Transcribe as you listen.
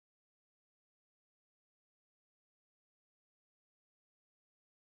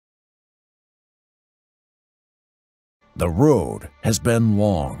The road has been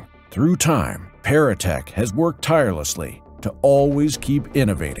long. Through time, Paratech has worked tirelessly to always keep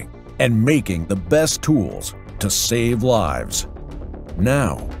innovating and making the best tools to save lives.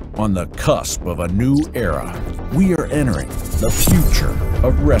 Now, on the cusp of a new era, we are entering the future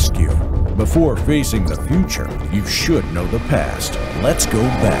of rescue. Before facing the future, you should know the past. Let's go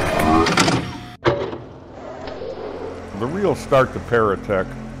back. The real start to Paratech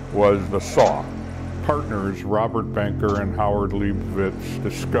was the saw. Partners Robert Banker and Howard Leibovitz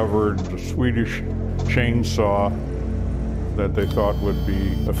discovered the Swedish chainsaw that they thought would be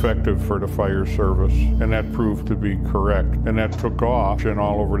effective for the fire service, and that proved to be correct. And that took off, and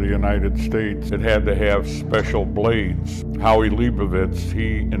all over the United States. It had to have special blades. Howie Leibovitz,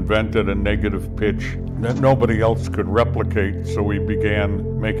 he invented a negative pitch that nobody else could replicate, so we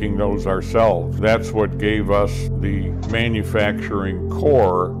began making those ourselves. That's what gave us the manufacturing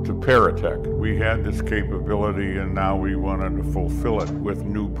core to Paratech. We had this capability, and now we wanted to fulfill it with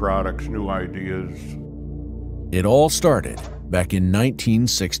new products, new ideas. It all started back in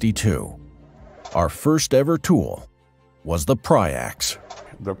 1962. Our first ever tool was the Pry-Axe.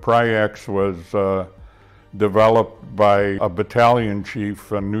 The Pry-Axe was developed by a battalion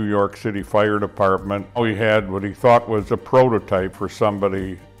chief in New York City Fire Department. He had what he thought was a prototype for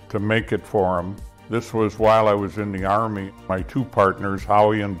somebody to make it for him. This was while I was in the Army. My two partners,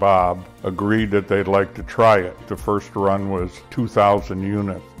 Howie and Bob, agreed that they'd like to try it. The first run was 2,000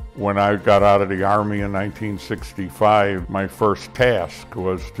 units. When I got out of the Army in 1965, my first task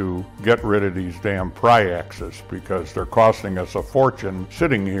was to get rid of these damn Pry-Axes because they're costing us a fortune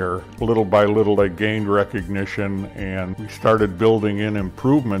sitting here. Little by little, they gained recognition, and we started building in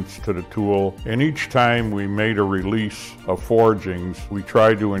improvements to the tool. And each time we made a release of forgings, we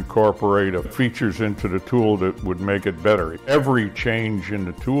tried to incorporate features into the tool that would make it better. Every change in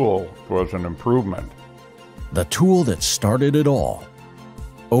the tool was an improvement. The tool that started it all.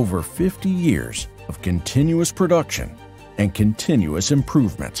 Over 50 years of continuous production and continuous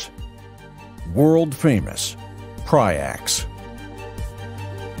improvements. World famous Pry-Axe.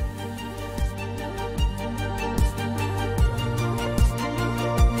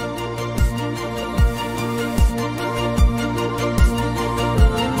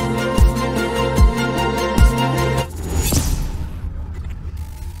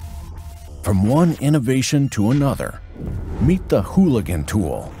 From one innovation to another, meet the Hooligan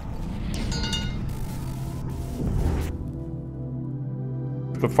tool.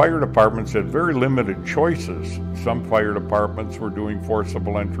 The fire departments had very limited choices. Some fire departments were doing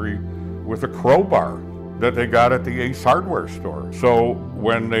forcible entry with a crowbar that they got at the Ace Hardware store. So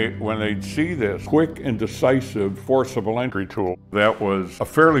when they'd see this quick and decisive forcible entry tool, that was a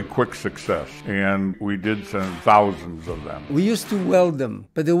fairly quick success, and we did send thousands of them. We used to weld them,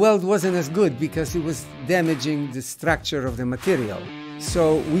 but the weld wasn't as good because it was damaging the structure of the material.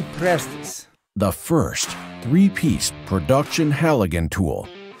 So we pressed this. The first three-piece production Halligan tool,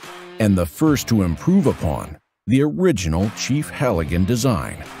 and the first to improve upon the original Chief Halligan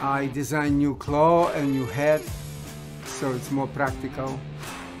design. I designed new claw and new head, so it's more practical.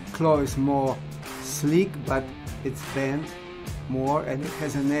 Claw is more sleek, but it's bent more, and it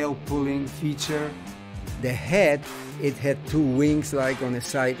has a nail pulling feature. The head, it had two wings like on the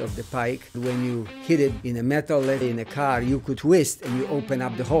side of the pike. When you hit it in a metal lead in a car, you could twist and you open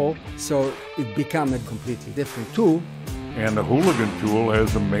up the hole, so it became a completely different tool. And the Hooligan tool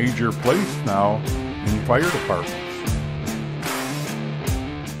has a major place now in fire departments.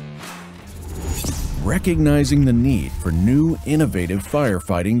 Recognizing the need for new, innovative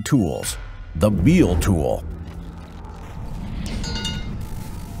firefighting tools, the Beal tool.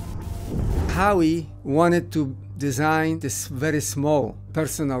 Howie wanted to design this very small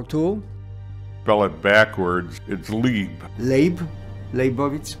personal tool. Spell it backwards, it's Leib.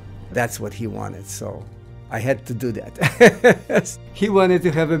 Leibovitz. That's what he wanted, so I had to do that. He wanted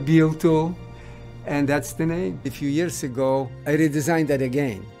to have a Beal tool, and that's the name. A few years ago, I redesigned that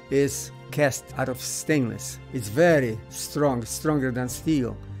again. It's cast out of stainless. It's very strong, stronger than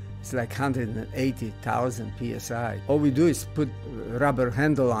steel. It's like 180,000 psi. All we do is put a rubber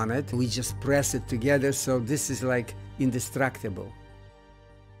handle on it. We just press it together, so this is like indestructible.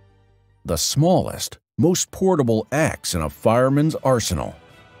 The smallest, most portable axe in a fireman's arsenal.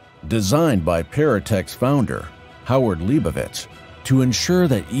 Designed by Paratech's founder, Howard Leibovitz, to ensure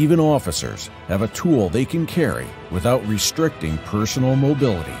that even officers have a tool they can carry without restricting personal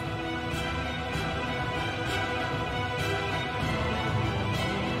mobility.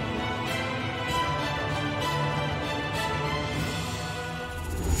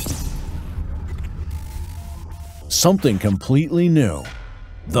 Something completely new,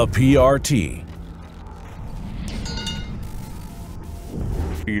 the PRT.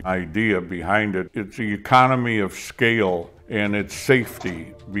 the idea behind it. It's the economy of scale and it's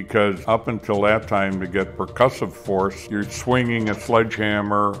safety, because up until that time, to get percussive force, you're swinging a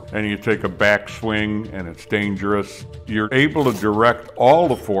sledgehammer and you take a backswing and it's dangerous. You're able to direct all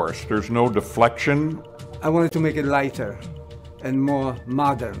the force. There's no deflection. I wanted to make it lighter and more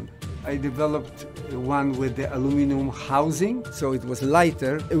modern. I developed one with the aluminum housing, so it was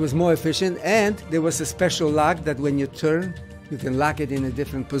lighter, it was more efficient, and there was a special lock that when you turn, you can lock it in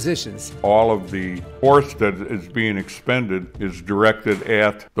different positions. All of the force that is being expended is directed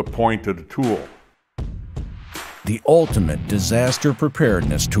at the point of the tool. The ultimate disaster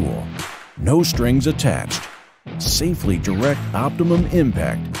preparedness tool. No strings attached. Safely direct optimum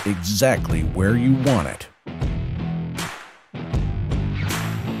impact exactly where you want it.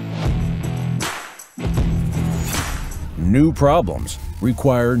 New problems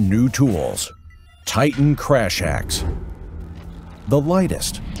require new tools. Titan Crash Axe. The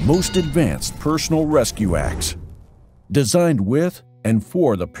lightest, most advanced personal rescue axe. Designed with and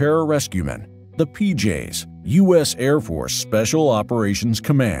for the pararescuemen, the PJs, U.S. Air Force Special Operations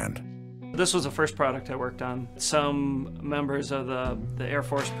Command. This was the first product I worked on. Some members of the Air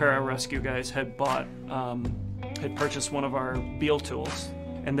Force pararescue guys had purchased one of our Beal tools,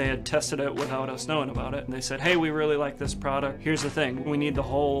 and they had tested it without us knowing about it. And they said, hey, we really like this product. Here's the thing, we need the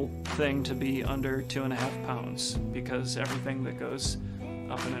whole thing to be under 2.5 pounds because everything that goes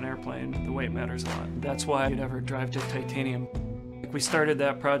up in an airplane, the weight matters a lot. That's why I'd ever drive to titanium. We started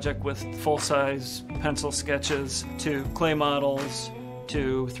that project with full-size pencil sketches to clay models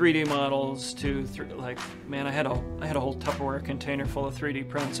to 3D models to man, I had a whole Tupperware container full of 3D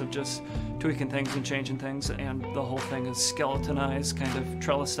prints of just tweaking things and changing things, and the whole thing is skeletonized, kind of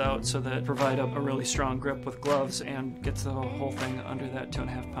trellised out so that it provide a really strong grip with gloves and gets the whole thing under that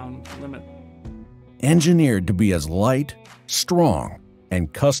 2.5 pound limit. Engineered to be as light, strong,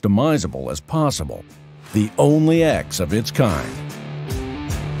 and customizable as possible. The only X of its kind.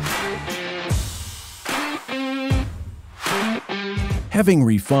 Having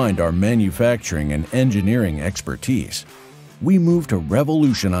refined our manufacturing and engineering expertise, we move to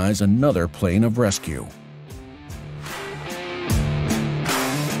revolutionize another plane of rescue.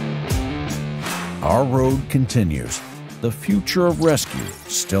 Our road continues. The future of rescue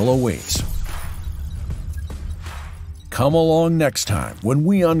still awaits. Come along next time when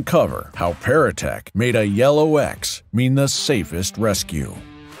we uncover how Paratech made a yellow X mean the safest rescue.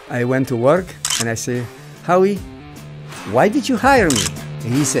 I went to work and I said, Howie, why did you hire me?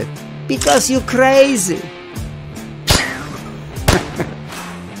 And he said, because you're crazy.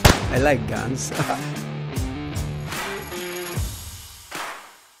 I like guns.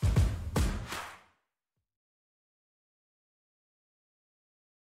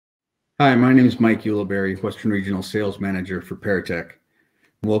 Hi, my name is Mike Uleberry, Western Regional Sales Manager for Paratech.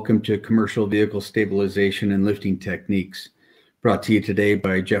 Welcome to Commercial Vehicle Stabilization and Lifting Techniques, brought to you today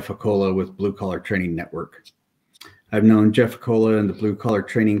by Jeff Hakola with Blue Collar Training Network. I've known Jeff Hakola and the Blue Collar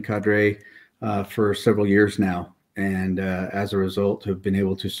Training cadre for several years now, and as a result have been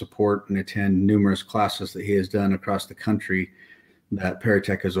able to support and attend numerous classes that he has done across the country that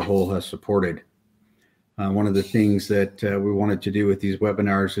Paratech as a whole has supported. One of the things that we wanted to do with these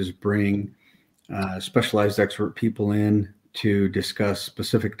webinars is bring specialized expert people in to discuss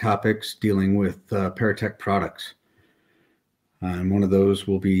specific topics dealing with Paratech products. And one of those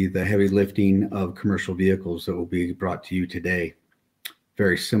will be the heavy lifting of commercial vehicles that will be brought to you today.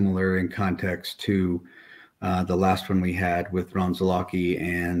 Very similar in context to the last one we had with Ron Zalaki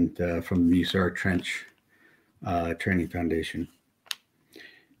and from the Musar Trench Training Foundation.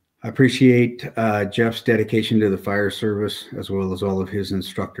 I appreciate Jeff's dedication to the fire service, as well as all of his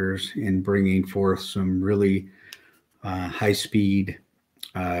instructors in bringing forth some really high-speed,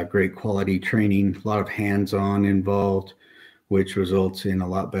 great quality training, a lot of hands-on involved, which results in a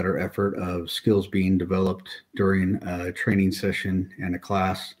lot better effort of skills being developed during a training session and a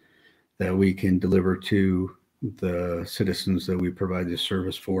class that we can deliver to the citizens that we provide this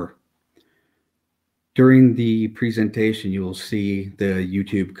service for. During the presentation, you will see the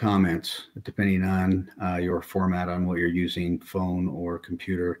YouTube comments, depending on your format on what you're using, phone or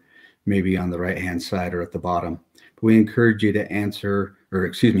computer, maybe on the right-hand side or at the bottom. But we encourage you to answer, or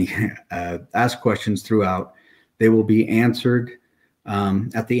excuse me, ask questions throughout. They will be answered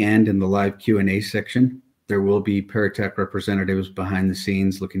at the end in the live Q&A section. There will be Paratech representatives behind the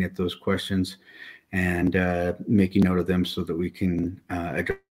scenes looking at those questions and making note of them so that we can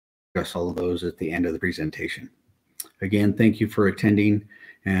address all of those at the end of the presentation. Again, thank you for attending,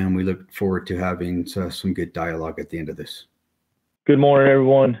 and we look forward to having some good dialogue at the end of this. Good morning,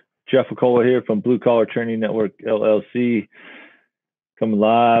 everyone. Jeff Hakola here from Blue Collar Training Network, LLC. coming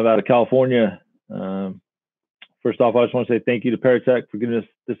live out of California. First off, I just want to say thank you to Paratech for giving us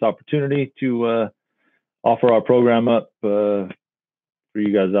this opportunity to offer our program up for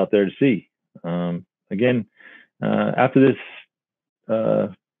you guys out there to see. Again, after this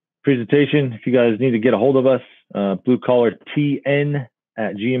presentation, if you guys need to get a hold of us,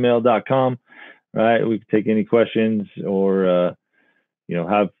 bluecollartn@gmail.com. Right, we can take any questions or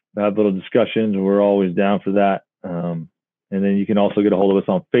have little discussions. We're always down for that. And then you can also get a hold of us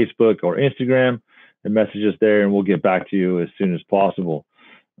on Facebook or Instagram and message us there, and we'll get back to you as soon as possible.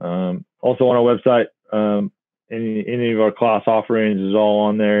 Also on our website, any of our class offerings is all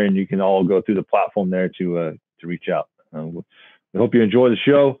on there, and you can all go through the platform there to reach out. We hope you enjoy the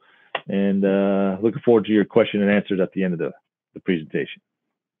show, and looking forward to your question and answers at the end of the presentation.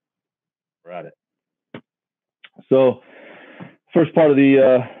 We're at it. So first part of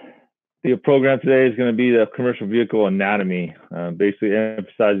the program today is going to be the commercial vehicle anatomy, basically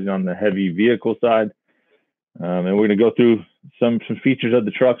emphasizing on the heavy vehicle side. And we're going to go through some features of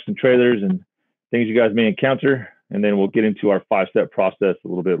the trucks and trailers and things you guys may encounter, and then we'll get into our 5-step process a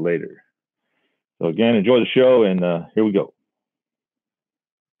little bit later. So again, enjoy the show, and here we go.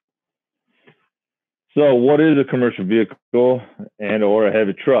 So what is a commercial vehicle and or a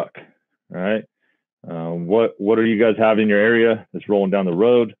heavy truck? All right. What are you guys having in your area that's rolling down the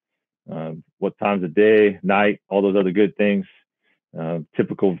road? What times of day, night, all those other good things.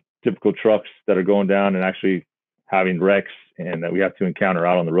 Typical trucks that are going down and actually having wrecks and that we have to encounter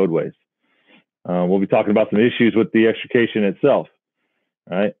out on the roadways. We'll be talking about some issues with the extrication itself.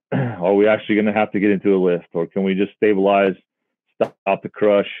 Right? Are we actually going to have to get into a lift, or can we just stabilize, stop the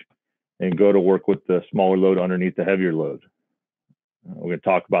crush, and go to work with the smaller load underneath the heavier load? We're going to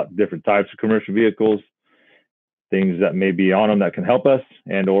talk about different types of commercial vehicles, things that may be on them that can help us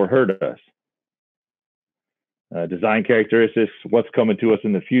and or hurt us. Design characteristics, what's coming to us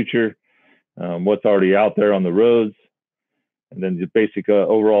in the future, what's already out there on the roads, and then the basic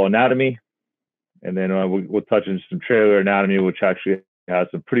overall anatomy. And then we'll touch on some trailer anatomy, which actually has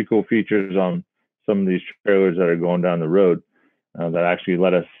some pretty cool features on some of these trailers that are going down the road that actually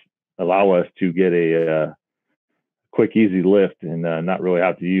allow us to get a quick, easy lift and not really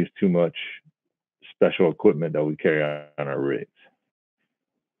have to use too much special equipment that we carry on our rigs.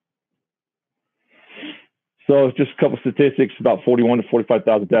 So just a couple statistics: about 41 to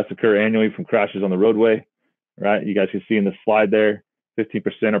 45,000 deaths occur annually from crashes on the roadway. Right, you guys can see in the slide there,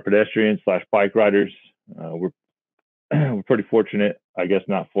 15% are pedestrians/bike riders. We're pretty fortunate, I guess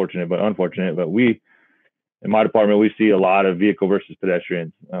not fortunate, but unfortunate. But in my department, we see a lot of vehicle versus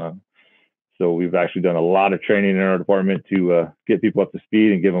pedestrians. So we've actually done a lot of training in our department to get people up to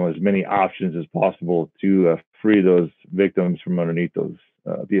speed and give them as many options as possible to free those victims from underneath those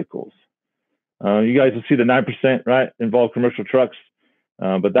vehicles. You guys will see the 9%, right, involve commercial trucks,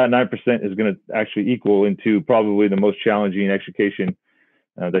 but that 9% is going to actually equal into probably the most challenging extrication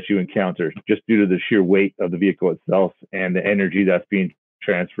that you encounter, just due to the sheer weight of the vehicle itself and the energy that's being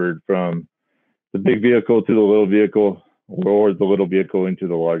transferred from the big vehicle to the little vehicle, or the little vehicle into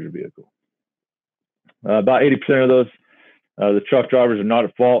the larger vehicle. About 80% of those, the truck drivers are not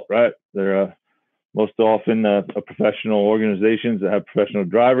at fault, right? They're most often professional organizations that have professional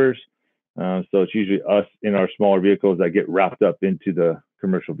drivers. So it's usually us in our smaller vehicles that get wrapped up into the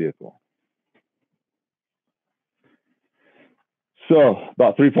commercial vehicle. So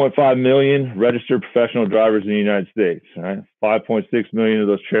about 3.5 million registered professional drivers in the United States, right? 5.6 million of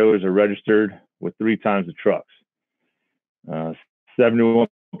those trailers are registered with 3 times the trucks. 71%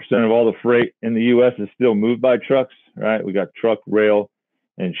 of all the freight in the U.S. is still moved by trucks, right? We got truck, rail,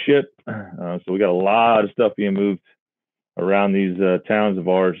 and ship. So we got a lot of stuff being moved around these towns of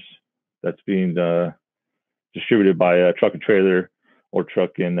ours that's being distributed by a truck and trailer or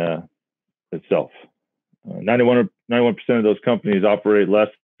truck in itself. 91% of those companies operate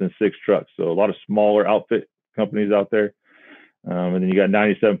less than 6 trucks. So a lot of smaller outfit companies out there. And then you got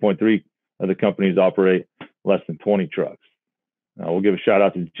 97.3 of the companies operate less than 20 trucks. We'll give a shout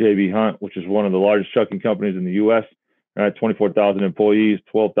out to JB Hunt, which is one of the largest trucking companies in the U.S. Right, 24,000 employees,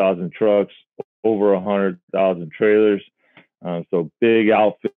 12,000 trucks, over 100,000 trailers. So big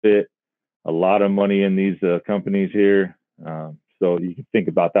outfit, a lot of money in these companies here. So you can think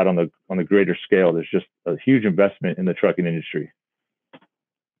about that on the greater scale. There's just a huge investment in the trucking industry.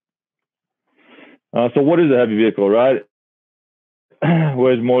 So what is a heavy vehicle, right?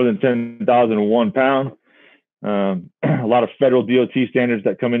 Weighs more than 10,001 pounds. A lot of federal DOT standards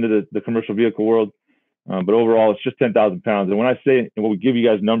that come into the commercial vehicle world. But overall, it's just 10,000 pounds. And when I say, and when we give you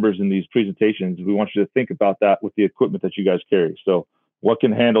guys numbers in these presentations, we want you to think about that with the equipment that you guys carry. So what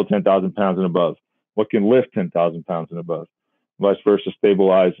can handle 10,000 pounds and above? What can lift 10,000 pounds and above? vice versa,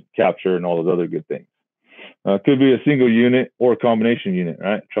 stabilize, capture, and all those other good things. Could be a single unit or a combination unit,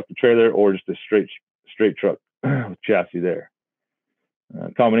 right? Truck to trailer, or just a straight truck with chassis there.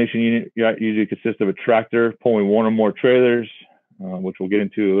 Combination unit usually consists of a tractor pulling one or more trailers, which we'll get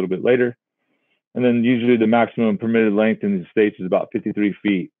into a little bit later. And then usually the maximum permitted length in the States is about 53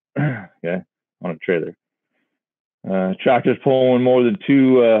 feet, okay, on a trailer. Tractors pulling more than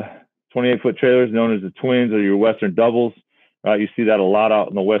two 28-foot trailers, known as the twins or your Western doubles. You see that a lot out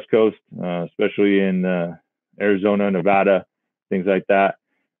on the West Coast, especially in Arizona, Nevada, things like that.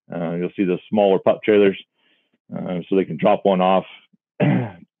 You'll see those smaller pup trailers, so they can drop one off,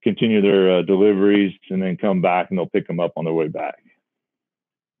 continue their deliveries, and then come back, and they'll pick them up on their way back.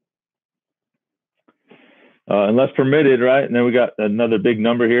 Unless permitted, right? And then we got another big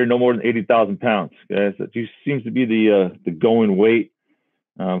number here, no more than 80,000 pounds. Okay? So it seems to be the going weight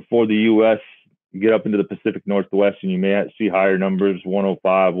for the U.S. You get up into the Pacific Northwest, and you may see higher numbers,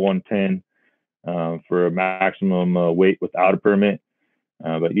 105, 110 for a maximum weight without a permit.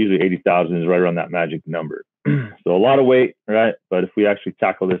 But usually 80,000 is right around that magic number. So a lot of weight, right? But if we actually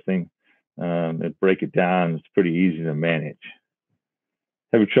tackle this thing and break it down, it's pretty easy to manage.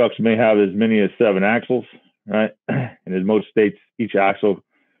 Heavy trucks may have as many as 7 axles, right? And in most states, each axle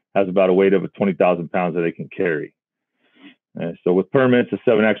has about a weight of 20,000 pounds that they can carry. So with permits, a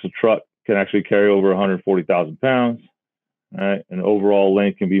 7-axle truck can actually carry over 140,000 pounds, right? And overall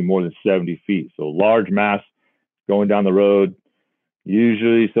length can be more than 70 feet. So large mass going down the road.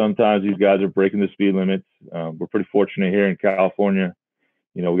 Usually, sometimes these guys are breaking the speed limits. We're pretty fortunate here in California.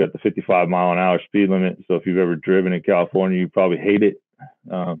 You know, we got the 55-mile-an-hour speed limit. So if you've ever driven in California, you probably hate it.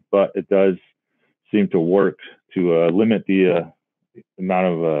 But it does seem to work to limit the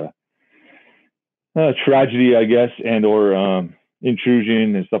amount of tragedy, I guess, and or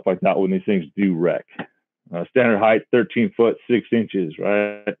intrusion and stuff like that when these things do wreck. Standard height, 13 foot, 6 inches,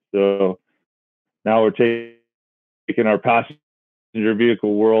 right? So now we're taking our passenger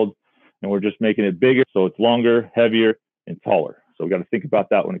vehicle world and we're just making it bigger. So it's longer, heavier, and taller. So we got to think about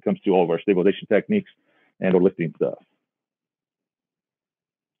that when it comes to all of our stabilization techniques and our lifting stuff.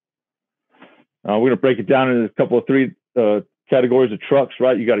 We're going to break it down into a couple of 3 categories of trucks,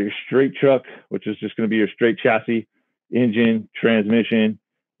 right? You got your straight truck, which is just going to be your straight chassis, engine, transmission,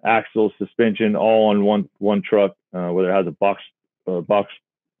 axle, suspension, all on one truck, whether it has a box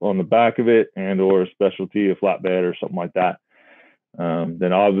on the back of it and or a specialty, a flatbed or something like that.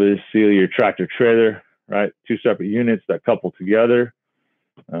 Then obviously your tractor trailer, right? 2 separate units that couple together.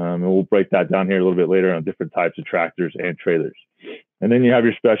 And we'll break that down here a little bit later on different types of tractors and trailers. And then you have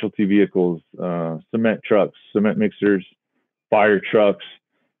your specialty vehicles, cement trucks, cement mixers, fire trucks,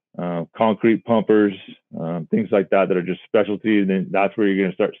 concrete pumpers, things like that that are just specialty. And then that's where you're going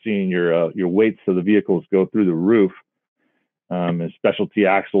to start seeing your weights of the vehicles go through the roof, and specialty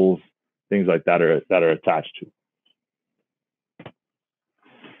axles, things like that are attached to.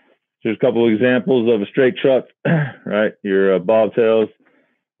 Here's a couple of examples of a straight truck, right? Your bobtails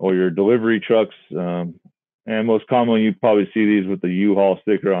or your delivery trucks. And most commonly, you probably see these with the U-Haul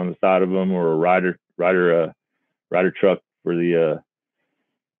sticker on the side of them, or a rider truck for the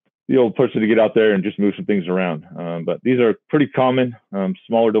old person to get out there and just move some things around. But these are pretty common,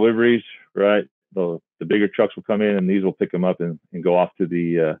 smaller deliveries, right? The bigger trucks will come in, and these will pick them up and go off to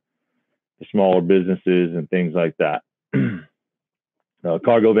the smaller businesses and things like that.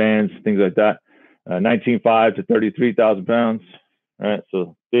 Cargo vans, things like that. 19.5 to 33,000 pounds, right?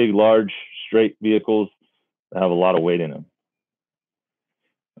 So big, large, straight vehicles that have a lot of weight in them.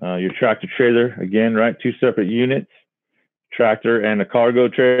 Your tractor trailer, again, right? 2 separate units, tractor and a cargo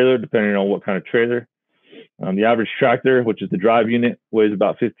trailer, depending on what kind of trailer. The average tractor, which is the drive unit, weighs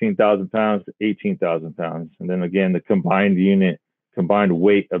about 15,000 pounds to 18,000 pounds. And then again, the combined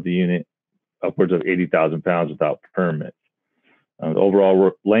weight of the unit, upwards of 80,000 pounds without permit. The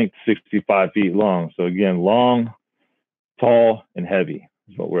overall length, 65 feet long. So again, long, tall, and heavy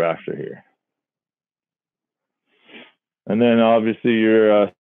is what we're after here. And then obviously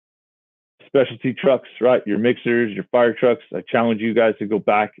your specialty trucks, right? Your mixers, your fire trucks. I challenge you guys to go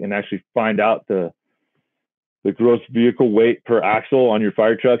back and actually find out the gross vehicle weight per axle on your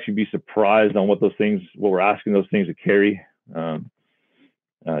fire trucks. You'd be surprised on what we're asking those things to carry.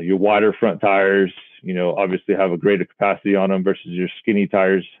 Your wider front tires, obviously have a greater capacity on them versus your skinny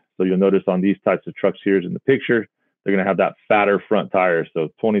tires. So you'll notice on these types of trucks here in the picture, they're going to have that fatter front tire. So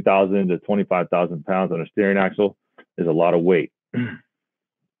 20,000 to 25,000 pounds on a steering axle is a lot of weight.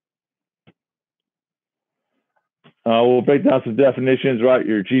 We'll break down some definitions, right?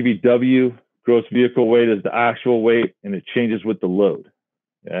 Your GVW, gross vehicle weight, is the actual weight, and it changes with the load.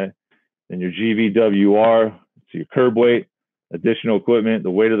 Okay. Then your GVWR, it's your curb weight. additional equipment,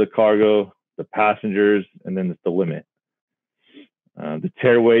 the weight of the cargo, the passengers, and then the limit. The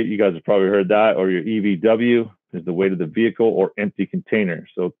tare weight, you guys have probably heard that, or your EVW is the weight of the vehicle or empty container.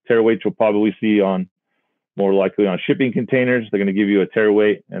 So tare weights you'll probably see on, more likely on shipping containers. They're going to give you a tare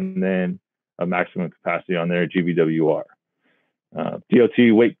weight and then a maximum capacity on their GVWR. DOT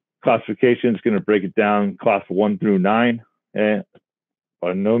weight classification is going to break it down class 1 through 9. And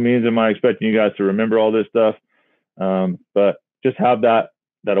by no means am I expecting you guys to remember all this stuff, but just have that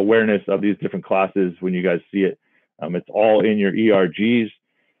awareness of these different classes when you guys see it. It's all in your ERGs,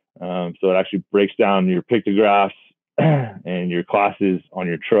 so it actually breaks down your pictographs and your classes on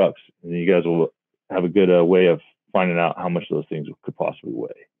your trucks, and you guys will have a good way of finding out how much those things could possibly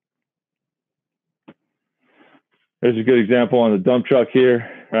weigh. There's a good example on the dump truck here,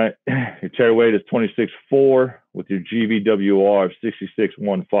 right? Your tare weight is 26.4 with your GVWR of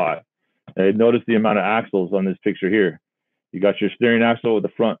 66.15. Notice the amount of axles on this picture here. You got your steering axle with the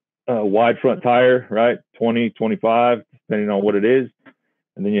front wide front tire, right? 20, 25, depending on what it is.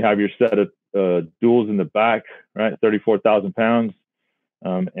 And then you have your set of duals in the back, right? 34,000 pounds.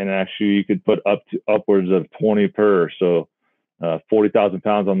 And actually you could put upwards of 20 per. So 40,000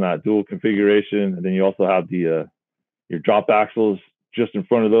 pounds on that dual configuration. And then you also have the your drop axles just in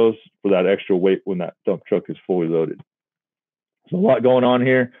front of those for that extra weight when that dump truck is fully loaded. So a lot going on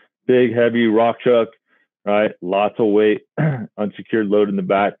here. Big, heavy rock truck, right? Lots of weight, unsecured load in the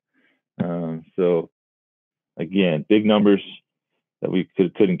back. So again, big numbers that we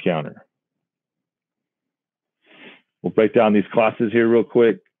could encounter. We'll break down these classes here real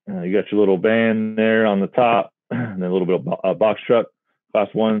quick. You got your little van there on the top, and then a little bit of box truck. Class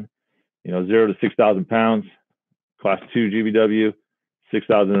 1, 0 to 6,000 pounds. Class 2 GVW,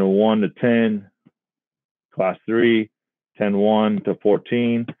 6,001 to 10. Class 3, 10.1 to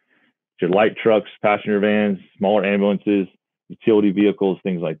 14. Your light trucks, passenger vans, smaller ambulances, utility vehicles,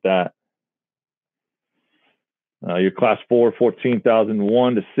 things like that. Your class 4,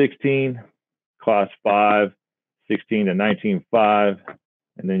 14,001 to 16. Class 5, 16 to 19.5.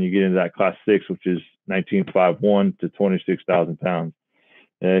 And then you get into that class 6, which is 19.51 to 26,000 pounds.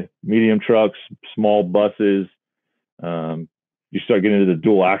 Medium trucks, small buses. You start getting into the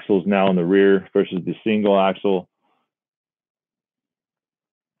dual axles now in the rear versus the single axle.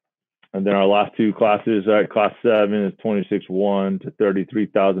 And then our last two classes, class 7 is 26.1 to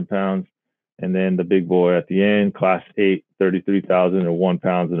 33,000 pounds. And then the big boy at the end, class 8, 33,001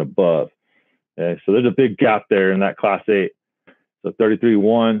 pounds and above. So there's a big gap there in that class 8. So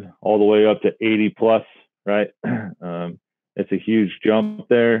 33.1 all the way up to 80 plus, right? It's a huge jump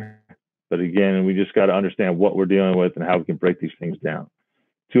there. But again, we just got to understand what we're dealing with and how we can break these things down.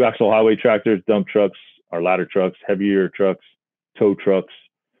 2-axle highway tractors, dump trucks, our ladder trucks, heavier trucks, tow trucks,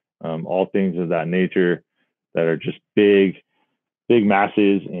 all things of that nature that are just big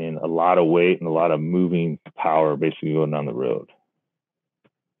masses and a lot of weight and a lot of moving power basically going down the road.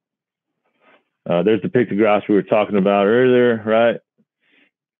 There's the pictographs we were talking about earlier, right?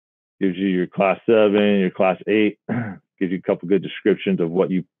 Gives you your class 7, your class 8, gives you a couple good descriptions of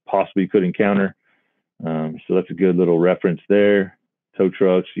what you possibly could encounter. So that's a good little reference there. Tow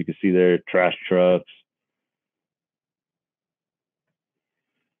trucks, you can see there, trash trucks.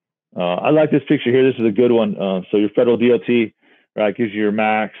 I like this picture here. This is a good one. So your federal DOT, right, gives you your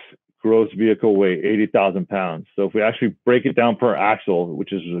max gross vehicle weight, 80,000 pounds. So if we actually break it down per axle,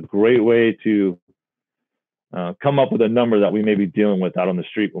 which is a great way to come up with a number that we may be dealing with out on the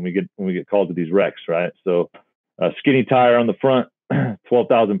street when we get called to these wrecks, right? So a skinny tire on the front,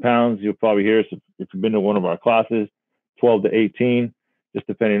 12,000 pounds. You'll probably hear us if you've been to one of our classes, 12 to 18, just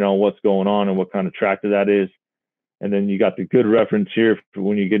depending on what's going on and what kind of tractor that is. And then you got the good reference here for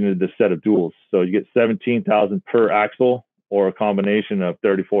when you get into the set of duals. So you get 17,000 per axle or a combination of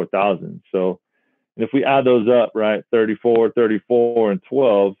 34,000. So if we add those up, right, 34, 34, and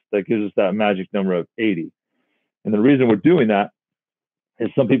 12, that gives us that magic number of 80. And the reason we're doing that is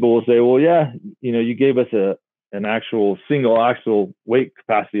some people will say, well, yeah, you gave us an actual single axle weight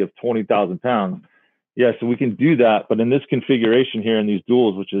capacity of 20,000 pounds. Yeah, so we can do that. But in this configuration here in these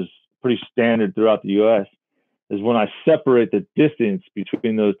duals, which is pretty standard throughout the U.S., is when I separate the distance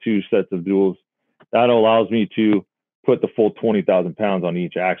between those two sets of duals, that allows me to put the full 20,000 pounds on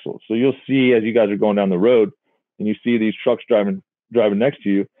each axle. So you'll see as you guys are going down the road and you see these trucks driving next to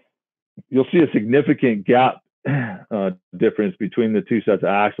you, you'll see a significant gap difference between the two sets of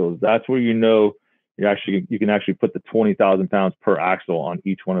axles. That's where you can actually put the 20,000 pounds per axle on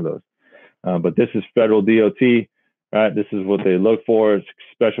each one of those. But this is federal DOT. Right, this is what they look for. It's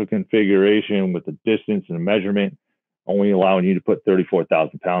special configuration with the distance and the measurement, only allowing you to put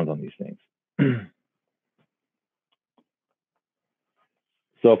 34,000 pounds on these things.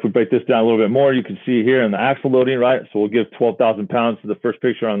 So if we break this down a little bit more, you can see here in the axle loading, right? So we'll give 12,000 pounds to the first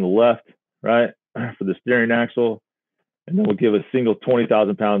picture on the left, right, for the steering axle. And then we'll give a single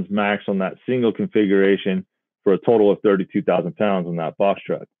 20,000 pounds max on that single configuration for a total of 32,000 pounds on that box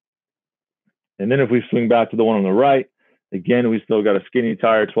truck. And then if we swing back to the one on the right, again, we still got a skinny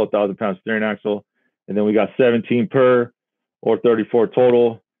tire, 12,000 pound steering axle. And then we got 17 per or 34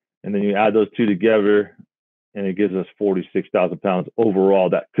 total. And then you add those two together and it gives us 46,000 pounds overall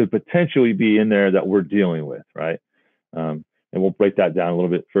that could potentially be in there that we're dealing with, right? And we'll break that down a little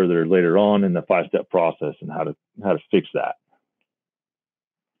bit further later on in the 5-step process and how to fix that.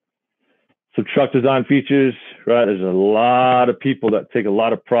 So truck design features, right? There's a lot of people that take a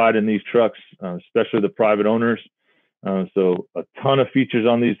lot of pride in these trucks, especially the private owners. So a ton of features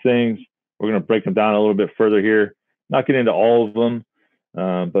on these things. We're going to break them down a little bit further here. Not get into all of them,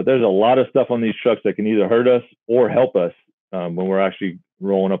 but there's a lot of stuff on these trucks that can either hurt us or help us when we're actually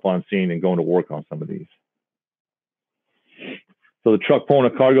rolling up on scene and going to work on some of these. So the truck pulling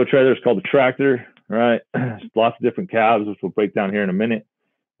a cargo trailer is called the tractor, right? Lots of different cabs, which we'll break down here in a minute.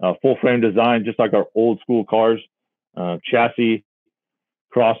 Full frame design, just like our old school cars, chassis,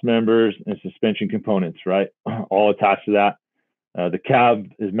 cross members, and suspension components, right? All attached to that. The cab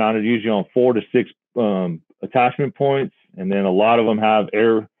is mounted usually on 4 to 6 attachment points, and then a lot of them have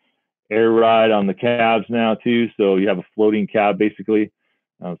air ride on the cabs now too. So you have a floating cab basically.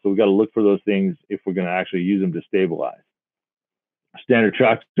 So we got to look for those things if we're going to actually use them to stabilize. Standard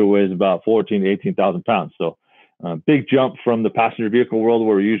tractor weighs about 14 to 18,000 pounds. So big jump from the passenger vehicle world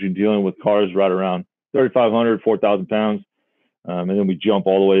where we're usually dealing with cars right around 3,500, 4,000 pounds. And then we jump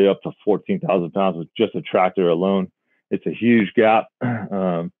all the way up to 14,000 pounds with just a tractor alone. It's a huge gap,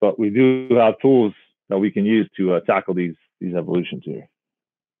 but we do have tools that we can use to tackle these evolutions here.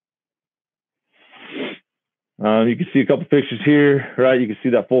 You can see a couple pictures here, right? You can see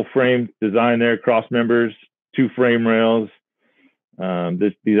that full frame design there, cross members, 2 frame rails.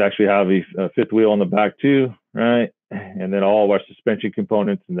 These actually have a 5th wheel on the back too, right? And then all of our suspension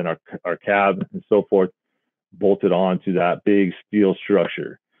components and then our cab and so forth bolted onto that big steel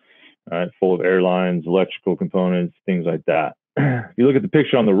structure, right? Full of airlines, electrical components, things like that. If you look at the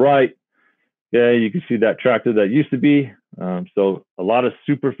picture on the right, yeah, you can see that tractor that used to be. So a lot of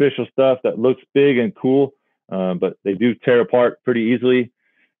superficial stuff that looks big and cool, but they do tear apart pretty easily.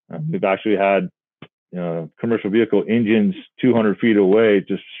 We've actually had commercial vehicle engines 200 feet away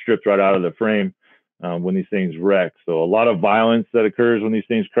just stripped right out of the frame when these things wreck. So a lot of violence that occurs when these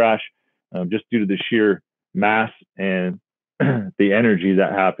things crash just due to the sheer mass and the energy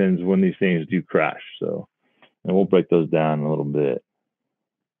that happens when these things do crash. So, and we'll break those down in a little bit.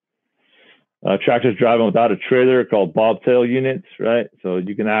 Tractors driving without a trailer called bobtail units, right? So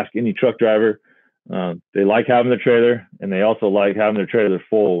you can ask any truck driver. They like having the trailer, and they also like having their trailer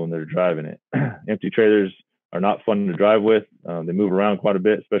full when they're driving it. Empty trailers are not fun to drive with. They move around quite a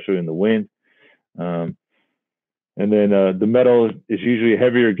bit, especially in the wind. And then the metal is usually a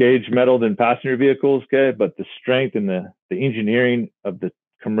heavier gauge metal than passenger vehicles, okay? But the strength and the engineering of the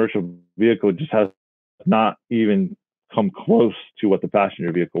commercial vehicle just has not even come close to what the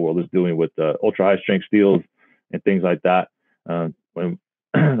passenger vehicle world is doing with ultra high strength steels and things like that. The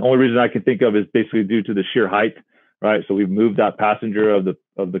only reason I can think of is basically due to the sheer height, right? So we've moved that passenger of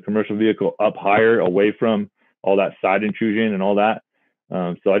the commercial vehicle up higher, away from all that side intrusion and all that.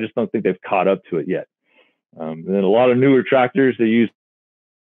 So I just don't think they've caught up to it yet. And then a lot of newer tractors, they use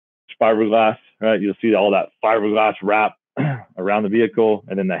fiberglass, right? You'll see all that fiberglass wrap around the vehicle,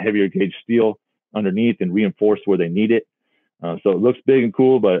 and then the heavier gauge steel underneath and reinforced where they need it. So it looks big and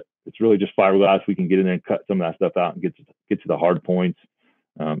cool, but it's really just fiberglass. We can get in there and cut some of that stuff out and get to the hard points,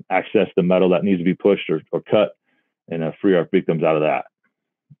 access the metal that needs to be pushed or cut, and free our victims out of that.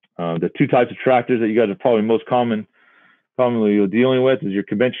 The 2 types of tractors that you guys are probably most commonly dealing with is your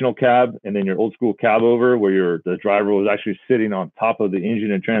conventional cab and then your old school cab over, where the driver was actually sitting on top of the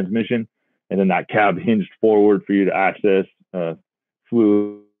engine and transmission, and then that cab hinged forward for you to access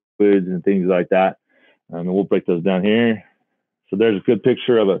fluids and things like that. And we'll break those down here. So there's a good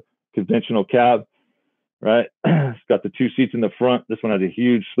picture of a conventional cab, right? It's got the 2 seats in the front. This one has a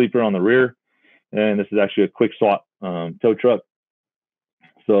huge sleeper on the rear, and this is actually a quick swap tow truck.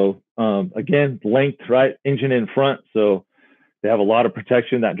 So again, length, right? Engine in front. So they have a lot of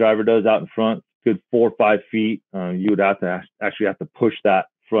protection that driver does out in front, good 4 or 5 feet. You would have to actually have to push that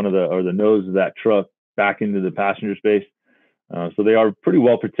front of the nose of that truck back into the passenger space. So they are pretty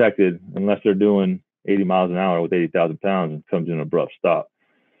well protected unless they're doing 80 miles an hour with 80,000 pounds and comes in an abrupt stop.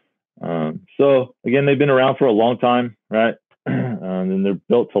 So again, they've been around for a long time, right? And they're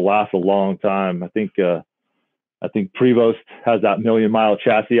built to last a long time. I think I think Prevost has that 1,000,000-mile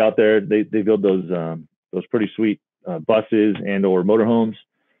chassis out there. They build those pretty sweet buses and or motorhomes.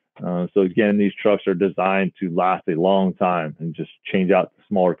 So again, these trucks are designed to last a long time and just change out the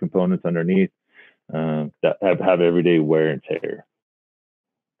smaller components underneath that have everyday wear and tear.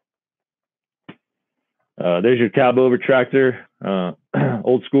 There's your cab over tractor,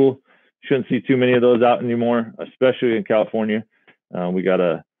 old school. Shouldn't see too many of those out anymore, especially in California. We got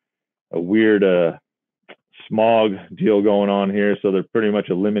a weird smog deal going on here, so they're pretty much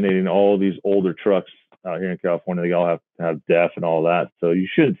eliminating all these older trucks out here in California. They all have to have DEF and all that, so you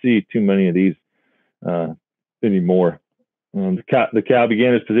shouldn't see too many of these anymore. The cab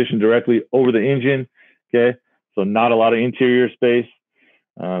again is positioned directly over the engine. Okay, so not a lot of interior space.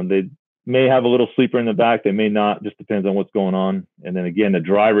 They may have a little sleeper in the back. They may not. Just depends on what's going on. And then again, the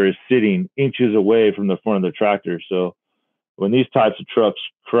driver is sitting inches away from the front of the tractor. So when these types of trucks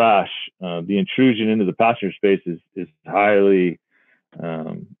crash, the intrusion into the passenger space is highly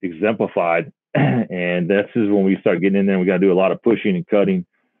exemplified. And this is when we start getting in there. We got to do a lot of pushing and cutting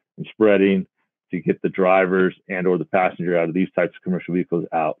and spreading to get the drivers and or the passenger out of these types of commercial vehicles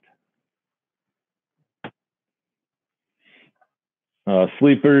out.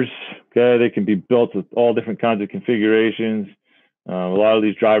 Sleepers, okay, they can be built with all different kinds of configurations. A lot of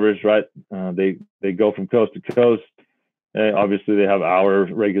these drivers, right, they go from coast to coast. Obviously, they have hour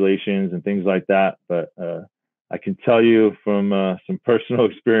regulations and things like that. But I can tell you from some personal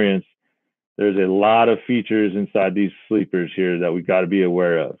experience, there's a lot of features inside these sleepers here that we got to be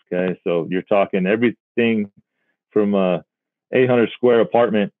aware of. Okay, so you're talking everything from a 800 square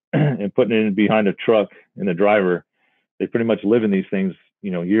apartment and putting it in behind a truck and the driver. They pretty much live in these things,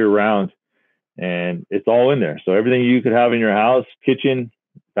 you know, year round, and it's all in there. So everything you could have in your house, kitchen,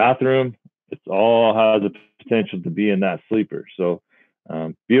 bathroom, it's all has the potential to be in that sleeper. So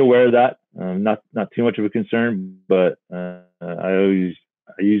be aware of that. Not too much of a concern, but I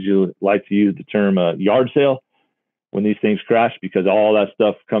usually like to use the term yard sale when these things crash, because all that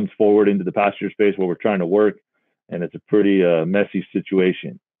stuff comes forward into the passenger space where we're trying to work, and it's a pretty messy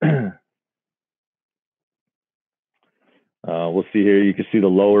situation. We'll see here. You can see the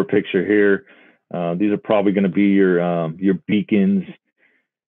lower picture here. These are probably going to be your beacons,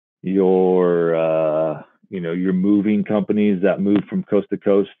 your moving companies that move from coast to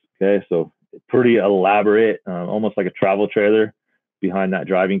coast. Okay, so pretty elaborate, almost like a travel trailer behind that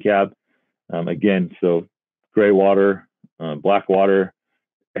driving cab. Again, so gray water, black water,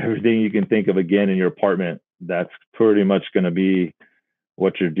 everything you can think of again in your apartment. That's pretty much going to be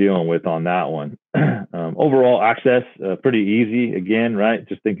what you're dealing with on that one. Overall access, pretty easy again, right?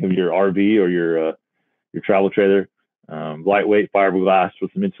 Just think of your RV or your travel trailer, lightweight fiberglass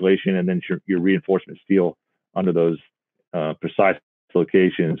with some insulation, and then your reinforcement steel under those precise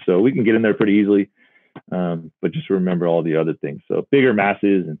locations. So we can get in there pretty easily, but just remember all the other things. So bigger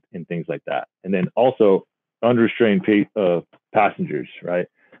masses and things like that. And then also unrestrained passengers, right?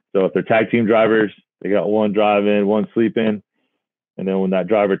 So if they're tag team drivers, they got one driving, one sleeping. And then when that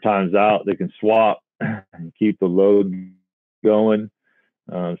driver times out, they can swap and keep the load going.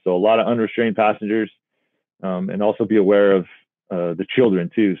 So a lot of unrestrained passengers, and also be aware of the children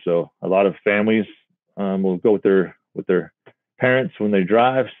too. So a lot of families will go with their parents when they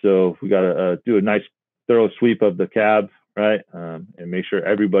drive. So we got to do a nice thorough sweep of the cab, right, and make sure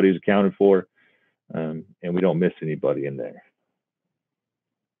everybody's accounted for, and we don't miss anybody in there.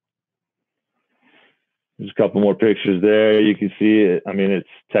 There's a couple more pictures there. You can see it. I mean, it's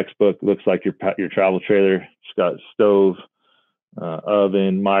textbook. Looks like your travel trailer. It's got stove,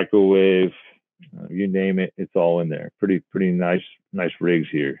 oven, microwave, you name it. It's all in there. Pretty nice rigs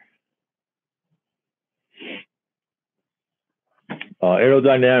here.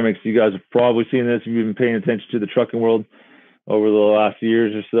 Aerodynamics. You guys have probably seen this if you've been paying attention to the trucking world over the last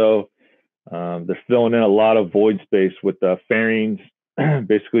years or so. They're filling in a lot of void space with the fairings,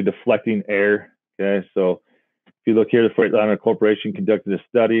 basically deflecting air. Okay, so if you look here, the Freightliner Corporation conducted a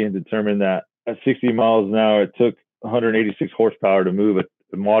study and determined that at 60 miles an hour, it took 186 horsepower to move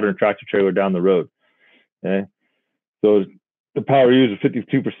a modern tractor trailer down the road. Okay, so the power used is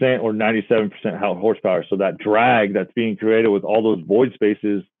 52% or 97% horsepower. So that drag that's being created with all those void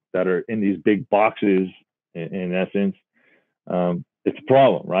spaces that are in these big boxes, in essence, it's a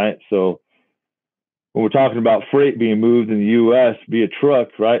problem, right? So when we're talking about freight being moved in the U.S. via truck,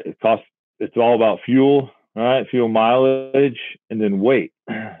 right, it's all about fuel, right? Fuel mileage, and then weight.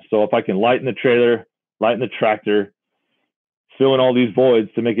 So if I can lighten the trailer, lighten the tractor, fill in all these voids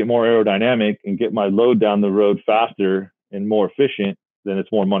to make it more aerodynamic and get my load down the road faster and more efficient, then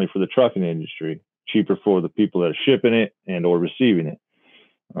it's more money for the trucking industry, cheaper for the people that are shipping it and or receiving it.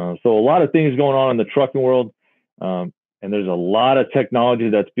 So a lot of things going on in the trucking world. And there's a lot of technology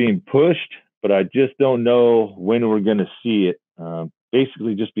that's being pushed, but I just don't know when we're going to see it.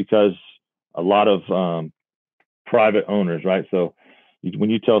 Basically, just because a lot of private owners, right? So when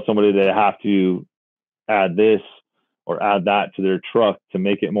you tell somebody they have to add this or add that to their truck to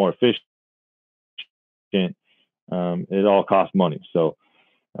make it more efficient, it all costs money. So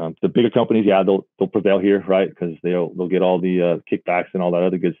the bigger companies, yeah, they'll prevail here, right? Because they'll get all the kickbacks and all that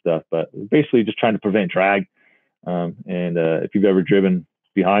other good stuff. But basically, just trying to prevent drag. And if you've ever driven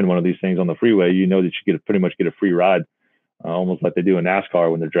behind one of these things on the freeway, you know that you pretty much get a free ride, almost like they do in NASCAR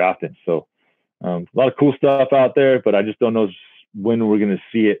when they're drafting. So a lot of cool stuff out there, but I just don't know when we're going to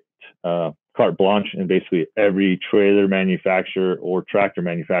see it carte blanche, and basically every trailer manufacturer or tractor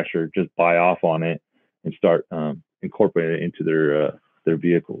manufacturer just buy off on it and start incorporating it into their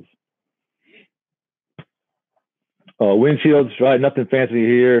vehicles. Windshields, right? Nothing fancy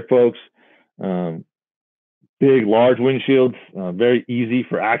here, folks. Big, large windshields, very easy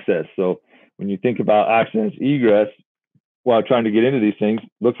for access. So when you think about access, egress, while trying to get into these things,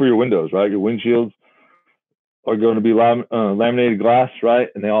 look for your windows, right? Your windshields are going to be laminated glass, right?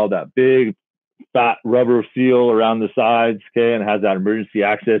 And they all have that big, fat rubber seal around the sides, okay? And it has that emergency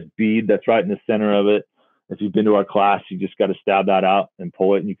access bead that's right in the center of it. If you've been to our class, you just got to stab that out and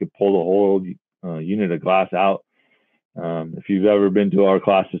pull it, and you can pull the whole unit of glass out. If you've ever been to our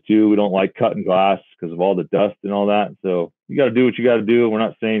classes too, we don't like cutting glass because of all the dust and all that. So you got to do what you got to do. We're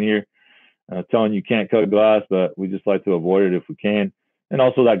not saying here telling you can't cut glass, but we just like to avoid it if we can. And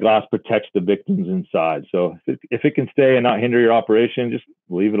also that glass protects the victims inside. So if it can stay and not hinder your operation, just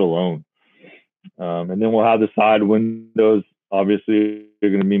leave it alone. And then we'll have the side windows. Obviously, they're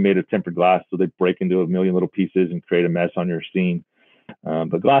going to be made of tempered glass, so they break into a million little pieces and create a mess on your scene.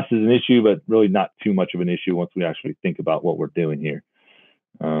 But glass is an issue, but really not too much of an issue once we actually think about what we're doing here.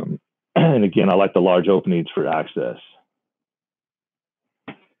 And again, I like the large openings for access.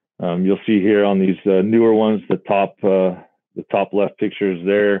 You'll see here on these newer ones, the top left pictures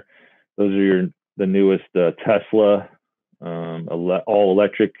there. Those are the newest Tesla all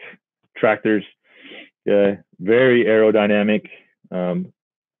electric tractors. Very aerodynamic.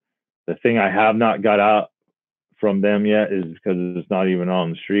 The thing I have not got out from them yet is because it's not even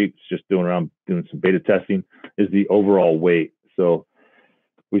on the street. It's just doing some beta testing, is the overall weight. So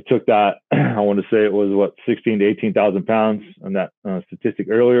we took that, I want to say it was 16 to 18,000 pounds on that statistic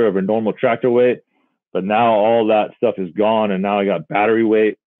earlier of a normal tractor weight. But now all that stuff is gone, and now I got battery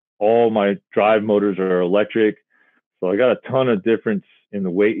weight. All my drive motors are electric. So I got a ton of difference in the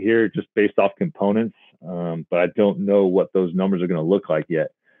weight here just based off components. But I don't know what those numbers are going to look like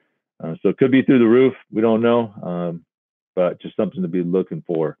yet. So it could be through the roof. We don't know, but just something to be looking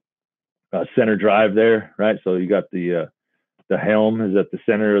for. Center drive there, right? So you got the helm is at the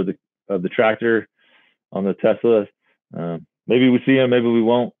center of the tractor on the Tesla. Maybe we see them, maybe we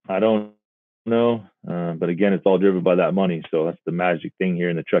won't. I don't know. But again, it's all driven by that money. So that's the magic thing here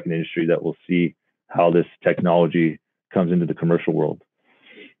in the trucking industry, that we'll see how this technology comes into the commercial world.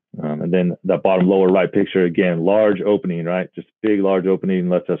 And then that bottom lower right picture, again, large opening, right? Just big, large opening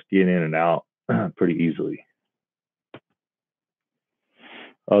lets us get in and out pretty easily.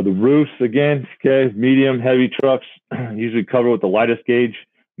 The roofs, again, okay, medium, heavy trucks, usually covered with the lightest gauge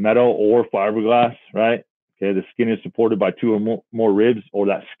metal or fiberglass, right? Okay, the skin is supported by 2 or more ribs, or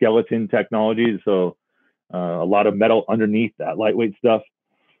that skeleton technology. So a lot of metal underneath that lightweight stuff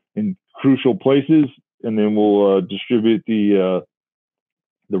in crucial places. And then we'll distribute the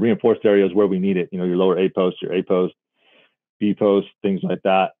reinforced areas where we need it. You know, your lower A post, your A post, B post, things like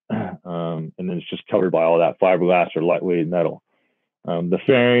that. And then it's just covered by all that fiberglass or lightweight metal. The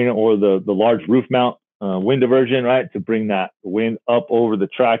fairing, or the large roof mount wind diversion, right, to bring that wind up over the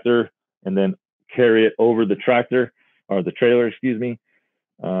tractor and then carry it over the tractor, or the trailer, excuse me.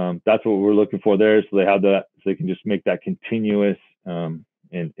 That's what we're looking for there. So they have that, so they can just make that continuous and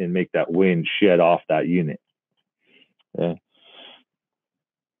make that wind shed off that unit. Okay.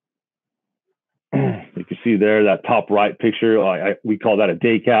 You can see there, that top right picture, we call that a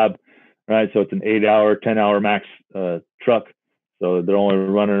day cab, right? So it's an 8-hour, 10-hour max truck. So they're only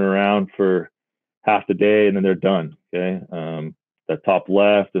running around for half the day, and then they're done, okay? The top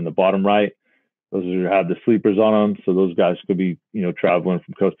left and the bottom right, those have the sleepers on them. So those guys could be, you know, traveling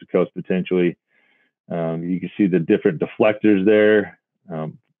from coast to coast potentially. You can see the different deflectors there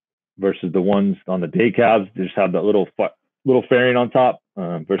versus the ones on the day cabs. They just have that little fairing on top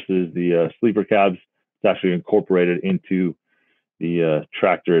versus the sleeper cabs. It's actually incorporated into the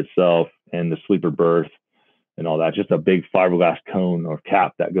tractor itself and the sleeper berth and all that. Just a big fiberglass cone or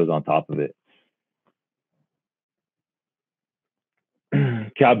cap that goes on top of it.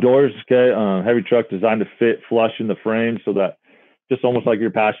 Cab doors, okay, heavy truck designed to fit flush in the frame, so that just almost like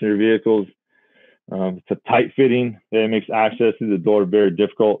your passenger vehicles. It's a tight fitting. It makes access to the door very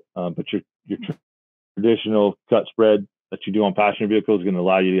difficult, but your traditional cut spread that you do on passenger vehicles is going to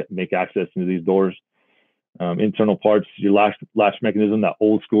allow you to make access into these doors. Internal parts, your latch mechanism, that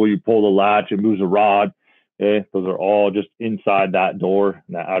old school, you pull the latch, it moves a rod. Okay, those are all just inside that door,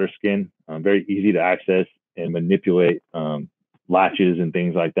 that outer skin. Very easy to access and manipulate latches and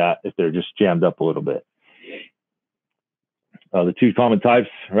things like that if they're just jammed up a little bit. The two common types,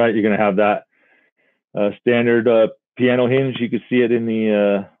 right? You're going to have that standard piano hinge. You can see it in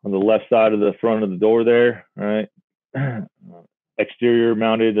the on the left side of the front of the door there, right? Exterior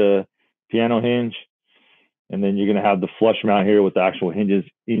mounted piano hinge, and then you're going to have the flush mount here with the actual hinges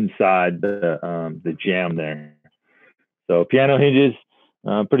inside the jamb there. So piano hinges,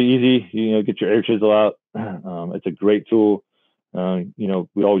 pretty easy. You know, get your air chisel out. It's a great tool. You know,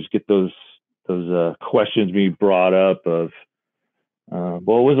 we always get those questions being brought up of, well,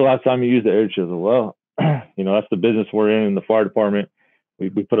 when was the last time you used the air chisel? Well, you know, that's the business we're in the fire department. We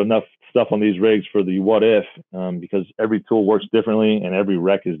put enough stuff on these rigs for the what if, because every tool works differently and every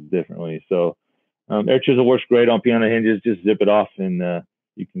wreck is differently. So air chisel works great on piano hinges. Just zip it off and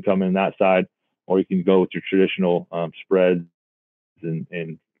you can come in that side, or you can go with your traditional spreads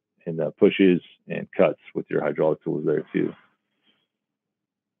and pushes and cuts with your hydraulic tools there too.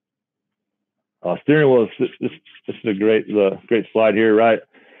 Steering wheel, this is a great slide here, right?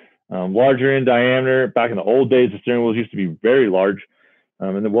 Larger in diameter. Back in the old days, the steering wheels used to be very large.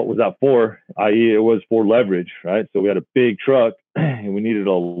 And then what was that for? I.e., it was for leverage, right? So we had a big truck and we needed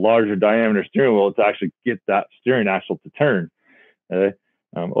a larger diameter steering wheel to actually get that steering axle to turn. Okay?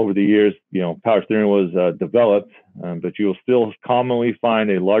 Over the years, you know, power steering was developed, but you will still commonly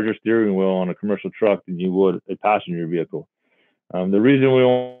find a larger steering wheel on a commercial truck than you would a passenger vehicle. The reason we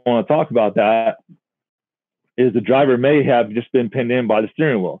want to talk about that is the driver may have just been pinned in by the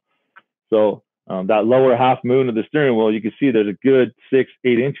steering wheel. So that lower half moon of the steering wheel, you can see there's a good 6-8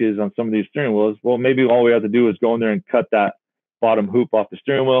 inches on some of these steering wheels. Well, maybe all we have to do is go in there and cut that bottom hoop off the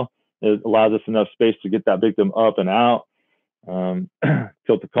steering wheel. It allows us enough space to get that victim up and out,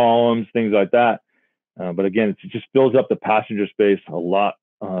 tilt the columns, things like that. But again, it just fills up the passenger space a lot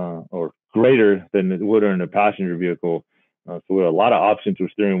or greater than it would in a passenger vehicle. So we have a lot of options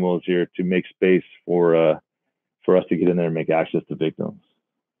with steering wheels here to make space for us to get in there and make access to victims.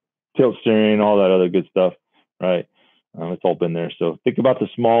 Tilt steering, all that other good stuff, right? It's all been there. So think about the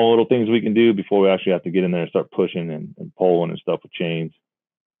small little things we can do before we actually have to get in there and start pushing and pulling and stuff with chains.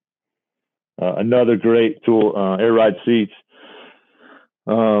 Another great tool, air ride seats.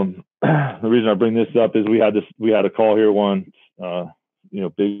 The reason I bring this up is we had a call here once, you know,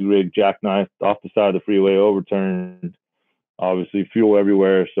 big rig jackknife off the side of the freeway, overturned, obviously fuel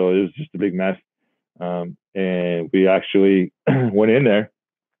everywhere. So it was just a big mess. And we actually went in there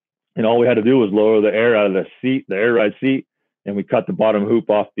and all we had to do was lower the air out of the seat, the air ride seat. And we cut the bottom hoop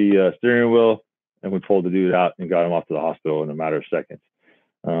off the steering wheel and we pulled the dude out and got him off to the hospital in a matter of seconds.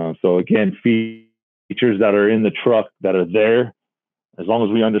 So again, features that are in the truck that are there, as long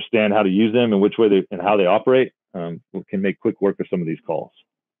as we understand how to use them and which way they and how they operate, we can make quick work of some of these calls.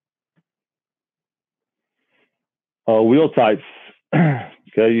 Wheel types.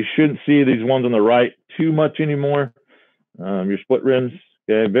 Okay, you shouldn't see these ones on the right too much anymore. Your split rims,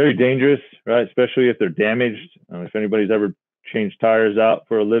 okay, very dangerous, right? Especially if they're damaged. If anybody's ever changed tires out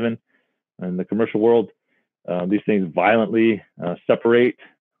for a living in the commercial world, these things violently separate.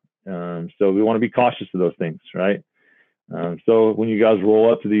 So we want to be cautious of those things, right? So when you guys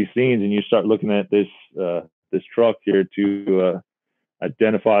roll up to these scenes and you start looking at this truck here to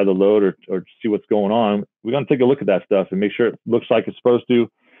identify the load or see what's going on, we're going to take a look at that stuff and make sure it looks like it's supposed to.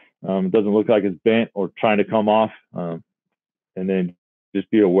 It doesn't look like it's bent or trying to come off. And then just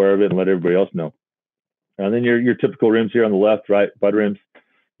be aware of it and let everybody else know. And then your typical rims here on the left, right, bud rims.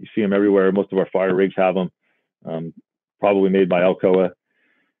 You see them everywhere. Most of our fire rigs have them. Probably made by Alcoa.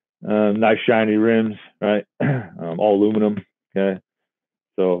 Nice shiny rims, right? All aluminum. Okay,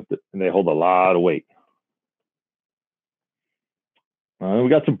 so and they hold a lot of weight. We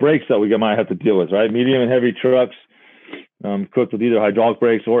got some brakes that we might have to deal with, right? Medium and heavy trucks equipped with either hydraulic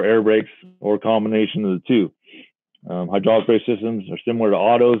brakes or air brakes or a combination of the two. Hydraulic brake systems are similar to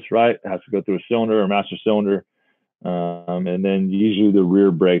autos, right? It has to go through a cylinder or master cylinder. And then usually the rear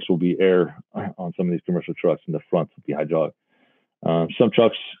brakes will be air on some of these commercial trucks, and the front will be hydraulic. Some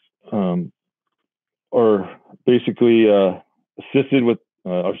trucks are basically assisted with,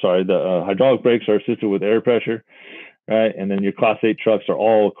 the hydraulic brakes are assisted with air pressure, right? And then your Class 8 trucks are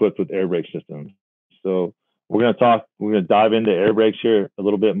all equipped with air brake systems. So we're going to dive into air brakes here a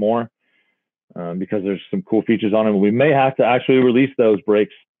little bit more because there's some cool features on them. We may have to actually release those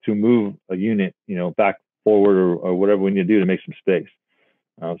brakes to move a unit, back forward or whatever we need to do to make some space.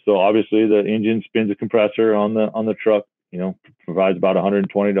 So obviously the engine spins a compressor on the truck, provides about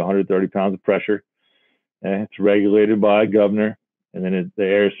 120 to 130 pounds of pressure. And it's regulated by a governor, and then the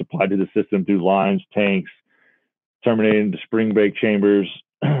air is supplied to the system through lines, tanks, terminating the spring brake chambers,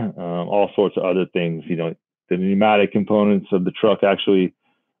 all sorts of other things. The pneumatic components of the truck actually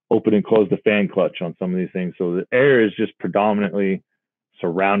open and close the fan clutch on some of these things. So the air is just predominantly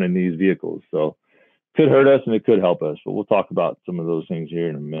surrounding these vehicles. So it could hurt us and it could help us, but we'll talk about some of those things here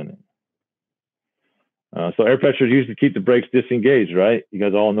in a minute. So air pressure is used to keep the brakes disengaged, right? You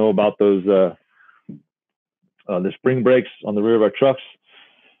guys all know about those the spring brakes on the rear of our trucks.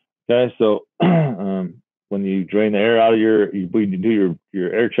 Okay, so when you drain the air out of you do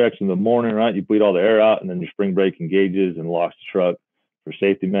your air checks in the morning, right? You bleed all the air out, and then your spring brake engages and locks the truck for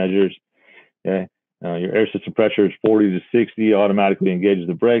safety measures. Okay, your air system pressure is 40 to 60, automatically engages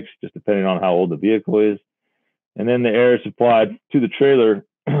the brakes, just depending on how old the vehicle is. And then the air is supplied to the trailer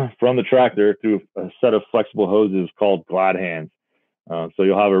from the tractor through a set of flexible hoses called glide hands. So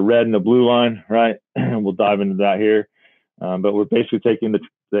you'll have a red and a blue line, right? We'll dive into that here. But we're basically taking the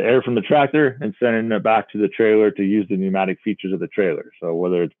air from the tractor and sending it back to the trailer to use the pneumatic features of the trailer. So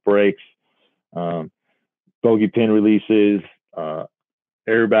whether it's brakes, bogey pin releases,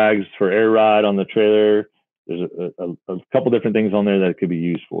 airbags for air ride on the trailer, there's a couple different things on there that it could be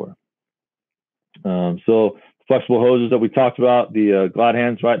used for. So flexible hoses that we talked about, the glide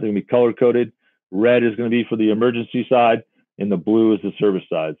hands, right? They're going to be color coded. Red is going to be for the emergency side, and the blue is the service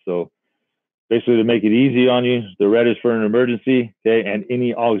side. So basically, to make it easy on you, the red is for an emergency, okay, and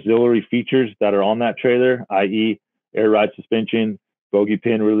any auxiliary features that are on that trailer, i.e. air ride suspension, bogey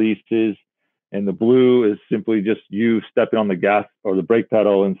pin releases, and the blue is simply just you stepping on the gas or the brake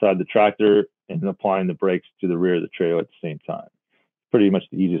pedal inside the tractor and applying the brakes to the rear of the trailer at the same time. Pretty much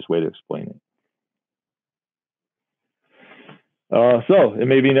the easiest way to explain it. So it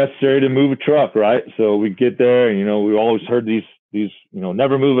may be necessary to move a truck, right? So we get there, and, we always heard these,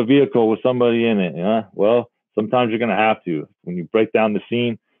 never move a vehicle with somebody in it. Yeah. Well, sometimes you're going to have to. When you break down the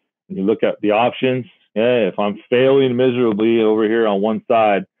scene and you look at the options, if I'm failing miserably over here on one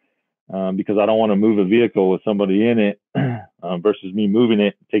side because I don't want to move a vehicle with somebody in it versus me moving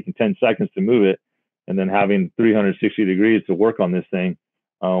it, taking 10 seconds to move it, and then having 360 degrees to work on this thing,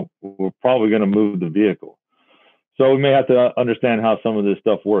 we're probably going to move the vehicle. So we may have to understand how some of this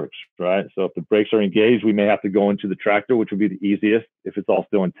stuff works, right? So if the brakes are engaged, we may have to go into the tractor, which would be the easiest if it's all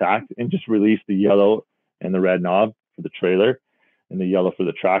still intact, and just release the yellow and the red knob for the trailer and the yellow for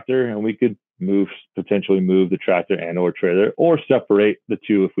the tractor. And we could potentially move the tractor and or trailer, or separate the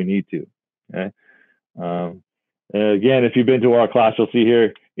two if we need to, okay? And again, if you've been to our class, you'll see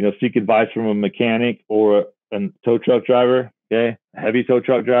here, seek advice from a mechanic or a tow truck driver, okay? A heavy tow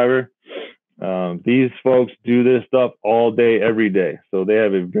truck driver. These folks do this stuff all day, every day. So they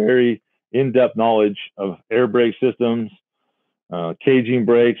have a very in-depth knowledge of air brake systems, caging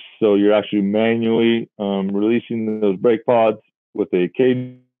brakes. So you're actually manually releasing those brake pods with a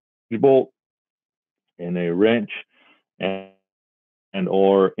cage bolt and a wrench and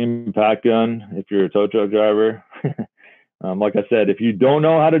or impact gun if you're a tow truck driver. Like I said, if you don't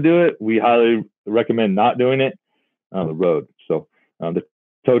know how to do it, we highly recommend not doing it on the road. So the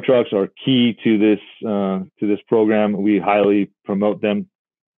tow trucks are key to this program. We highly promote them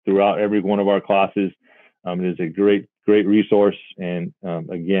throughout every one of our classes. It is a great resource, and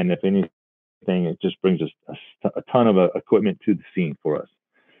again, if anything, it just brings us a ton of equipment to the scene for us.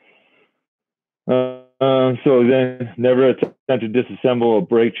 So then, never attempt to disassemble a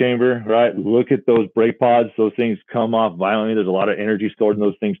brake chamber, right? Look at those brake pods; those things come off violently. There's a lot of energy stored in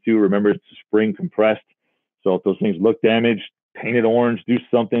those things too. Remember, it's spring compressed, so if those things look damaged, paint it orange, do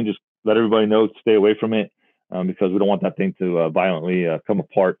something, just let everybody know, stay away from it, because we don't want that thing to violently come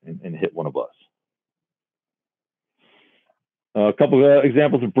apart and hit one of us. A couple of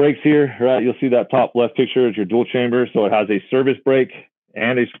examples of brakes here, right? You'll see that top left picture is your dual chamber. So it has a service brake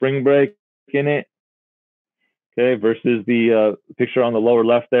and a spring brake in it, okay, versus the picture on the lower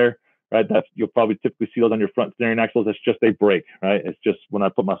left there, right? That's, you'll probably typically see those on your front steering axles. It's just a brake, right? It's just when I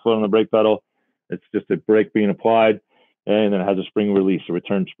put my foot on the brake pedal, it's just a brake being applied. And then it has a spring release, a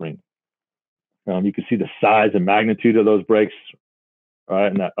return spring. You can see the size and magnitude of those brakes,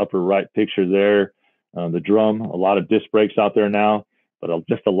 right, in that upper right picture there. The drum, a lot of disc brakes out there now, but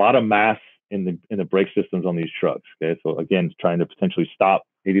just a lot of mass in the brake systems on these trucks. Okay, so again, trying to potentially stop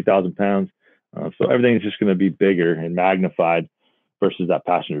 80,000 pounds. So everything is just going to be bigger and magnified versus that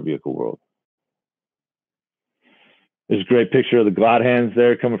passenger vehicle world. There's a great picture of the glad hands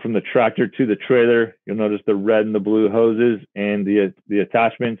there coming from the tractor to the trailer. You'll notice the red and the blue hoses and the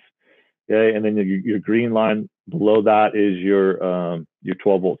attachments. Okay, and then your green line below that is your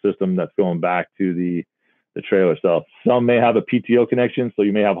 12-volt system that's going back to the trailer itself. Some may have a PTO connection, so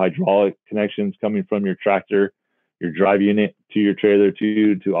you may have hydraulic connections coming from your tractor, your drive unit to your trailer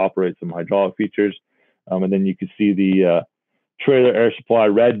to operate some hydraulic features. And then you can see the trailer air supply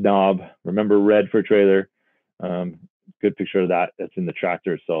red knob. Remember, red for trailer. Good picture of that. That's in the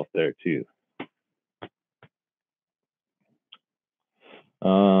tractor itself there too.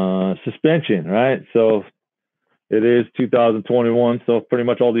 Suspension, right? So it is 2021, so pretty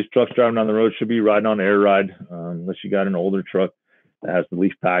much all these trucks driving down the road should be riding on air ride, unless you got an older truck that has the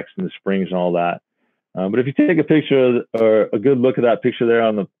leaf packs and the springs and all that. But if you take a picture or a good look at that picture there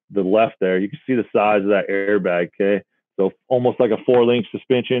on the left there, you can see the size of that airbag. Okay, so almost like a 4-link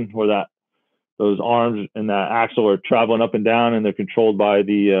suspension where those arms and that axle are traveling up and down, and they're controlled by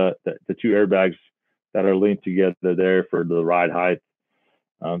the 2 airbags that are linked together there for the ride height.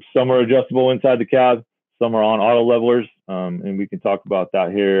 Some are adjustable inside the cab, some are on auto levelers, and we can talk about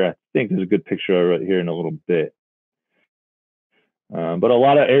that here. I think there's a good picture right here in a little bit. But a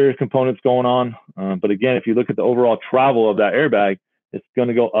lot of air components going on. But again, if you look at the overall travel of that airbag, it's going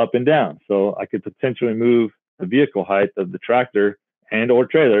to go up and down. So I could potentially move the vehicle height of the tractor and or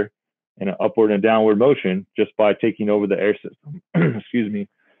trailer in an upward and downward motion just by taking over the air system, excuse me,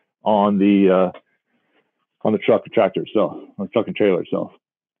 on the truck and tractor itself, on the truck and trailer itself.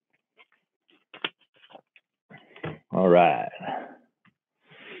 All right.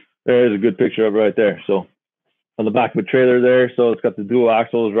 There's a good picture of it right there. So on the back of a trailer there, so it's got the dual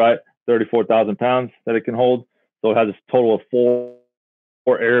axles, right? 34,000 pounds that it can hold. So it has a total of 4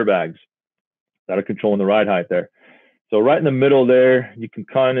 airbags that are controlling the ride height there. So right in the middle there, you can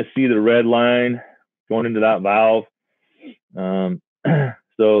kind of see the red line going into that valve.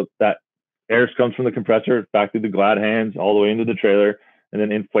 So that air comes from the compressor back through the glad hands all the way into the trailer, and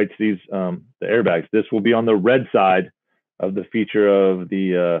then inflates these the airbags. This will be on the red side of the feature of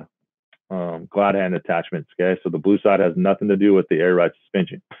the glad hand attachments. Okay, so the blue side has nothing to do with the air ride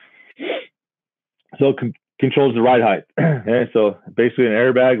suspension. So it controls the ride height. Okay, so basically an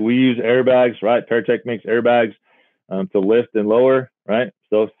airbag, we use airbags, right? Paratech makes airbags to lift and lower, right?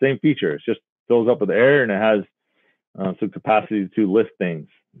 So same feature, it just fills up with air, and it has some capacity to lift things.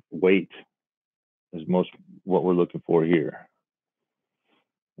 Weight is most what we're looking for here.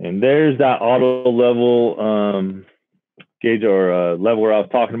 And there's that auto level gauge or leveler I was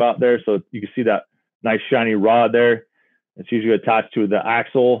talking about there. So you can see that nice shiny rod there. It's usually attached to the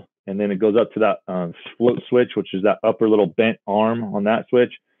axle, and then it goes up to that float switch, which is that upper little bent arm on that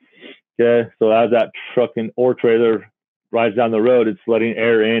switch. Okay, so as that truck or trailer rides down the road, it's letting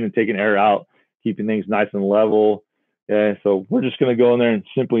air in and taking air out, keeping things nice and level. Okay, so we're just going to go in there and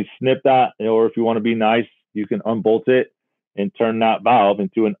simply snip that, or if you want to be nice, you can unbolt it and turn that valve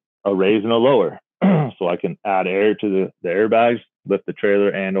into a raise and a lower. So I can add air to the airbags, lift the trailer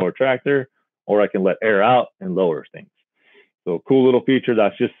and or tractor, or I can let air out and lower things. So cool little feature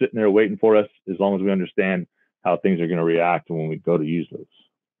that's just sitting there waiting for us, as long as we understand how things are going to react when we go to use those.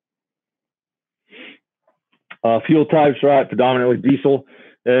 Fuel types, right? Predominantly diesel.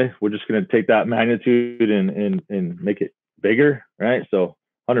 Okay? We're just going to take that magnitude and make it bigger, right? So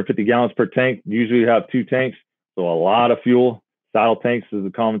 150 gallons per tank. Usually you have 2 tanks, so a lot of fuel. Saddle tanks is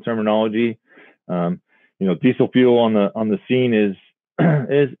the common terminology. Diesel fuel on the scene is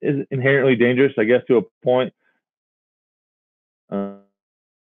inherently dangerous, I guess, to a point.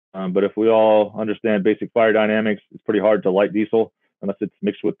 But if we all understand basic fire dynamics, it's pretty hard to light diesel unless it's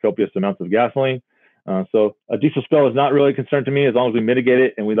mixed with copious amounts of gasoline. So a diesel spill is not really a concern to me, as long as we mitigate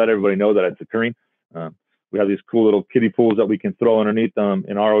it and we let everybody know that it's occurring. We have these cool little kiddie pools that we can throw underneath them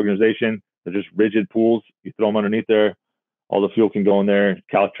in our organization. They're just rigid pools. You throw them underneath there, all the fuel can go in there.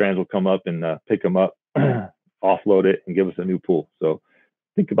 Caltrans will come up and pick them up, offload it, and give us a new pool. So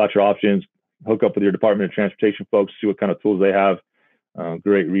think about your options. Hook up with your Department of Transportation folks, see what kind of tools they have.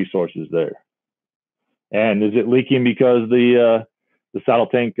 Great resources there. And is it leaking because the saddle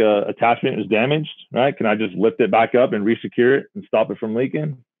tank attachment is damaged, right? Can I just lift it back up and resecure it and stop it from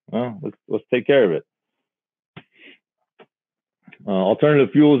leaking? Well, let's take care of it. Alternative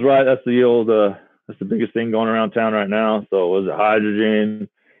fuels, right? That's the biggest thing going around town right now. So was it hydrogen,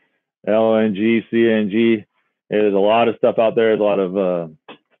 LNG, CNG? There's a lot of stuff out there. There's a lot of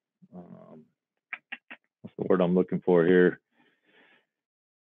what's the word I'm looking for here?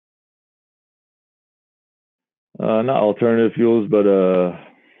 Not alternative fuels, but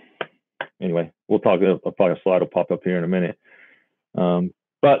anyway, we'll talk. A slide will pop up here in a minute.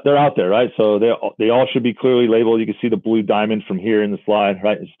 but they're out there, right? So they all should be clearly labeled. You can see the blue diamond from here in the slide,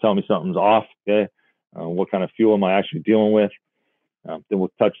 right? It's telling me something's off, okay? What kind of fuel am I actually dealing with? Then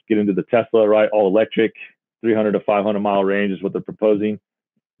we'll get into the Tesla, right? All electric, 300 to 500 mile range is what they're proposing.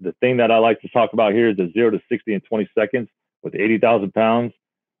 The thing that I like to talk about here is the 0 to 60 in 20 seconds with 80,000 pounds.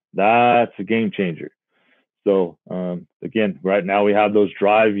 That's a game changer. So again, right now we have those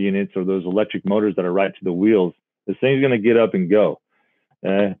drive units or those electric motors that are right to the wheels. This thing's going to get up and go.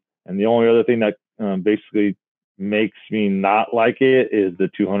 And the only other thing that basically makes me not like it is the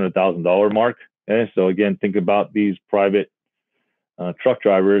 $200,000 mark. So again, think about these private truck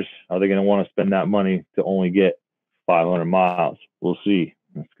drivers. Are they going to want to spend that money to only get 500 miles? We'll see.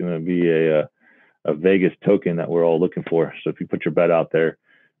 It's going to be a Vegas token that we're all looking for. So if you put your bet out there,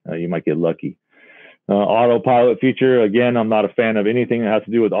 you might get lucky. Autopilot feature. Again, I'm not a fan of anything that has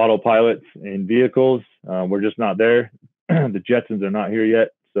to do with autopilots in vehicles. We're just not there. The Jetsons are not here yet.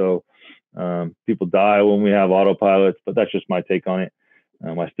 So people die when we have autopilots, but that's just my take on it.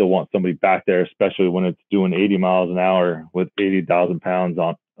 I still want somebody back there, especially when it's doing 80 miles an hour with 80,000 pounds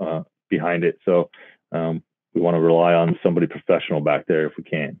on behind it. So we want to rely on somebody professional back there if we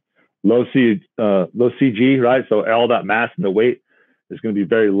can. Low CG, right? So all that mass and the weight is going to be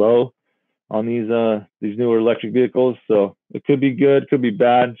very low on these newer electric vehicles. So it could be good, could be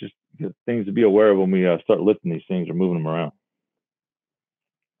bad. Just things to be aware of when we start lifting these things or moving them around.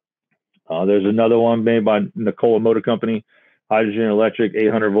 There's another one made by Nikola Motor Company, hydrogen electric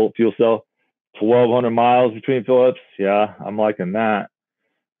 800 volt fuel cell, 1,200 miles between fill-ups. Yeah, I'm liking that.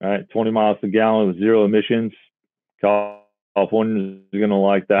 All right, 20 miles per gallon with 0 emissions. California is going to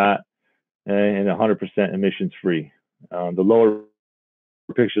like that, and 100% emissions free. The lower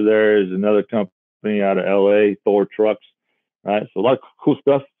picture there is another company out of LA, Thor Trucks. Right, so a lot of cool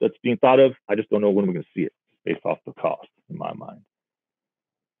stuff that's being thought of. I just don't know when we're going to see it based off the cost in my mind.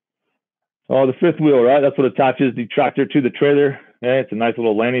 Oh, the fifth wheel, right? That's what attaches the tractor to the trailer. Okay, it's a nice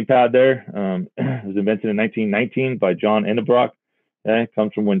little landing pad there. It was invented in 1919 by John Endebrock. Okay, it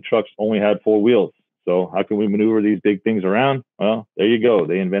comes from when trucks only had 4 wheels. So how can we maneuver these big things around? Well, there you go.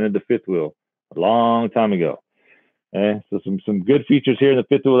 They invented the fifth wheel a long time ago. Okay, so some good features here in the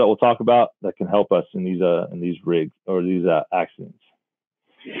fifth wheel that we'll talk about that can help us in these rigs or these accidents.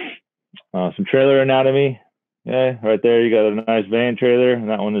 Some trailer anatomy. Okay, right there you got a nice van trailer, and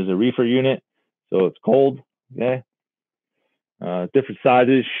that one is a reefer unit, so it's cold. Okay, different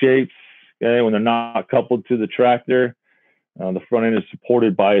sizes, shapes. Okay, when they're not coupled to the tractor, the front end is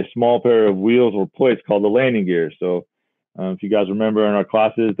supported by a small pair of wheels or plates called the landing gear. So if you guys remember in our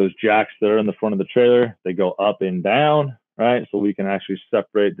classes, those jacks that are in the front of the trailer, they go up and down, right? So we can actually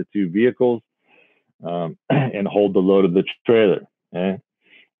separate the 2 vehicles and hold the load of the trailer. Okay.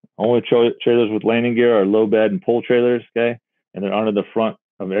 Only trailers with landing gear are low bed and pull trailers, okay? And then under the front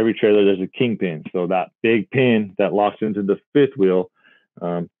of every trailer, there's a kingpin. So that big pin that locks into the fifth wheel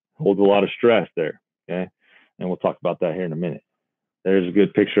holds a lot of stress there, okay? And we'll talk about that here in a minute. There's a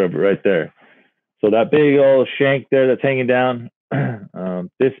good picture of it right there. So that big old shank there that's hanging down,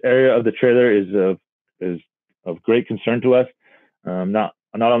 this area of the trailer is of great concern to us. Not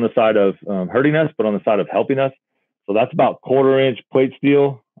on the side of hurting us, but on the side of helping us. So that's about 1/4 inch plate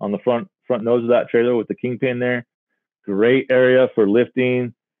steel on the front nose of that trailer with the kingpin there. Great area for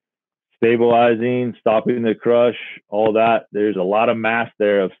lifting, stabilizing, stopping the crush, all that. There's a lot of mass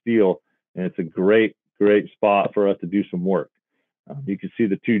there of steel, and it's a great spot for us to do some work. You can see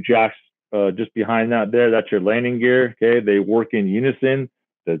the 2 jacks just behind that there. That's your landing gear. Okay, they work in unison.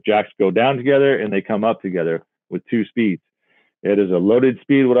 The jacks go down together and they come up together with 2 speeds. It is a loaded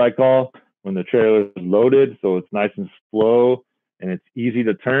speed, what I call, when the trailer is loaded, so it's nice and slow and it's easy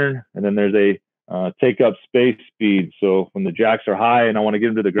to turn. And then there's a take up space speed. So when the jacks are high and I want to get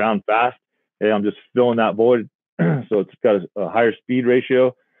them to the ground fast, hey, I'm just filling that void. So it's got a higher speed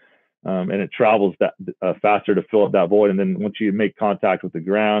ratio, and it travels that faster to fill up that void. And then once you make contact with the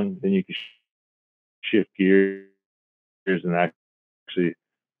ground, then you can shift gears and actually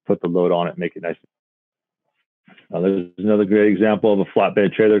put the load on it, make it nice. There's another great example of a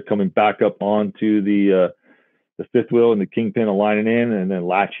flatbed trailer coming back up onto the fifth wheel and the kingpin aligning in and then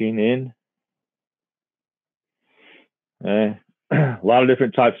latching in. Okay. A lot of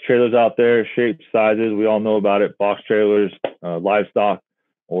different types of trailers out there, shapes, sizes. We all know about it. Box trailers, livestock,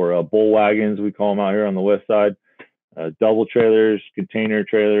 or bull wagons, we call them out here on the west side. Double trailers, container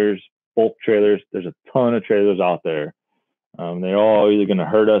trailers, bulk trailers. There's a ton of trailers out there. They're all either going to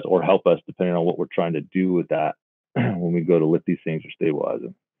hurt us or help us depending on what we're trying to do with that when we go to lift these things or stabilize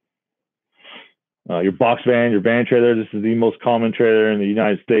them. Your box van, your van trailer. This is the most common trailer in the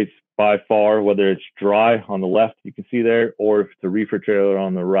United States by far, whether it's dry on the left, you can see there, or if it's a reefer trailer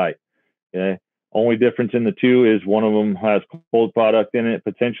on the right. Okay. Only difference in the two is one of them has cold product in it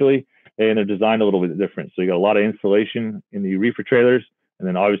potentially, and they're designed a little bit different. So you got a lot of insulation in the reefer trailers, and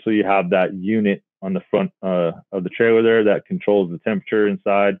then obviously you have that unit on the front of the trailer there that controls the temperature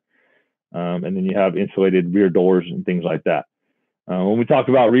inside, and then you have insulated rear doors and things like that. When we talk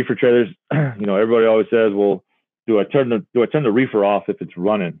about reefer trailers, you know, everybody always says, "Well, do I turn the reefer off if it's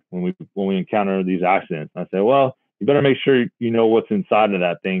running when we encounter these accidents?" And I say, well, you better make sure you know what's inside of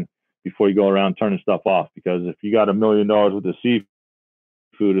that thing before you go around turning stuff off, because if you got $1 million worth of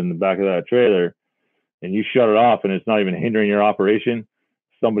seafood in the back of that trailer and you shut it off and it's not even hindering your operation,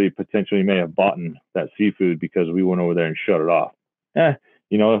 somebody potentially may have bought that seafood because we went over there and shut it off.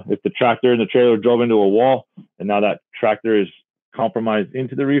 You know, if the tractor in the trailer drove into a wall and now that tractor is compromised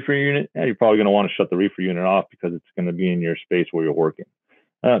into the reefer unit, you're probably going to want to shut the reefer unit off because it's going to be in your space where you're working.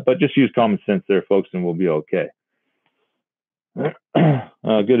 But just use common sense there, folks, and we'll be okay.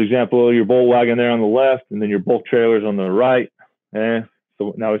 A good example, your bolt wagon there on the left, and then your bulk trailers on the right.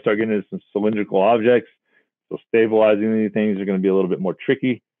 So now we start getting into some cylindrical objects. So stabilizing these things are going to be a little bit more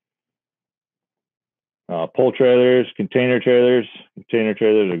tricky. Pull trailers, container trailers. Container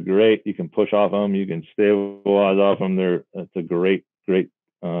trailers are great. You can push off them. You can stabilize off them. It's a great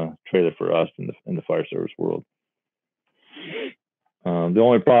trailer for us in the fire service world. The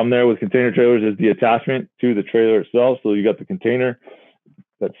only problem there with container trailers is the attachment to the trailer itself. So you got the container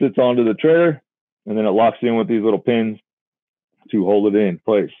that sits onto the trailer, and then it locks in with these little pins to hold it in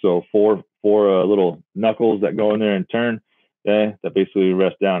place. So four little knuckles that go in there and turn, that basically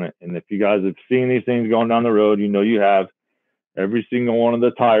rest down it. And if you guys have seen these things going down the road, you know you have. Every single one of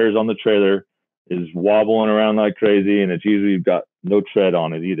the tires on the trailer is wobbling around like crazy, and it's usually got no tread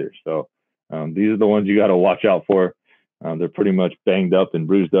on it either. So these are the ones you got to watch out for. They're pretty much banged up and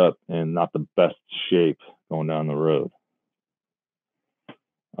bruised up and not the best shape going down the road.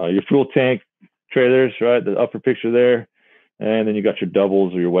 Your fuel tank trailers, right? The upper picture there. And then you got your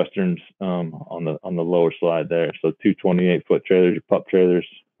doubles or your westerns on the lower slide there. So 2 28-foot trailers, your pup trailers,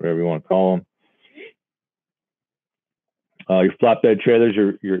 whatever you want to call them. Your flatbed trailers,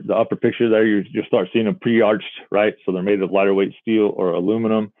 the upper picture there, you'll start seeing them pre-arched, right? So they're made of lighter weight steel or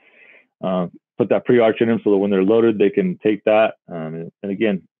aluminum. Put that pre-arch in them so that when they're loaded, they can take that. And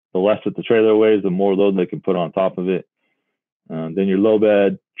again, the less that the trailer weighs, the more load they can put on top of it. Then your low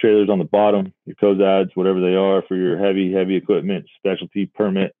bed trailers on the bottom, your COZADs, whatever they are for your heavy equipment, specialty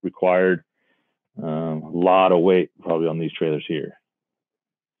permit required. A lot of weight probably on these trailers here.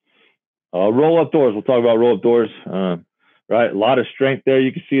 Roll-up doors. We'll talk about roll-up doors. Right, a lot of strength there.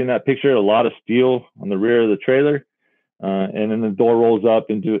 You can see in that picture, a lot of steel on the rear of the trailer. And then the door rolls up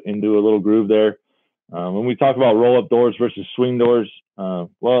into a little groove there. When we talk about roll-up doors versus swing doors,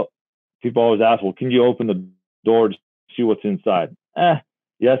 well, people always ask, well, can you open the door to see what's inside?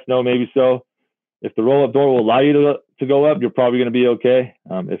 Yes, no, maybe so. If the roll-up door will allow you to go up, you're probably going to be okay.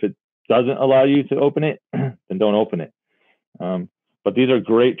 If it doesn't allow you to open it, then don't open it. But these are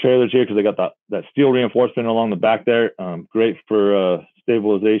great trailers here because they got that steel reinforcement along the back there. Great for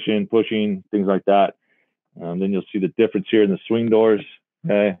stabilization, pushing, things like that. Then you'll see the difference here in the swing doors.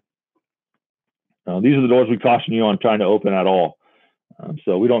 Okay. These are the doors we caution you on trying to open at all.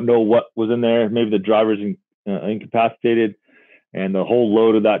 So we don't know what was in there. Maybe the driver's incapacitated and the whole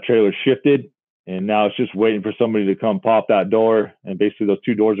load of that trailer shifted. And now it's just waiting for somebody to come pop that door. And basically those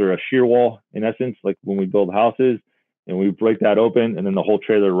two doors are a shear wall in essence, like when we build houses. And we break that open, and then the whole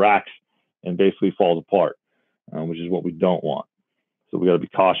trailer racks and basically falls apart, which is what we don't want. So we got to be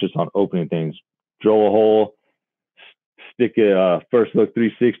cautious on opening things. Drill a hole, stick a first look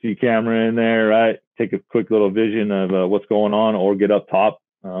 360 camera in there, right? Take a quick little vision of what's going on, or get up top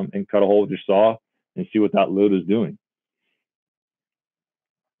and cut a hole with your saw and see what that load is doing.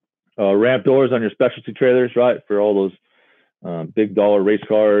 Ramp doors on your specialty trailers, right? For all those big dollar race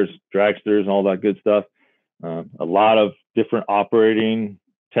cars, dragsters, and all that good stuff. A lot of different operating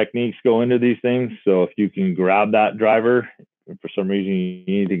techniques go into these things. So if you can grab that driver, if for some reason you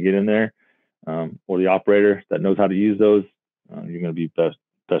need to get in there, or the operator that knows how to use those, you're going to be best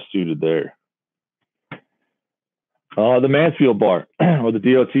suited there. The Mansfield bar or the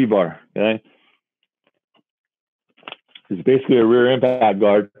DOT bar, okay? It's basically a rear impact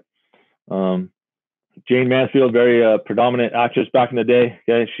guard. Jane Mansfield, very predominant actress back in the day.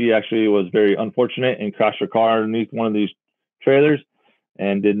 Okay, she actually was very unfortunate and crashed her car underneath one of these trailers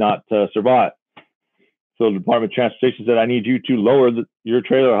and did not survive. So the Department of Transportation said, I need you to lower your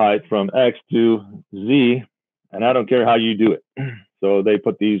trailer height from X to Z, and I don't care how you do it. So they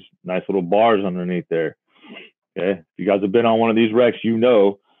put these nice little bars underneath there. Okay, if you guys have been on one of these wrecks, you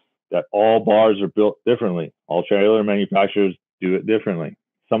know that all bars are built differently. All trailer manufacturers do it differently.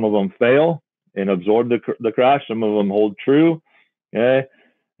 Some of them fail and absorb the crash. Some of them hold true, okay?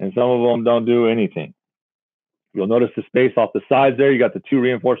 And some of them don't do anything. You'll notice the space off the sides there. You got the two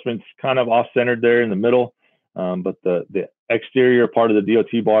reinforcements kind of off-centered there in the middle, but the exterior part of the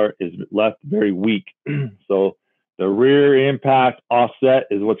DOT bar is left very weak. So the rear impact offset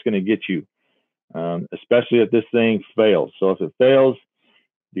is what's going to get you, especially if this thing fails. So if it fails,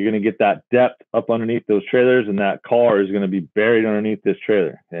 you're going to get that depth up underneath those trailers, and that car is going to be buried underneath this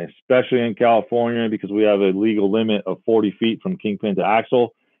trailer, okay? Especially in California, because we have a legal limit of 40 feet from kingpin to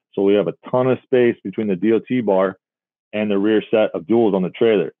axle. So we have a ton of space between the DOT bar and the rear set of duals on the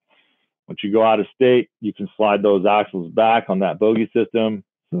trailer. Once you go out of state, you can slide those axles back on that bogie system.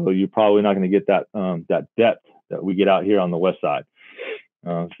 So you're probably not going to get that, that depth that we get out here on the west side.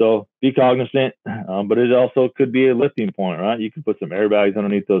 So be cognizant, but it also could be a lifting point, right? You can put some airbags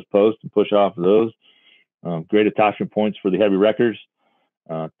underneath those posts and push off of those. Great attachment points for the heavy wreckers.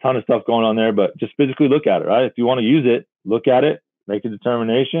 Ton of stuff going on there, but just physically look at it, right? If you want to use it, look at it, make a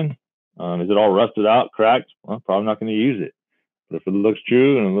determination. Is it all rusted out, cracked? Well, probably not going to use it. But if it looks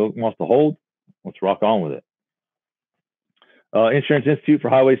true and it wants to hold, let's rock on with it. Insurance Institute for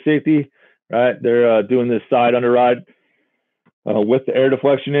Highway Safety, right? They're doing this side underride with the air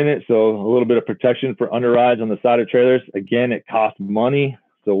deflection in it. So a little bit of protection for underrides on the side of trailers. Again, it costs money.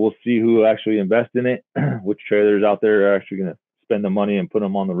 So we'll see who actually invests in it, which trailers out there are actually going to spend the money and put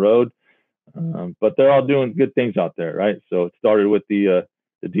them on the road. But they're all doing good things out there, right? So it started with the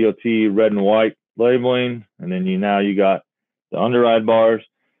DOT red and white labeling, and then now you got the underride bars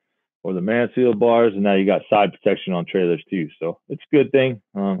or the Mansfield bars, and now you got side protection on trailers too. So it's a good thing.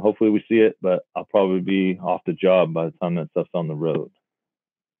 Hopefully we see it, but I'll probably be off the job by the time that stuff's on the road.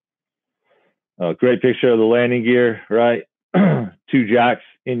 Great picture of the landing gear, right? Two jacks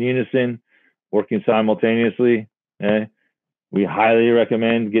in unison, working simultaneously. Okay? We highly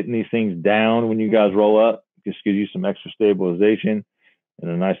recommend getting these things down when you guys roll up. Just gives you some extra stabilization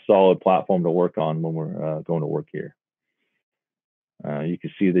and a nice solid platform to work on when we're going to work here. You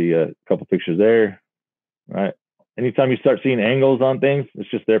can see the couple pictures there, right? Anytime you start seeing angles on things,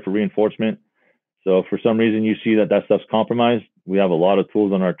 it's just there for reinforcement. So if for some reason you see that stuff's compromised, we have a lot of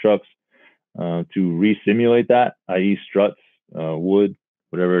tools on our trucks to re-simulate that, i.e. struts, wood,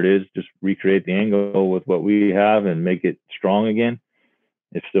 whatever it is, just recreate the angle with what we have and make it strong again,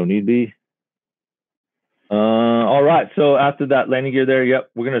 if so need be. All right, so after that landing gear there, yep,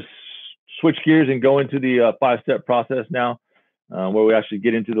 we're gonna switch gears and go into the 5-step process now, where we actually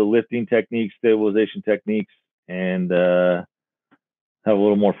get into the lifting techniques, stabilization techniques, and have a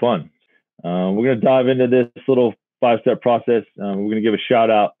little more fun. We're gonna dive into this little 5-step process. We're gonna give a shout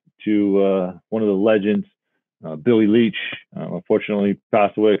out to one of the legends, Billy Leach. Unfortunately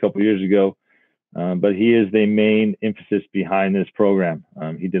passed away a couple years ago, but he is the main emphasis behind this program.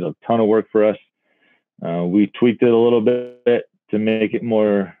 He did a ton of work for us. We tweaked it a little bit to make it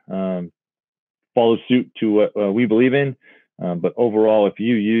more follow suit to what we believe in. But overall, if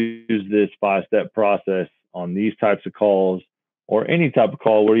you use this 5-step process on these types of calls, or any type of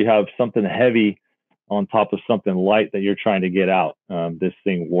call where you have something heavy on top of something light that you're trying to get out, this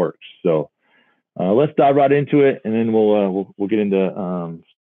thing works. So let's dive right into it, and then we'll get into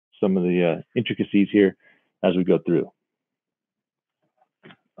some of the intricacies here as we go through.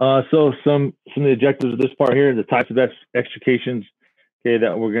 So some of the objectives of this part here, the types of extrications, okay,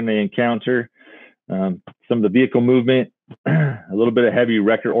 that we're going to encounter. Some of the vehicle movement, a little bit of heavy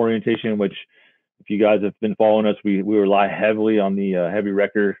wrecker orientation, which if you guys have been following us, we rely heavily on the heavy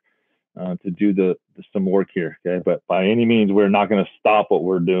wrecker to do some work here, okay? But by any means, we're not going to stop what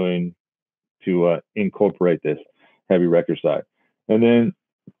we're doing to incorporate this heavy wrecker side. And then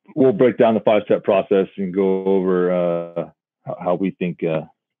we'll break down the 5-step process and go over how we think it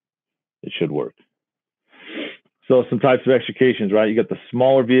should work. So some types of extrications, right? You got the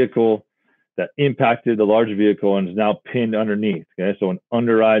smaller vehicle that impacted the larger vehicle and is now pinned underneath, okay? So an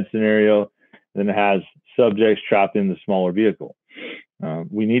underride scenario, then it has subjects trapped in the smaller vehicle.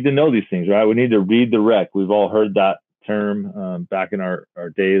 We need to know these things, right? We need to read the wreck. We've all heard that term back in our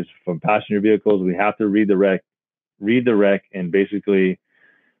days from passenger vehicles. We have to read the wreck and basically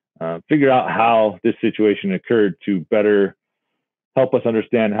figure out how this situation occurred to better help us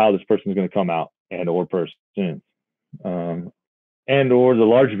understand how this person is going to come out and or person. And or the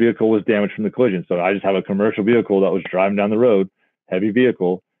large vehicle was damaged from the collision. So I just have a commercial vehicle that was driving down the road, heavy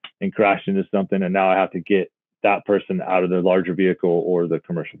vehicle, and crashed into something, and now I have to get that person out of the larger vehicle or the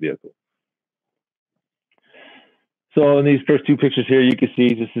commercial vehicle. So in these first two pictures here, you can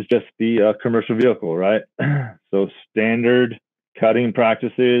see this is just the commercial vehicle, right? So standard cutting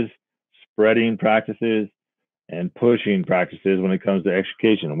practices spreading practices and pushing practices when it comes to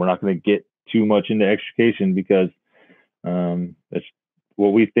extrication. And we're not going to get too much into extrication because it's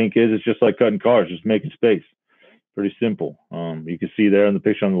what we think is it's just like cutting cars, just making space. Pretty simple. You can see there in the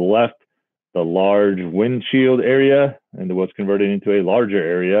picture on the left, the large windshield area and what's converted into a larger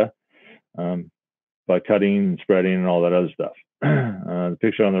area by cutting and spreading and all that other stuff. The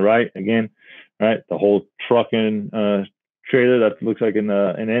picture on the right, again, right, the whole truck and trailer that looks like an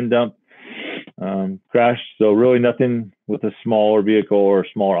end dump crash. So really nothing with a smaller vehicle or a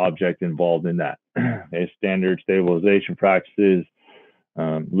smaller object involved in that. Okay, standard stabilization practices,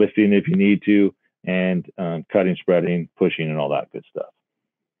 lifting if you need to, and cutting, spreading, pushing, and all that good stuff.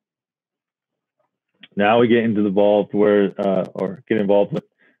 Now we get into the involved where, or get involved with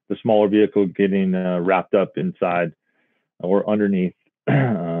the smaller vehicle getting wrapped up inside or underneath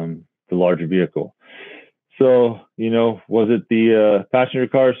the larger vehicle. So, you know, was it the passenger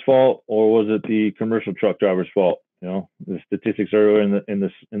car's fault or was it the commercial truck driver's fault? You know, the statistics earlier in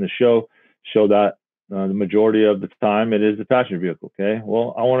the show that the majority of the time it is the passenger vehicle. Okay,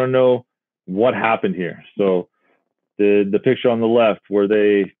 well, I want to know what happened here. So the picture on the left where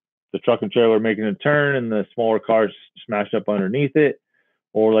the truck and trailer making a turn and the smaller car smashed up underneath it,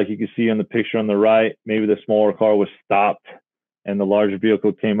 or like you can see on the picture on the right, maybe the smaller car was stopped and the larger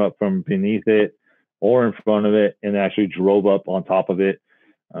vehicle came up from beneath it or in front of it and actually drove up on top of it,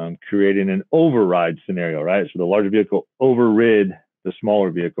 creating an override scenario, right? So the larger vehicle overrid the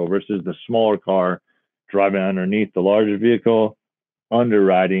smaller vehicle versus the smaller car driving underneath the larger vehicle,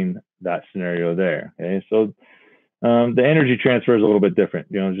 underriding that scenario there. Okay, so the energy transfer is a little bit different,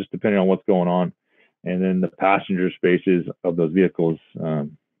 you know, just depending on what's going on. And then the passenger spaces of those vehicles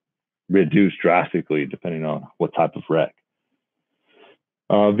reduce drastically depending on what type of wreck.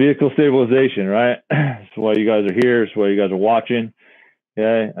 Vehicle stabilization, right? That's why you guys are here. That's why you guys are watching.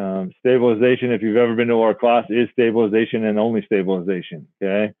 Okay, stabilization, if you've ever been to our class, is stabilization and only stabilization.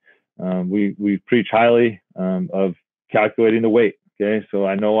 Okay, we preach highly of calculating the weight. Okay, so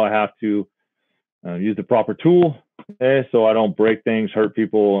I know I have to use the proper tool, okay, so I don't break things, hurt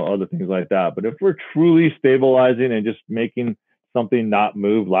people, other things like that. But if we're truly stabilizing and just making something not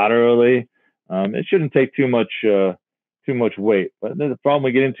move laterally, it shouldn't take too much weight. But then the problem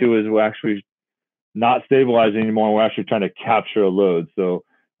we get into is we're actually not stabilizing anymore. We're actually trying to capture a load. So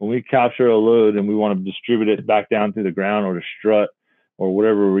when we capture a load and we want to distribute it back down to the ground or the strut or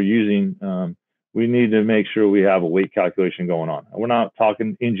whatever we're using, we need to make sure we have a weight calculation going on. We're not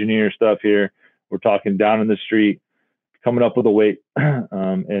talking engineer stuff here. We're talking down in the street, coming up with a weight,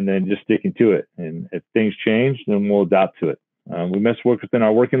 and then just sticking to it. And if things change, then we'll adapt to it. We must work within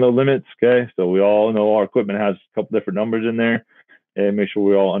our working load limits. Okay, so we all know our equipment has a couple different numbers in there, and make sure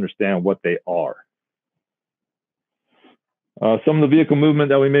we all understand what they are. Some of the vehicle movement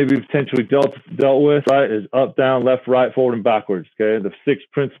that we may be potentially dealt with, right, is up, down, left, right, forward, and backwards. Okay, the 6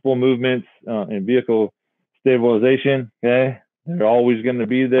 principal movements in vehicle stabilization. Okay, they're always going to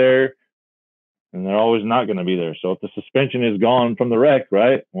be there, and they're always not going to be there. So if the suspension is gone from the wreck,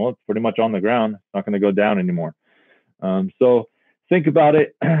 right, well, it's pretty much on the ground. It's not going to go down anymore. So think about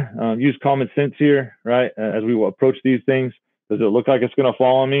it. Use common sense here, right? As we approach these things, does it look like it's going to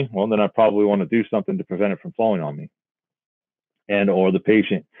fall on me? Well, then I probably want to do something to prevent it from falling on me and or the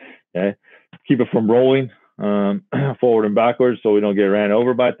patient. Okay, keep it from rolling forward and backwards so we don't get ran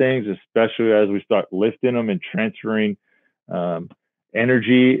over by things, especially as we start lifting them and transferring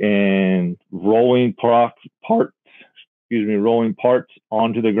energy and rolling parts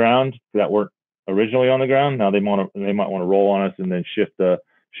onto the ground that weren't originally on the ground. Now they might want to roll on us and then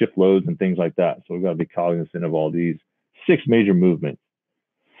shift loads and things like that. So we've got to be cognizant of all these 6 major movements,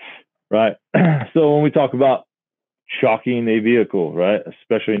 right? So when we talk about shocking a vehicle, right,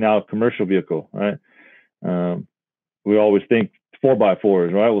 especially now a commercial vehicle, right, we always think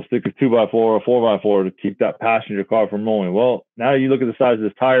 4x4s, right? We'll stick a 2x4 or a 4x4 to keep that passenger car from rolling. Well, now you look at the size of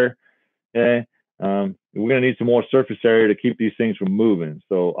this tire, okay, we're going to need some more surface area to keep these things from moving.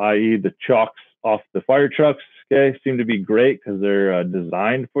 So, i.e. the chocks off the fire trucks, okay, seem to be great because they're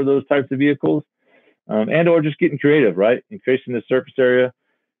designed for those types of vehicles, and or just getting creative, right? Increasing the surface area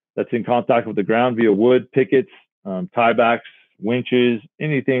that's in contact with the ground via wood, pickets, tiebacks, winches,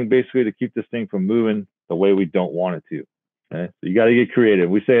 anything basically to keep this thing from moving the way we don't want it to. Okay? So you got to get creative.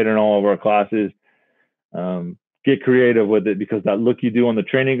 We say it in all of our classes. Get creative with it because that look you do on the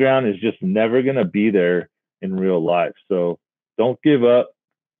training ground is just never going to be there in real life. So don't give up.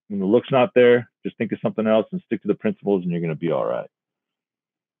 When the look's not there, just think of something else and stick to the principles and you're going to be all right.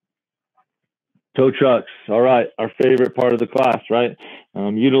 Tow trucks. All right. Our favorite part of the class, right?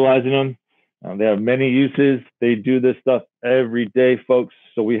 Utilizing them. They have many uses. They do this stuff every day, folks.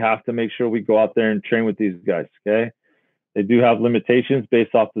 So we have to make sure we go out there and train with these guys, okay? They do have limitations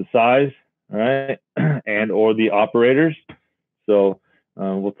based off the size, all right, and or the operators. So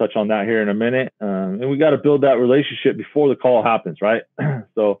we'll touch on that here in a minute. And we got to build that relationship before the call happens, right?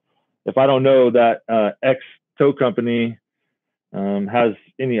 So if I don't know that X tow company has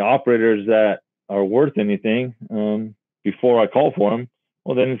any operators that are worth anything before I call for them,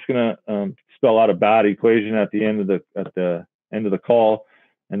 well, then it's going to spell out a bad equation at the end of the call,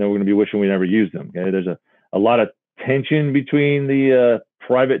 and then we're going to be wishing we never used them. Okay, there's a lot of tension between the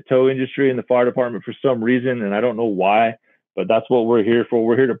private tow industry and the fire department for some reason, and I don't know why, but that's what we're here for.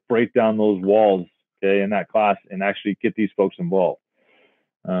 We're here to break down those walls, okay, in that class and actually get these folks involved.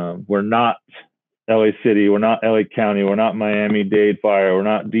 We're not LA City, we're not LA County, we're not Miami-Dade Fire, we're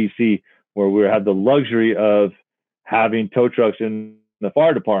not DC, where we have the luxury of having tow trucks in the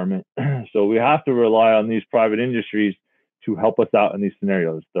fire department. So we have to rely on these private industries to help us out in these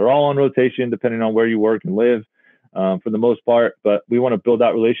scenarios. They're all on rotation depending on where you work and live for the most part, but we want to build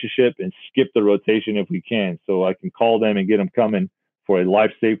that relationship and skip the rotation if we can. So I can call them and get them coming for a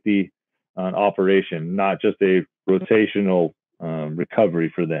life safety operation, not just a rotational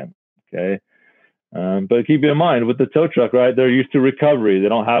recovery for them, okay? But keep in mind with the tow truck, right? They're used to recovery. They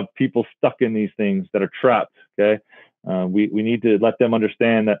don't have people stuck in these things that are trapped, okay? We need to let them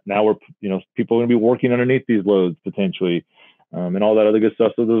understand that now we're, people are going to be working underneath these loads potentially, and all that other good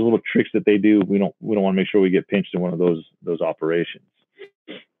stuff. So those little tricks that they do, we don't want to make sure we get pinched in one of those operations.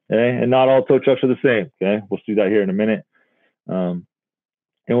 Okay, and not all tow trucks are the same. Okay, we'll see that here in a minute.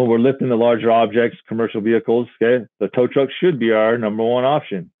 And when we're lifting the larger objects, commercial vehicles, okay, the tow truck should be our number one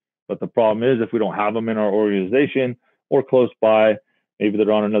option. But the problem is if we don't have them in our organization or close by, maybe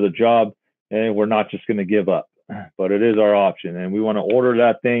they're on another job, and we're not just going to give up. But it is our option, and we want to order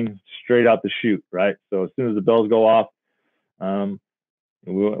that thing straight out the chute, right? So as soon as the bells go off,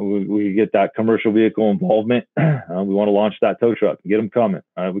 we get that commercial vehicle involvement. We want to launch that tow truck and get them coming.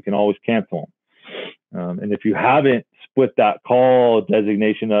 We can always cancel them. And if you haven't split that call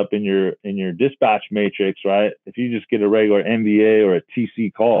designation up in your dispatch matrix, right? If you just get a regular MVA or a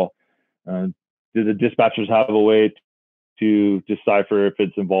TC call, do the dispatchers have a way to decipher if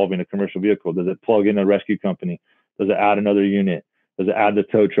it's involving a commercial vehicle? Does it plug in a rescue company? Does it add another unit? Does it add the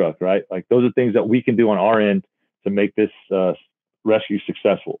tow truck, right? Like those are things that we can do on our end to make this rescue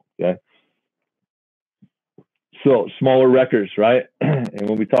successful, okay? So smaller wreckers, right? And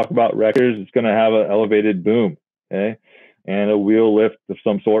when we talk about wreckers, it's going to have an elevated boom, okay? And a wheel lift of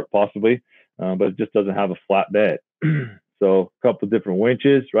some sort possibly, but it just doesn't have a flat bed. So a couple of different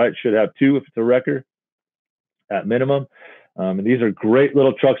winches, right? Should have two if it's a wrecker at minimum. And these are great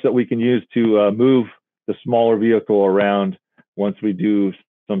little trucks that we can use to move the smaller vehicle around once we do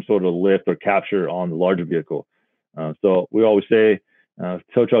some sort of lift or capture on the larger vehicle. So we always say,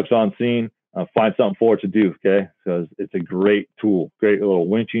 tow trucks on scene, find something for it to do, okay? Because it's a great tool, great little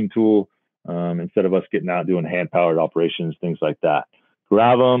winching tool, instead of us getting out doing hand-powered operations, things like that.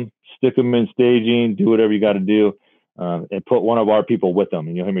 Grab them, stick them in staging, do whatever you got to do, and put one of our people with them.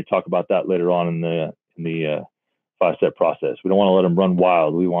 And you'll hear me talk about that later on in the 5-step process. We don't want to let them run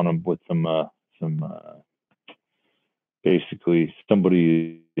wild. We want them with some basically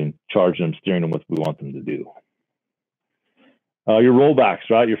somebody in charge of them, steering them what we want them to do. Your rollbacks,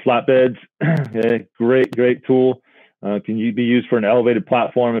 right? Your flatbeds, okay, great tool. Can be used for an elevated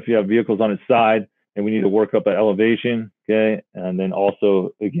platform if you have vehicles on its side and we need to work up at elevation, okay? And then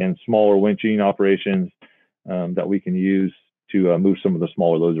also, again, smaller winching operations that we can use to move some of the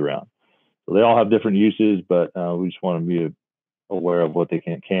smaller loads around. So they all have different uses, but we just want to be aware of what they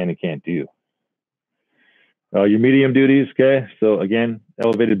can and can't do. Your medium duties, okay? So again,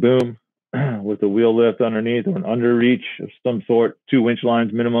 elevated boom with a wheel lift underneath or an under reach of some sort, 2 winch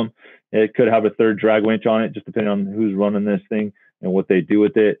lines minimum. It could have a 3rd drag winch on it, just depending on who's running this thing and what they do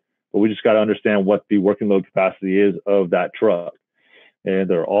with it. But we just got to understand what the working load capacity is of that truck. And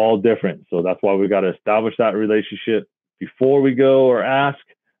they're all different. So that's why we got to establish that relationship before we go or ask,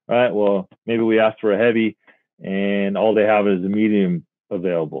 right? Well, maybe we ask for a heavy and all they have is a medium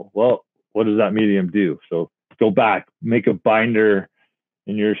available. Well, what does that medium do? So go back, make a binder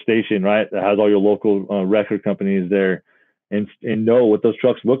in your station, right, that has all your local record companies there, and know what those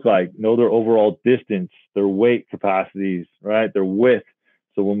trucks look like, know their overall distance, their weight capacities, right, their width.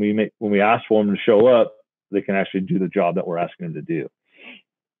 So when we ask for them to show up, they can actually do the job that we're asking them to do.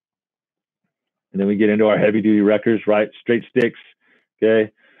 And then we get into our heavy duty wreckers, right, straight sticks,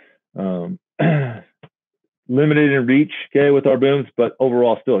 okay, limited in reach, okay, with our booms, but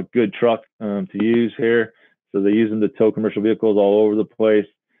overall still a good truck to use here. So they use them to tow commercial vehicles all over the place.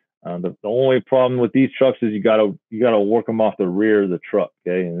 The only problem with these trucks is you gotta work them off the rear of the truck,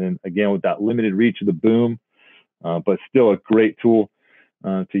 okay? And then again, with that limited reach of the boom, but still a great tool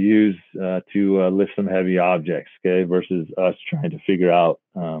to use to lift some heavy objects, okay? Versus us trying to figure out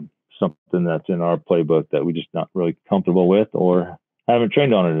something that's in our playbook that we're just not really comfortable with or haven't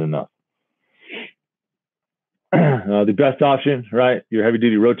trained on it enough. The best option, right? Your heavy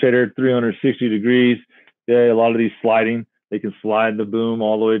duty rotator, 360 degrees. Okay, a lot of these sliding, they can slide the boom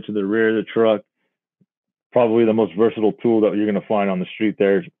all the way to the rear of the truck. Probably the most versatile tool that you're going to find on the street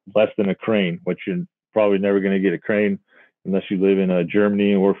there, less than a crane, which you're probably never going to get a crane unless you live in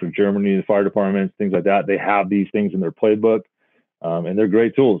Germany and work for Germany, the fire departments, things like that. They have these things in their playbook, and they're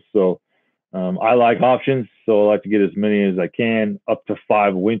great tools. So I like options, so I like to get as many as I can, up to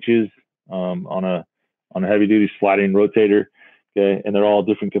 5 winches on a heavy duty sliding rotator. Okay, and they're all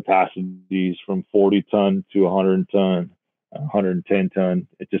different capacities from 40 ton to 100 ton, 110 ton.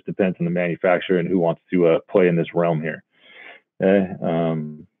 It just depends on the manufacturer and who wants to play in this realm here. Okay,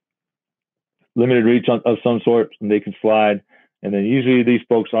 limited reach of some sort, and they can slide. And then usually these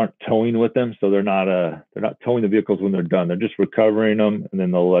folks aren't towing with them, so they're not towing the vehicles when they're done. They're just recovering them, and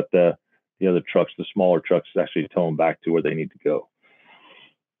then they'll let the other trucks, the smaller trucks, actually tow them back to where they need to go.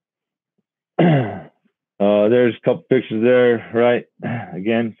 There's a couple pictures there, right?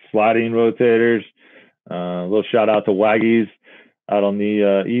 Again, sliding rotators. A little shout out to Waggies out on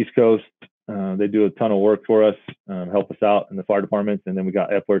the East Coast. They do a ton of work for us, help us out in the fire departments. And then we got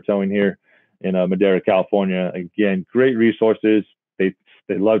Epler Towing here in Madera, California. Again, great resources. They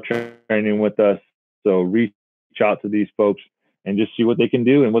love training with us. So reach out to these folks and just see what they can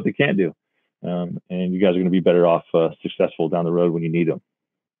do and what they can't do. And you guys are going to be better off successful down the road when you need them.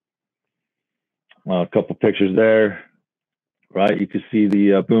 A couple pictures there, right? You can see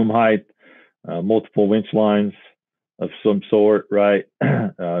the boom height, multiple winch lines of some sort, right?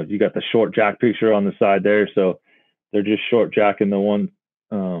 You got the short jack picture on the side there, so they're just short jacking the one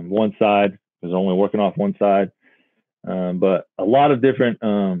side, because they're only working off one side. But a lot of different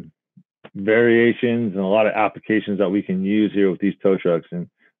variations and a lot of applications that we can use here with these tow trucks. And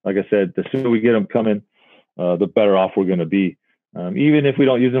like I said, the sooner we get them coming, the better off we're going to be. Even if we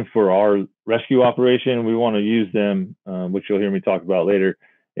don't use them for our rescue operation, we want to use them, which you'll hear me talk about later,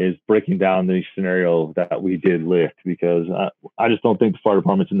 is breaking down the scenario that we did lift, because I just don't think the fire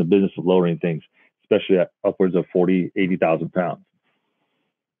department's in the business of lowering things, especially at upwards of 40, 80,000 pounds.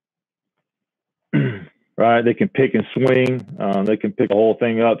 Right? They can pick and swing. They can pick the whole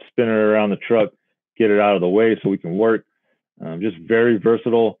thing up, spin it around the truck, get it out of the way so we can work. Just very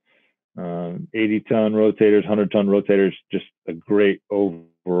versatile. 80-ton rotators, 100-ton rotators, just a great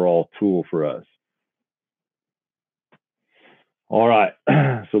overall tool for us. All right,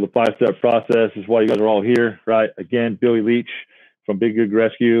 so the 5-step process is why you guys are all here, right? Again, Billy Leach from Big Good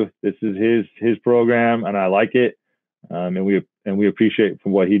Rescue. This is his program, and I like it. And we appreciate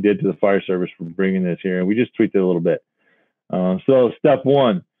from what he did to the fire service for bringing this here. And we just tweaked it a little bit. So step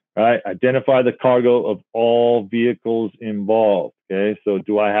 1, right? Identify the cargo of all vehicles involved. Okay, so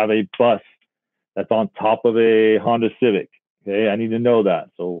do I have a bus that's on top of a Honda Civic? Okay, I need to know that.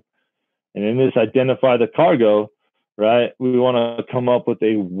 So, and in this identify the cargo, right, we want to come up with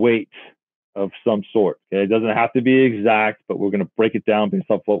a weight of some sort. Okay, it doesn't have to be exact, but we're going to break it down based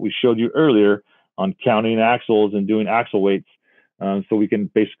off what we showed you earlier on counting axles and doing axle weights, so we can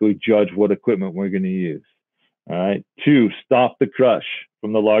basically judge what equipment we're going to use. All right. 2, stop the crush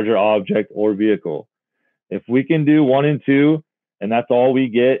from the larger object or vehicle. If we can do 1 and 2, and that's all we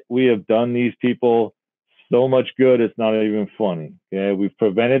get, we have done these people so much good, it's not even funny. Okay, we've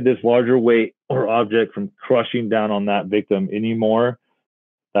prevented this larger weight or object from crushing down on that victim anymore.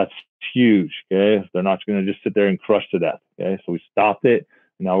 That's huge. Okay, they're not going to just sit there and crush to death. Okay, so we stopped it.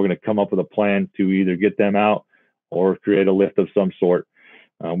 And now we're going to come up with a plan to either get them out or create a lift of some sort,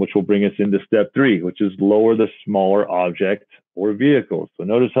 which will bring us into step 3, which is lower the smaller object or vehicles. So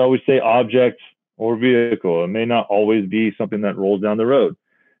notice how we say object or vehicle. It may not always be something that rolls down the road.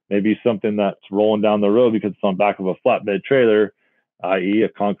 Maybe something that's rolling down the road because it's on back of a flatbed trailer, i.e. a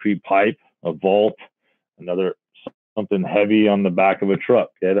concrete pipe, a vault, something heavy on the back of a truck,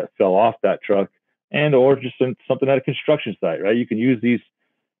 okay, that fell off that truck, and or just something at a construction site, right? You can use these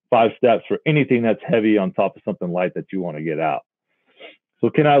 5 steps for anything that's heavy on top of something light that you want to get out. So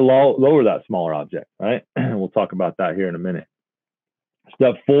can I lower that smaller object, right? We'll talk about that here in a minute.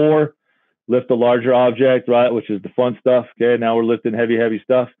 Step 4, lift the larger object, right, which is the fun stuff. Okay, now we're lifting heavy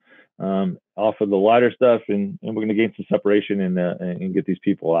stuff off of the lighter stuff, and we're going to gain some separation and get these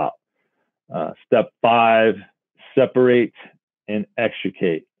people out. Step 5, separate and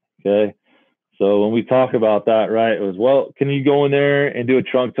extricate. Okay, So when we talk about that, right, it was, well, can you go in there and do a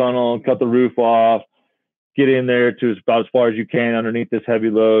trunk tunnel, cut the roof off, get in there to about as far as you can underneath this heavy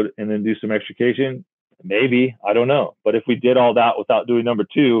load, and then do some extrication? Maybe, I don't know. But if we did all that without doing number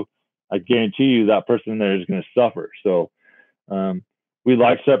two, I guarantee you that person there is going to suffer. So we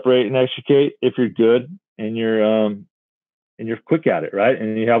like separate and extricate if you're good and you're quick at it, right?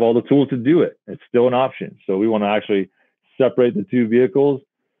 And you have all the tools to do it. It's still an option. So we want to actually separate the two vehicles,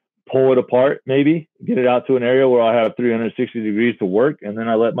 pull it apart, maybe get it out to an area where I have 360 degrees to work, and then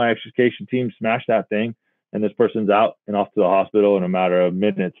I let my extrication team smash that thing, and this person's out and off to the hospital in a matter of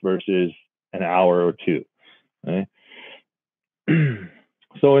minutes versus an hour or two. Okay?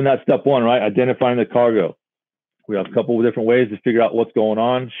 So in that step one, right, identifying the cargo, we have a couple of different ways to figure out what's going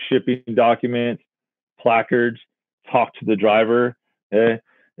on: shipping documents, placards, talk to the driver. Okay?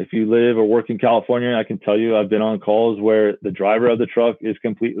 If you live or work in California, I can tell you I've been on calls where the driver of the truck is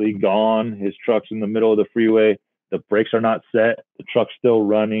completely gone. His truck's in the middle of the freeway. The brakes are not set. The truck's still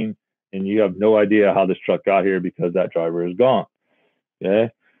running, and you have no idea how this truck got here because that driver is gone.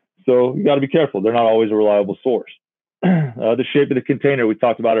 Okay, so you got to be careful. They're not always a reliable source. The shape of the container, we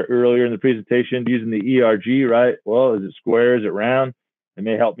talked about it earlier in the presentation, using the ERG, right? Well, is it square? Is it round? It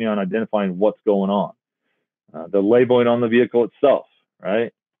may help me on identifying what's going on. The labeling on the vehicle itself,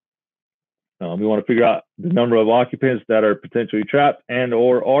 right? We want to figure out the number of occupants that are potentially trapped and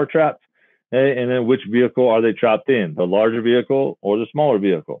or are trapped, okay? And then which vehicle are they trapped in, the larger vehicle or the smaller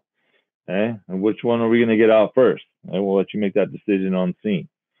vehicle, okay? And which one are we going to get out first? And we'll let you make that decision on scene.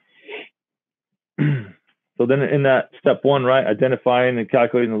 So then in that step one, right, identifying and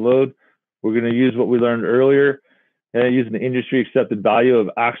calculating the load, we're going to use what we learned earlier, using the industry accepted value of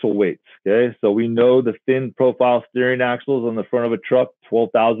axle weights, okay? So we know the thin profile steering axles on the front of a truck,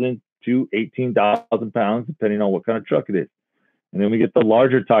 12,000 to 18,000 pounds, depending on what kind of truck it is. And then we get the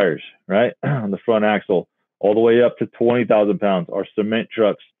larger tires, right, on the front axle, all the way up to 20,000 pounds. Our cement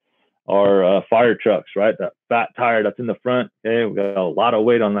trucks, our fire trucks, right, that fat tire that's in the front, okay, we got a lot of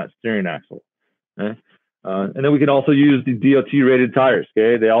weight on that steering axle, okay? And then we can also use the DOT rated tires,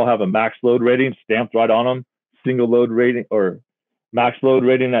 okay? They all have a max load rating stamped right on them, single load rating or max load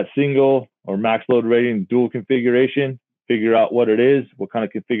rating at single or max load rating dual configuration. Figure out what it is, what kind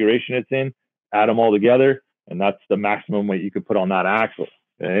of configuration it's in, add them all together, and that's the maximum weight you can put on that axle.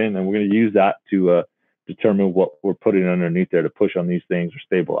 Okay? And then we're going to use that to determine what we're putting underneath there to push on these things or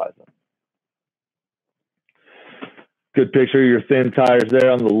stabilize them. Good picture of your thin tires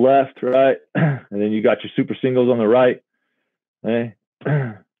there on the left, right? And then you got your super singles on the right. Okay?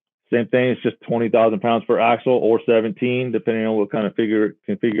 Same thing, it's just 20,000 pounds per axle or 17, depending on what kind of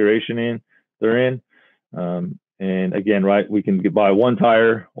configuration they're in. And again, right, we can buy one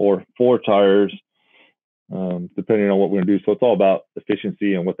tire or 4 tires, depending on what we're going to do. So it's all about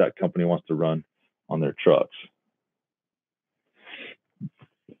efficiency and what that company wants to run on their trucks.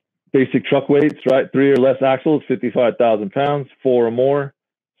 Basic truck weights, right? 3 or less axles, 55,000 pounds. 4 or more,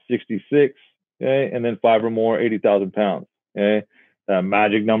 66. Okay, and then 5 or more, 80,000 pounds. Okay, that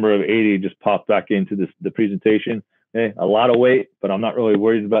magic number of 80 just popped back into the presentation. Okay, a lot of weight, but I'm not really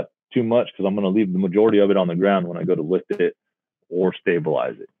worried about too much because I'm going to leave the majority of it on the ground when I go to lift it or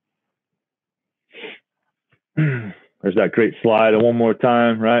stabilize it. There's that great slide. And one more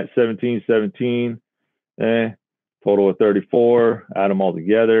time, right? 17, 17. Okay. Total of 34. Add them all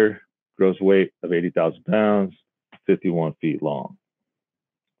together. Gross weight of 80,000 pounds, 51 feet long.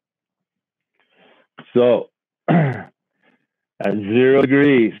 So at 0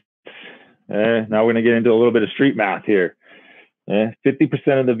 degrees, now we're going to get into a little bit of street math here.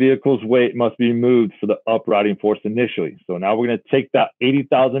 50% of the vehicle's weight must be moved for the upriding force initially. So now we're going to take that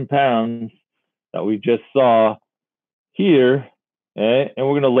 80,000 pounds that we just saw here, and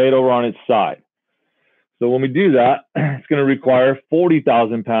we're going to lay it over on its side. So when we do that, it's going to require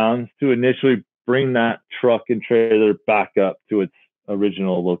 40,000 pounds to initially bring that truck and trailer back up to its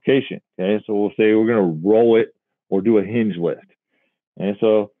original location. Okay, so we'll say we're going to roll it or do a hinge lift. And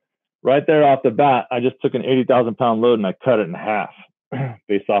so right there off the bat, I just took an 80,000 pound load and I cut it in half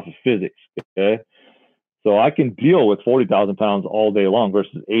based off of physics. Okay, so I can deal with 40,000 pounds all day long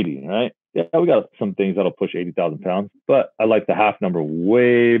versus 80, right? Yeah, we got some things that'll push 80,000 pounds, but I like the half number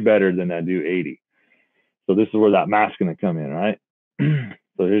way better than I do 80. So this is where that math's going to come in, right?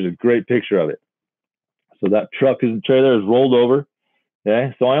 So here's a great picture of it. So that truck and trailer is rolled over.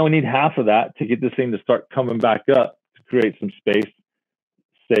 Okay, so I only need half of that to get this thing to start coming back up to create some space.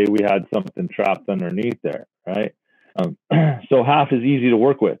 Say we had something trapped underneath there, right? So half is easy to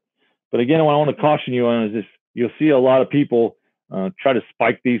work with. But again, what I want to caution you on is this: you'll see a lot of people try to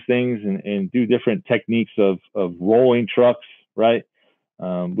spike these things and do different techniques of rolling trucks, right?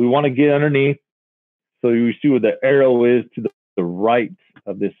 We want to get underneath, So you see where the arrow is to the right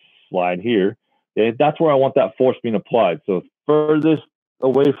of this slide here. Okay, that's where I want that force being applied. So furthest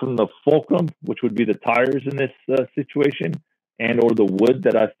away from the fulcrum, which would be the tires in this situation, and or the wood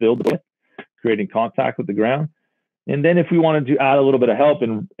that I filled with, creating contact with the ground. And then if we wanted to add a little bit of help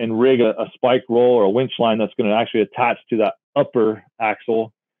and rig a spike roll or a winch line that's going to actually attach to that upper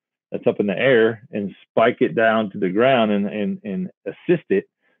axle that's up in the air and spike it down to the ground and assist it,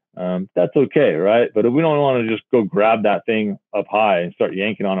 that's okay, right? But if we don't want to just go grab that thing up high and start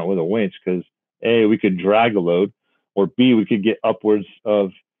yanking on it with a winch, because A, we could drag the load, or B, we could get upwards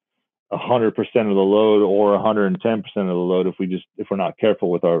of 100% of the load or 110% of the load if we're not careful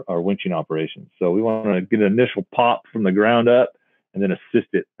with our winching operations. So we want to get an initial pop from the ground up and then assist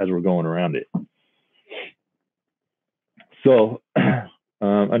it as we're going around it. So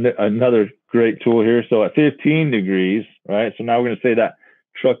another great tool here. So at 15 degrees, right? So now we're going to say that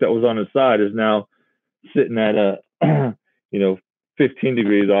truck that was on the side is now sitting at 15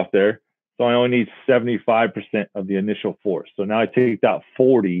 degrees off there. So I only need 75% of the initial force. So now I take that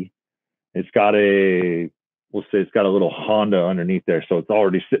 40. It's got we'll say it's got a little Honda underneath there. So it's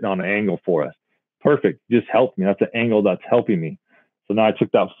already sitting on an angle for us. Perfect. Just helped me. That's the angle that's helping me. So now I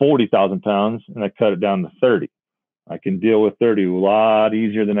took that 40,000 pounds and I cut it down to 30. I can deal with 30 a lot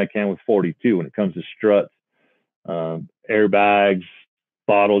easier than I can with 42 when it comes to struts, airbags,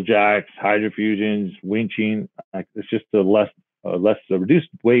 bottle jacks, hydrofusions, winching. It's just a reduced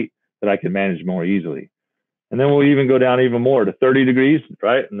weight that I can manage more easily. And then we'll even go down even more to 30 degrees,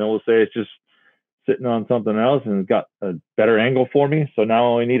 right? And then we'll say it's just sitting on something else and it's got a better angle for me. So now I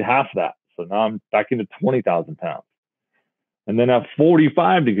only need half that. So now I'm back into 20,000 pounds. And then at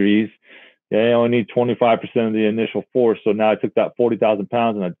 45 degrees, I only need 25% of the initial force. So now I took that 40,000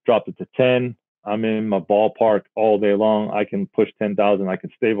 pounds and I dropped it to 10. I'm in my ballpark all day long. I can push 10,000. I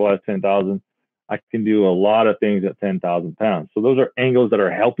can stabilize 10,000. I can do a lot of things at 10,000 pounds. So those are angles that are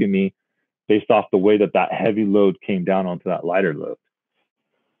helping me based off the way that heavy load came down onto that lighter load.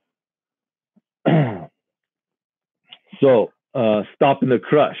 So stopping the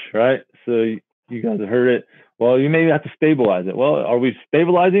crush, right? So you guys have heard it. Well, you maybe have to stabilize it. Well, are we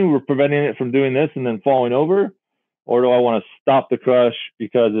stabilizing? We're preventing it from doing this and then falling over? Or do I want to stop the crush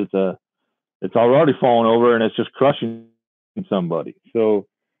because it's already falling over and it's just crushing somebody? So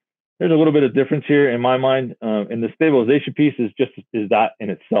there's a little bit of difference here in my mind. And the stabilization piece is that in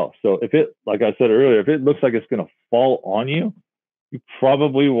itself. So if it, like I said earlier, if it looks like it's going to fall on you, you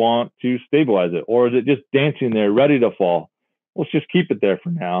probably want to stabilize it. Or is it just dancing there, ready to fall? Let's just keep it there for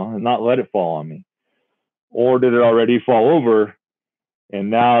now and not let it fall on me. Or did it already fall over? And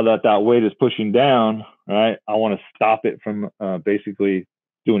now that weight is pushing down, right? I want to stop it from basically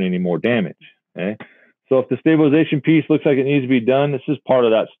doing any more damage. Okay. So if the stabilization piece looks like it needs to be done, this is part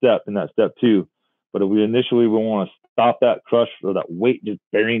of that step in that step 2. But if we initially want to stop that crush or that weight just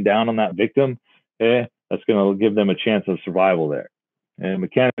bearing down on that victim, that's going to give them a chance of survival there. And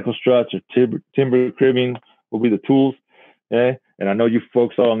mechanical struts or timber cribbing will be the tools. Okay. And I know you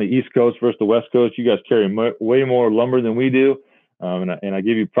folks are on the East Coast versus the West Coast. You guys carry way more lumber than we do. And I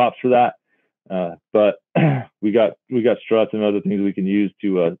give you props for that. But we got struts and other things we can use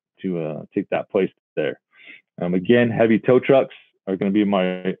to take that place there. Again, heavy tow trucks are going to be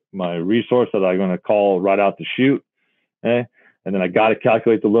my resource that I'm going to call right out the chute. Okay? And then I got to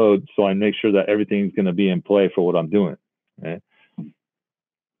calculate the load so I make sure that everything's going to be in play for what I'm doing. Okay?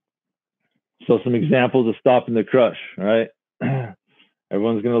 So some examples of stopping the crush, right?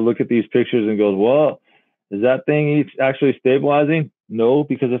 Everyone's going to look at these pictures and goes, well, is that thing actually stabilizing? No,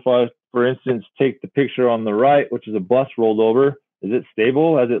 because if I, for instance, take the picture on the right, which is a bus rolled over, is it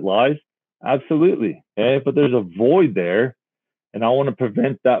stable as it lies? Absolutely. Okay, but there's a void there, and I want to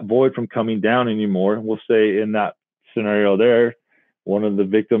prevent that void from coming down anymore. We'll say in that scenario there, one of the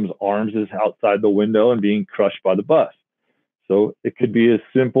victim's arms is outside the window and being crushed by the bus. So it could be as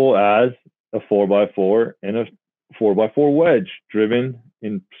simple as a 4x4 and a 4x4 wedge driven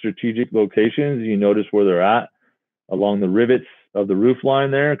in strategic locations. You notice where they're at along the rivets of the roof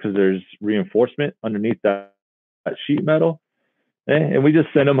line there because there's reinforcement underneath that sheet metal. And we just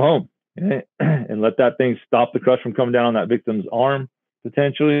send them home and let that thing stop the crush from coming down on that victim's arm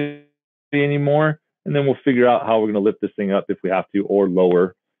potentially anymore. And then we'll figure out how we're going to lift this thing up if we have to, or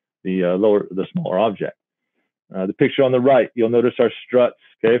lower the smaller object. The picture on the right, you'll notice our struts,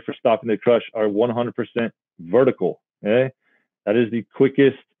 okay, for stopping the crush are 100% vertical. Okay, that is the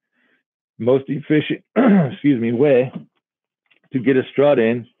quickest, most efficient, way to get a strut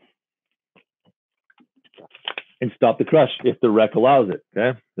in and stop the crush if the wreck allows it.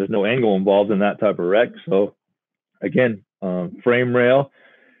 Okay, there's no angle involved in that type of wreck. So again, frame rail,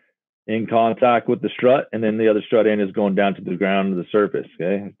 in contact with the strut, and then the other strut end is going down to the ground of the surface.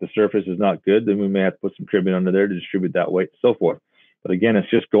 Okay, if the surface is not good, then we may have to put some cribbing under there to distribute that weight and so forth. But again, it's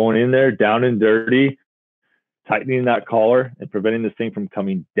just going in there, down and dirty, tightening that collar and preventing this thing from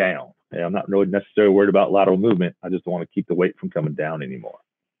coming down. Okay? I'm not really necessarily worried about lateral movement. I just don't want to keep the weight from coming down anymore.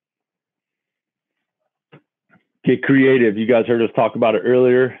 Get creative. You guys heard us talk about it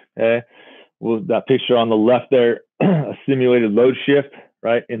earlier. Okay? Well, that picture on the left there, a simulated load shift,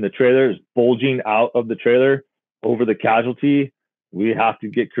 right, in the trailer is bulging out of the trailer over the casualty. We have to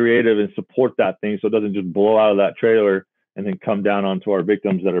get creative and support that thing so it doesn't just blow out of that trailer and then come down onto our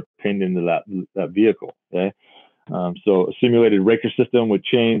victims that are pinned into that vehicle. Okay, so a simulated raker system with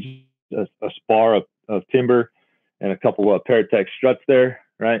chains, a spar of timber, and a couple of Paratech struts there,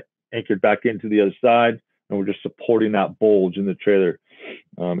 right, anchored back into the other side, and we're just supporting that bulge in the trailer.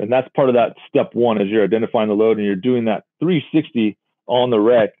 And that's part of that step one, as you're identifying the load and you're doing that 360 on the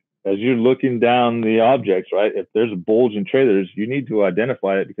wreck as you're looking down the objects, right? If there's a bulge in trailers, you need to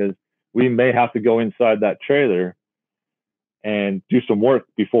identify it because we may have to go inside that trailer and do some work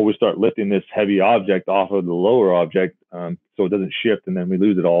before we start lifting this heavy object off of the lower object, so it doesn't shift and then we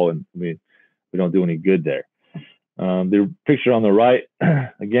lose it all and we don't do any good there. The picture on the right,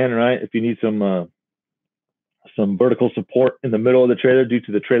 again, right, if you need some vertical support in the middle of the trailer due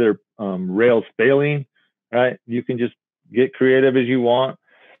to the trailer rails failing, right, you can just get creative as you want,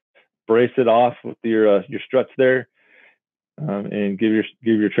 brace it off with your struts there, and give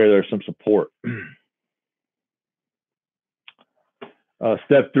your trailer some support.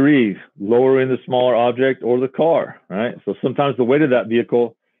 Step 3, lowering the smaller object or the car, right? So sometimes the weight of that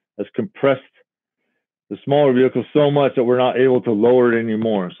vehicle has compressed the smaller vehicle so much that we're not able to lower it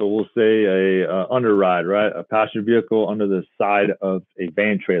anymore. So we'll say a underride, right? A passenger vehicle under the side of a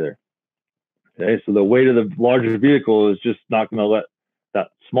van trailer. Okay, so the weight of the larger vehicle is just not going to let that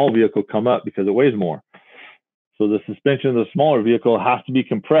small vehicle come up because it weighs more. So the suspension of the smaller vehicle has to be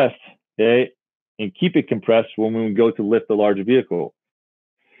compressed, okay, and keep it compressed when we go to lift the larger vehicle.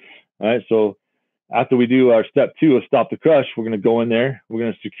 All right, so after we do our step 2 of stop the crush, we're going to go in there. We're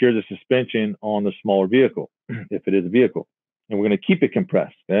going to secure the suspension on the smaller vehicle, if it is a vehicle, and we're going to keep it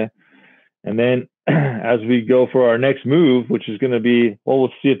compressed. Okay, and then as we go for our next move, which is going to be, well,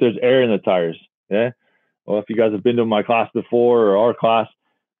 we'll see if there's air in the tires. Okay, well, if you guys have been to my class before or our class,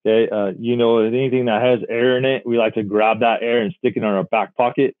 okay, you know, anything that has air in it, we like to grab that air and stick it in our back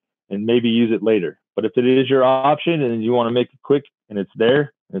pocket and maybe use it later. But if it is your option and you want to make it quick and it's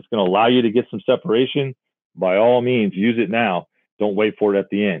there, and it's going to allow you to get some separation, by all means, use it now. Don't wait for it at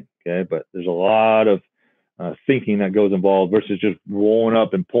the end, okay? But there's a lot of thinking that goes involved versus just rolling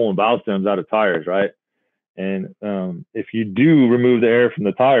up and pulling valve stems out of tires, right? And if you do remove the air from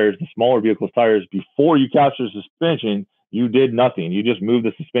the tires, the smaller vehicle's tires, before you capture the suspension, you did nothing. You just moved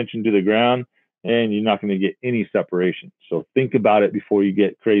the suspension to the ground, and you're not going to get any separation. So think about it before you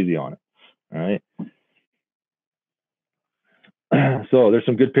get crazy on it, all right? So there's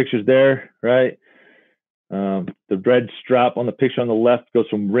some good pictures there, right? The red strap on the picture on the left goes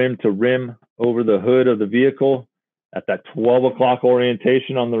from rim to rim over the hood of the vehicle at that 12 o'clock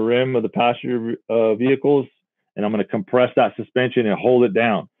orientation on the rim of the passenger vehicles. And I'm going to compress that suspension and hold it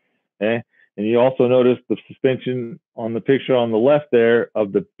down, okay? And you also notice the suspension on the picture on the left there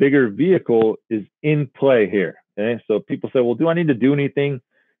of the bigger vehicle is in play here, okay? So people say, well, do I need to do anything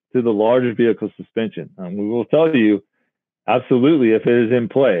to the larger vehicle suspension? We will tell you, absolutely, if it is in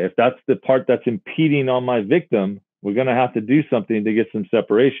play. If that's the part that's impeding on my victim, we're going to have to do something to get some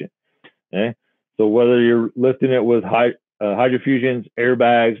separation. Okay? So whether you're lifting it with hydrofusions,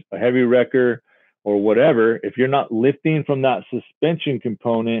 airbags, a heavy wrecker, or whatever, if you're not lifting from that suspension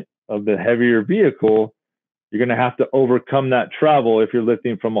component of the heavier vehicle, you're going to have to overcome that travel if you're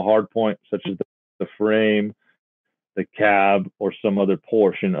lifting from a hard point, such as the frame, the cab, or some other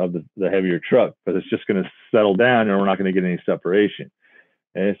portion of the heavier truck, because it's just going to settle down and we're not going to get any separation.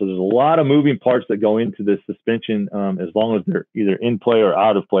 And so there's a lot of moving parts that go into this suspension, as long as they're either in play or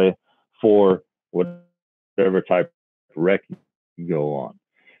out of play for whatever type of wreck you go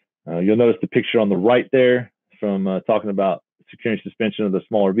on. You'll notice the picture on the right there from talking about securing suspension of the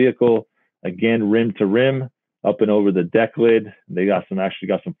smaller vehicle. Again, rim to rim, up and over the deck lid. They got some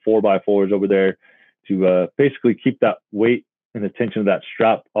 4x4s over there to basically keep that weight and the tension of that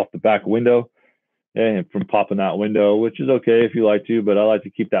strap off the back window and from popping that window, which is okay if you like to, but I like to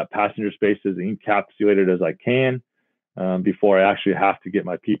keep that passenger space as encapsulated as I can before I actually have to get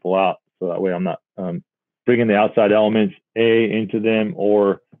my people out. So that way I'm not bringing the outside elements into them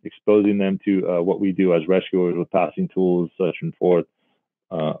or exposing them to what we do as rescuers with passing tools, such and forth,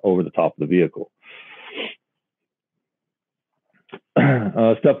 over the top of the vehicle.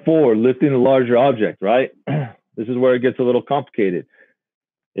 Step 4, lifting a larger object, right? This is where it gets a little complicated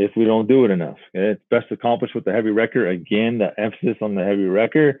if we don't do it enough. Okay? It's best accomplished with the heavy wrecker. Again, the emphasis on the heavy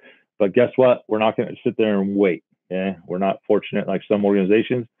wrecker. But guess what? We're not going to sit there and wait. Okay? We're not fortunate like some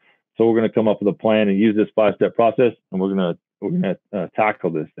organizations. So we're going to come up with a plan and use this 5-step process, and we're going to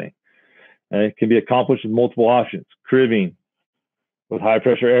tackle this thing. And it can be accomplished with multiple options: cribbing with high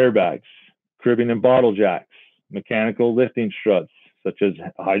pressure airbags, cribbing and bottle jacks, mechanical lifting struts such as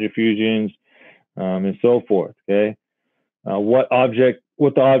hydrofusions, and so forth. Okay, what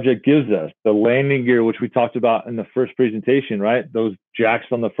the object gives us, the landing gear, which we talked about in the first presentation, right? Those jacks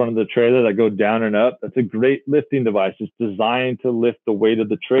on the front of the trailer that go down and up. That's a great lifting device. It's designed to lift the weight of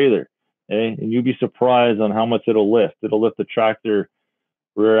the trailer. Okay, and you'd be surprised on how much it'll lift. It'll lift the tractor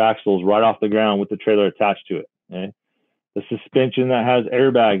rear axles right off the ground with the trailer attached to it. Okay? The suspension that has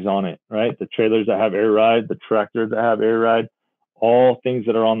airbags on it, right? The trailers that have air ride, the tractors that have air ride, all things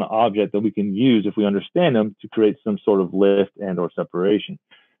that are on the object that we can use if we understand them to create some sort of lift and or separation.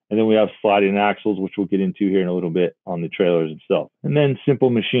 And then we have sliding axles, which we'll get into here in a little bit on the trailers itself. And then simple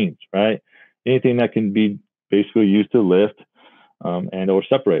machines, right? Anything that can be basically used to lift and or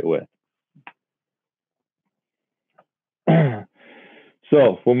separate with.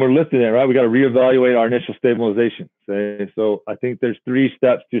 So when we're lifting it, right, we got to reevaluate our initial stabilization. Okay? So I think there's 3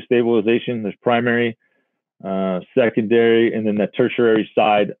 steps to stabilization. There's primary, secondary, and then the tertiary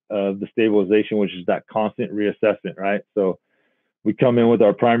side of the stabilization, which is that constant reassessment, right? So we come in with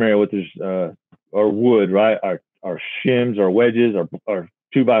our primary, which is our wood, right? Our shims, our wedges, our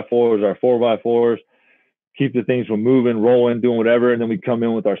 2x4s, our 4x4s, keep the things from moving, rolling, doing whatever. And then we come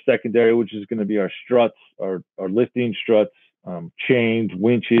in with our secondary, which is going to be our struts, our lifting struts, chains,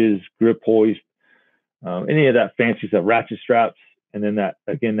 winches, grip hoist, any of that fancy stuff, ratchet straps. And then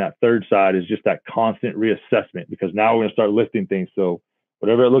that third side is just that constant reassessment, because now we're going to start lifting things. So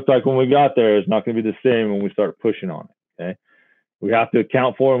whatever it looked like when we got there is not going to be the same when we start pushing on it. Okay. We have to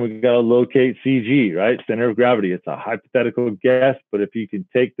account for, and we've got to locate CG, right? Center of gravity. It's a hypothetical guess, but if you can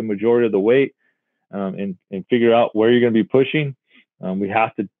take the majority of the weight and figure out where you're going to be pushing, we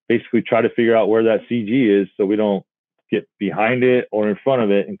have to basically try to figure out where that CG is so we don't get behind it or in front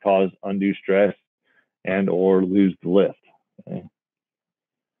of it and cause undue stress and or lose the lift. Okay.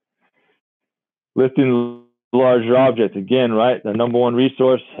 Lifting larger objects, again, right? The number 1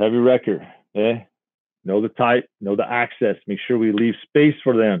 resource, heavy wrecker. Okay. Know the type, know the access, make sure we leave space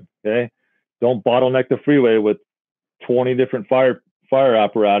for them. Okay. Don't bottleneck the freeway with 20 different fire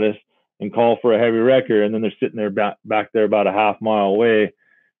apparatus and call for a heavy wrecker, and then they're sitting there back there about a half mile away,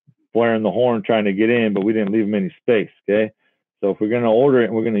 blaring the horn trying to get in, but we didn't leave them any space. Okay. So if we're going to order it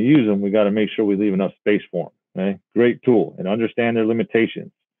and we're going to use them, we got to make sure we leave enough space for them. Okay. Great tool, and understand their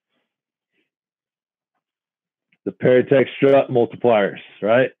limitations. The Paratech strut multipliers,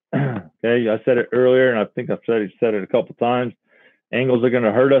 right? Okay. I said it earlier, and I think I've said it a couple times. Angles are going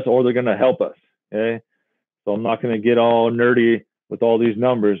to hurt us or they're going to help us. Okay. So I'm not going to get all nerdy with all these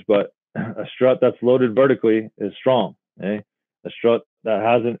numbers, but a strut that's loaded vertically is strong. Okay? A strut that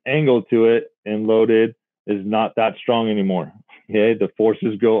has an angle to it and loaded is not that strong anymore. Okay, the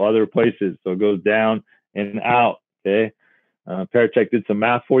forces go other places, so it goes down and out. Okay, Paratech did some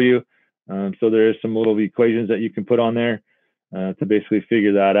math for you, so there is some little equations that you can put on there to basically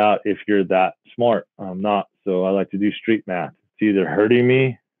figure that out if you're that smart. I'm not, so I like to do street math. It's either hurting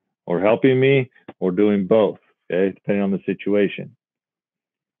me or helping me or doing both. Okay, depending on the situation.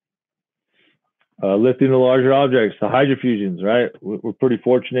 Lifting the larger objects, the hydrofusions, right? We're pretty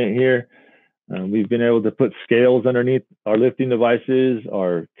fortunate here. We've been able to put scales underneath our lifting devices,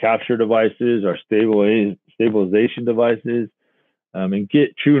 our capture devices, our stabilization devices, and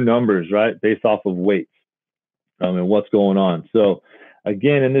get true numbers, right, based off of weights and what's going on. So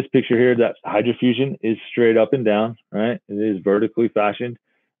again, in this picture here, that hydrofusion is straight up and down, right? It is vertically fashioned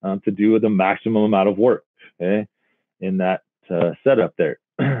to do the maximum amount of work, okay, in that setup there.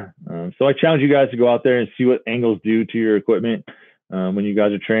 So I challenge you guys to go out there and see what angles do to your equipment when you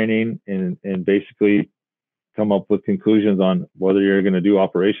guys are training, and basically come up with conclusions on whether you're going to do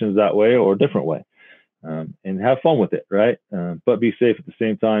operations that way or a different way, and have fun with it, right? But be safe at the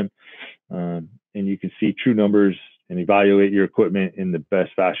same time, and you can see true numbers and evaluate your equipment in the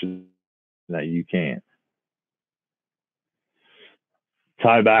best fashion that you can.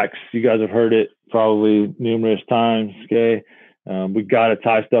 Tiebacks, you guys have heard it probably numerous times, okay? We got to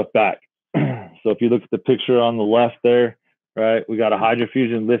tie stuff back. So if you look at the picture on the left there, right, we got a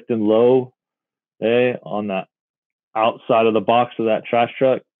hydrofusion lifting low, okay, on the outside of the box of that trash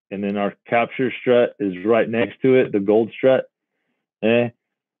truck. And then our capture strut is right next to it, the gold strut. Okay.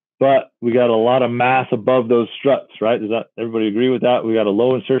 but we got a lot of mass above those struts, right? Does that everybody agree with that? We got a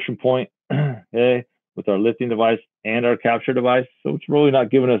low insertion point, okay, with our lifting device and our capture device. So it's really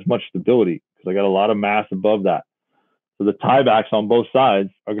not giving us much stability because I got a lot of mass above that. So the tiebacks on both sides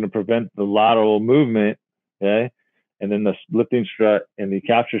are going to prevent the lateral movement, okay? And then the lifting strut and the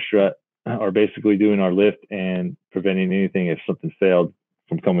capture strut are basically doing our lift and preventing anything if something failed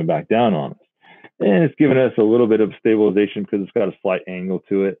from coming back down on us. And it's giving us a little bit of stabilization because it's got a slight angle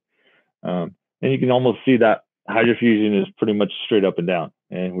to it. And you can almost see that hydrofusion is pretty much straight up and down.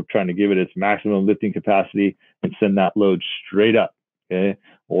 And we're trying to give it its maximum lifting capacity and send that load straight up, okay?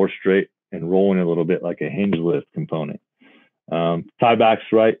 Or straight and rolling a little bit like a hinge lift component. Tiebacks,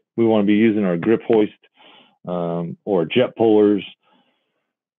 right? We want to be using our grip hoist or jet pullers.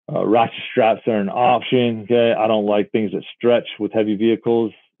 Ratchet straps are an option, okay? I don't like things that stretch with heavy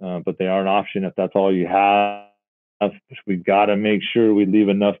vehicles, but they are an option if that's all you have. We've got to make sure we leave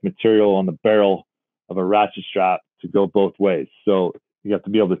enough material on the barrel of a ratchet strap to go both ways. So you have to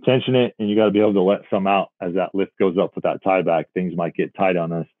be able to tension it, and you got to be able to let some out as that lift goes up with that tieback. Things might get tight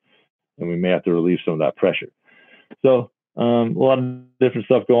on us, and we may have to relieve some of that pressure. So a lot of different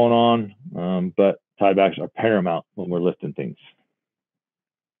stuff going on, but tiebacks are paramount when we're lifting things.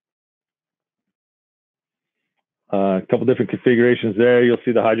 A couple different configurations there. You'll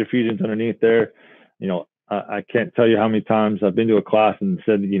see the hydrofusions underneath there. You know, I can't tell you how many times I've been to a class and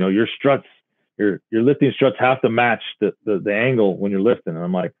said, you know, your struts, your lifting struts have to match the angle when you're lifting. And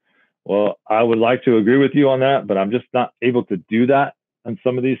I'm like, well, I would like to agree with you on that, but I'm just not able to do that in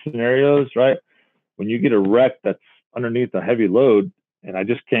some of these scenarios, right? When you get a wreck that's underneath a heavy load and I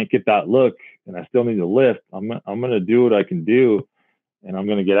just can't get that look and I still need to lift, I'm going to do what I can do and I'm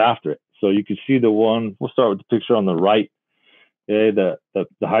going to get after it. So you can see the one, we'll start with the picture on the right. Okay, the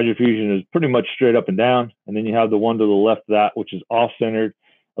hydrofusion is pretty much straight up and down. And then you have the one to the left of that, which is off-centered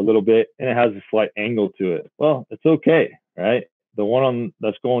a little bit, and it has a slight angle to it. Well, it's okay, right? The one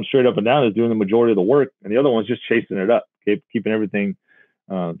that's going straight up and down is doing the majority of the work, and the other one's just chasing it up, okay, keeping everything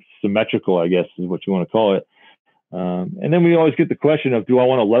symmetrical, I guess is what you want to call it. And then we always get the question of, do I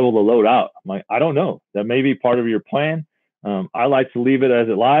want to level the load out? I'm like, I don't know. That may be part of your plan. I like to leave it as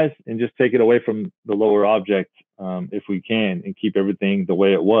it lies and just take it away from the lower object if we can and keep everything the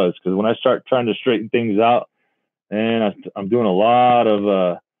way it was. Because when I start trying to straighten things out, and I'm doing a lot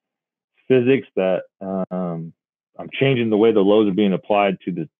of physics that I'm changing the way the loads are being applied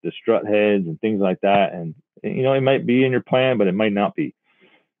to the strut heads and things like that. And, you know, it might be in your plan, but it might not be.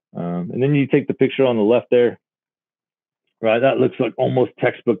 And then you take the picture on the left there, right? That looks like almost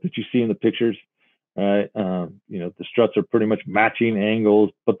textbook that you see in the pictures. Right, you know, the struts are pretty much matching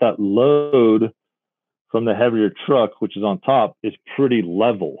angles, but that load from the heavier truck, which is on top, is pretty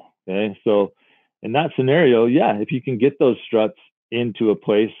level. Okay, so in that scenario, yeah, if you can get those struts into a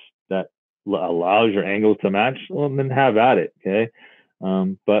place that allows your angles to match, well, then have at it. Okay,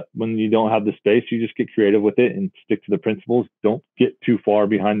 but when you don't have the space, you just get creative with it and stick to the principles. Don't get too far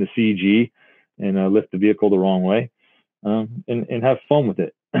behind the CG and lift the vehicle the wrong way, and have fun with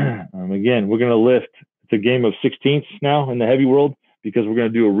it. Again, we're going to lift. It's a game of 16ths now in the heavy world because we're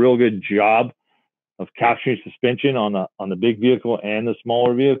going to do a real good job of capturing suspension on the big vehicle and the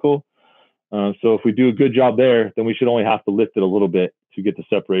smaller vehicle. So if we do a good job there, then we should only have to lift it a little bit to get the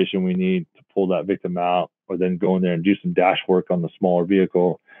separation we need to pull that victim out, or then go in there and do some dash work on the smaller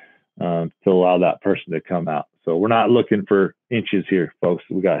vehicle to allow that person to come out. So we're not looking for inches here, folks.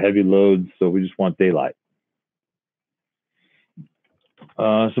 We got heavy loads, so we just want daylight.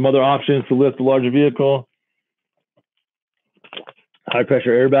 Some other options to lift a larger vehicle. High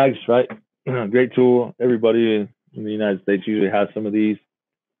pressure airbags, right? Great tool. Everybody in the United States usually has some of these.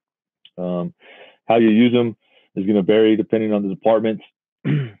 How you use them is going to vary depending on the departments.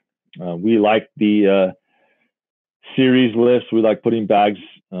 We like the series lifts. We like putting bags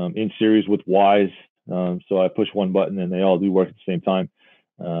in series with Ys. So I push one button and they all do work at the same time.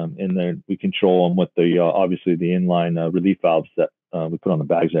 And then we control them with the obviously the inline relief valves that we put on the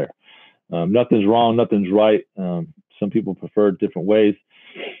bags there. Nothing's wrong, nothing's right. Some people prefer different ways.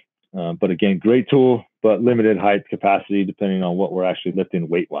 But again, great tool, but limited height capacity depending on what we're actually lifting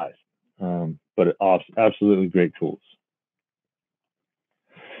weight-wise. But absolutely great tools.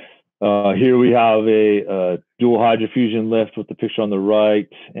 Here we have a dual hydrofusion lift with the picture on the right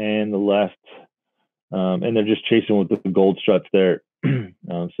and the left. And they're just chasing with the gold struts there.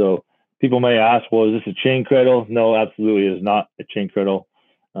 So people may ask, well, is this a chain cradle? No, absolutely it is not a chain cradle.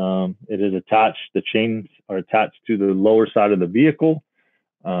 It is attached. The chains are attached to the lower side of the vehicle.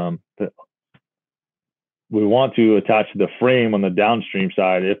 We want to attach the frame on the downstream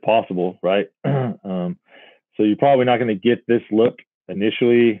side if possible, right? So you're probably not going to get this look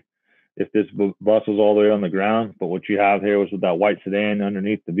initially if this bus was all the way on the ground, but what you have here was with that white sedan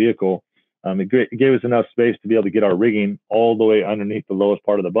underneath the vehicle, it gave us enough space to be able to get our rigging all the way underneath the lowest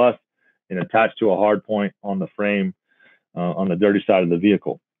part of the bus and attached to a hard point on the frame on the dirty side of the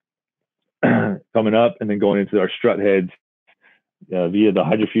vehicle. Coming up and then going into our strut heads via the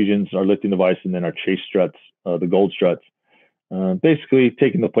hydrofusions, our lifting device, and then our chase struts, the gold struts, basically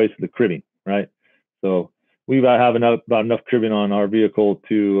taking the place of the cribbing, right? So we have about enough cribbing on our vehicle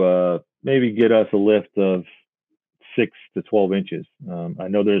to maybe get us a lift of 6 to 12 inches. I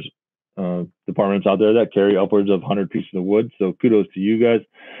know there's departments out there that carry upwards of 100 pieces of wood, so kudos to you guys.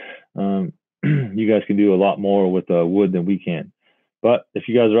 You guys can do a lot more with wood than we can. But if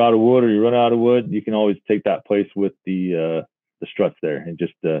you guys are out of wood or you run out of wood, you can always take that place with the struts there and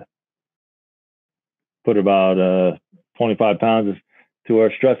just put about 25 pounds to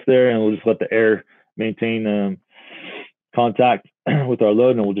our struts there, and we'll just let the air maintain contact with our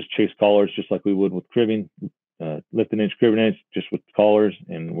load, and we'll just chase collars just like we would with cribbing, lift an inch, crib an inch, just with collars,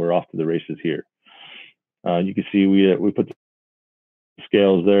 and we're off to the races here. You can see we put the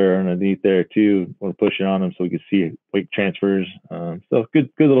scales there underneath there too. We're pushing on them so we can see weight transfers. So good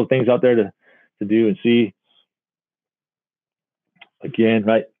little things out there to do and see. Again,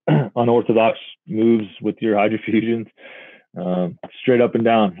 right, unorthodox moves with your hydrofusions, straight up and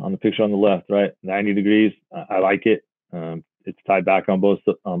down on the picture on the left, right, 90 degrees. I like it. It's tied back on both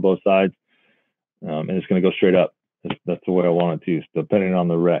sides, and it's going to go straight up. That's the way I want it to, depending on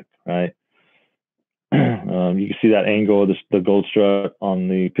the wreck, right? You can see that angle of the gold strut on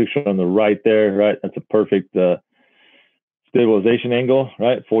the picture on the right there, right? That's a perfect stabilization angle,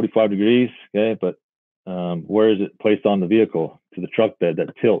 right? 45 degrees, okay? But where is it placed on the vehicle? To the truck bed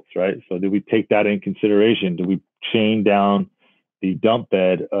that tilts, right? So did we take that in consideration? Did we chain down the dump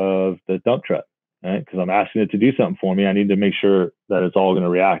bed of the dump truck, right? Because I'm asking it to do something for me. I need to make sure that it's all going to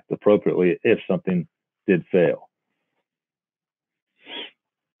react appropriately if something did fail.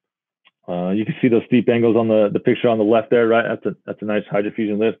 You can see those steep angles on the picture on the left there, right? That's a nice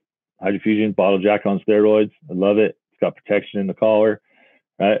hydrofusion lift. Hydrofusion bottle jack on steroids. I love it. It's got protection in the collar,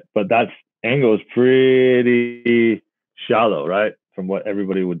 right? But that angle is pretty shallow, right? From what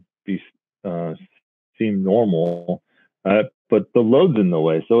everybody would be seem normal, right? But the load's in the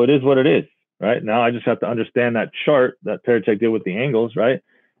way, so it is what it is, right? Now I just have to understand that chart that Paratech did with the angles, right?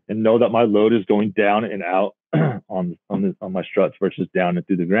 And know that my load is going down and out on my struts versus down and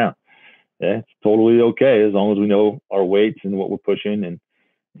through the ground. Yeah, it's totally okay as long as we know our weights and what we're pushing and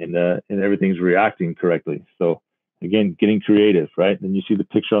everything's reacting correctly. So again, getting creative, right? Then you see the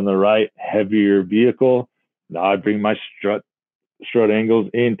picture on the right, heavier vehicle. Now I bring my strut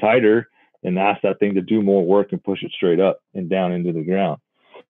angles in tighter and ask that thing to do more work and push it straight up and down into the ground.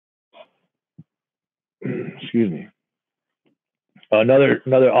 Excuse me. Another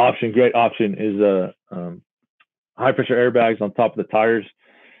option, great option, is high pressure airbags on top of the tires,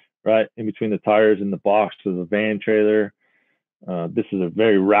 right in between the tires and the box of the van trailer. This is a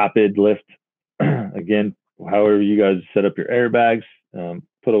very rapid lift. Again, however you guys set up your airbags,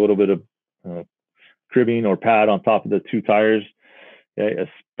 put a little bit of cribbing or pad on top of the two tires, okay,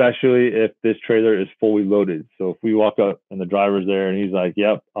 especially if this trailer is fully loaded. So if we walk up and the driver's there and he's like,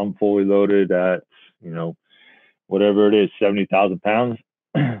 yep, I'm fully loaded at, whatever it is, 70,000 pounds.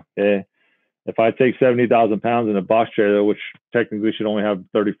 Okay. If I take 70,000 pounds in a box trailer, which technically should only have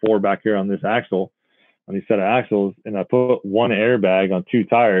 34 back here on this axle, on these set of axles, and I put one airbag on two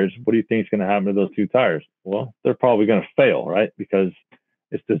tires, what do you think is going to happen to those two tires? Well, they're probably going to fail, right? Because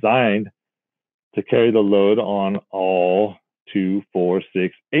it's designed to carry the load on all 2, 4,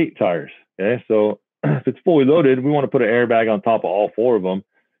 6, 8 tires. Okay, so if it's fully loaded, we want to put an airbag on top of all 4 of them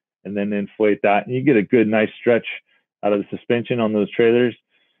and then inflate that. And you get a good, nice stretch out of the suspension on those trailers.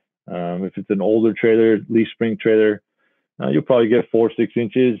 If it's an older trailer, leaf spring trailer, you'll probably get 4 or 6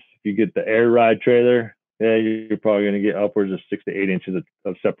 inches. If you get the air ride trailer, yeah, you're probably going to get upwards of 6 to 8 inches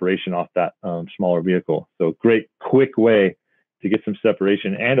of separation off that smaller vehicle. So great, quick way to get some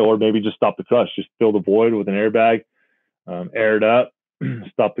separation, and or maybe just stop the crush. Just fill the void with an airbag, air it up,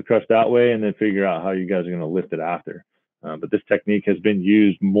 stop the crush that way, and then figure out how you guys are going to lift it after. But this technique has been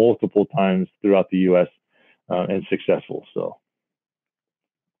used multiple times throughout the U.S. And successful. So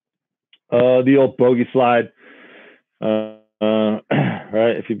the old bogey slide, right?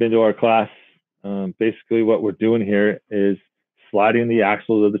 If you've been to our class, basically what we're doing here is sliding the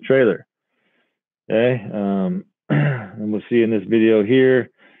axles of the trailer. Okay, and we'll see in this video here,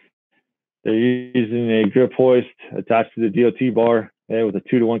 they're using a grip hoist attached to the DOT bar, okay, with a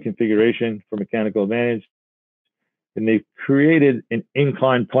 2-to-1 configuration for mechanical advantage. And they've created an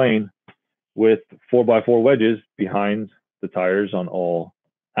inclined plane with 4x4 wedges behind the tires on all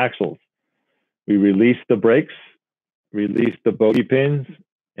axles. We released the brakes, released the bogey pins,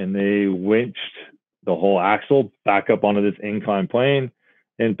 and they winched the whole axle back up onto this incline plane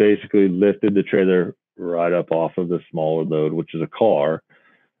and basically lifted the trailer right up off of the smaller load, which is a car,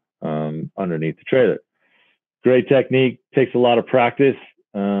 underneath the trailer. Great technique, takes a lot of practice,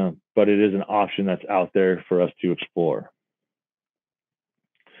 but it is an option that's out there for us to explore.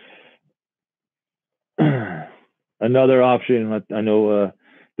 Another option, I know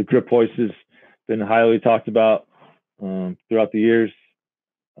the grip hoist has been highly talked about throughout the years.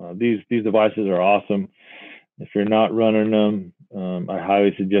 These devices are awesome. If you're not running them, I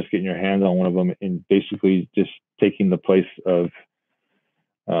highly suggest getting your hands on one of them and basically just taking the place of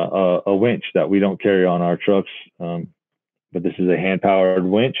a winch that we don't carry on our trucks. But this is a hand-powered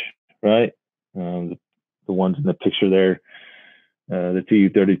winch, right? The ones in the picture there, the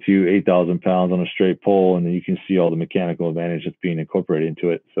TU32, 8,000 pounds on a straight pole, and then you can see all the mechanical advantage that's being incorporated into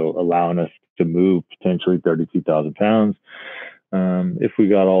it. So allowing us to move potentially 32,000 pounds. If we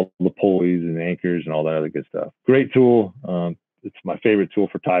got all the pulleys and anchors and all that other good stuff. Great tool. It's my favorite tool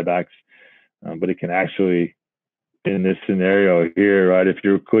for tiebacks, but it can actually, in this scenario here, right, if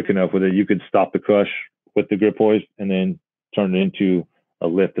you're quick enough with it, you could stop the crush with the grip hoist and then turn it into a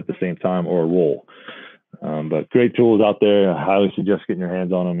lift at the same time, or a roll. But great tools out there. I highly suggest getting your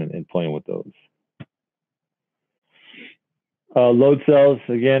hands on them and playing with those. Load cells,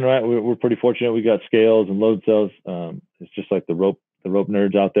 again, right? We're pretty fortunate. We got scales and load cells. It's just like the rope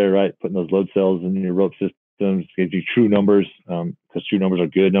nerds out there, right? Putting those load cells in your rope systems gives you true numbers, because true numbers are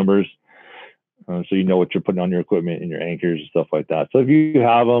good numbers. So you know what you're putting on your equipment and your anchors and stuff like that. So if you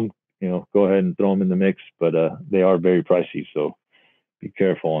have them, go ahead and throw them in the mix, but they are very pricey. So be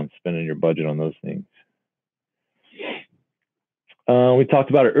careful on spending your budget on those things. We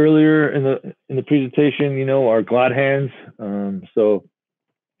talked about it earlier in the presentation, our glad hands. So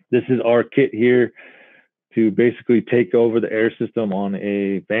this is our kit here to basically take over the air system on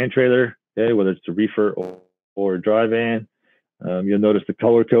a van trailer, okay, whether it's a reefer or a dry van. You'll notice the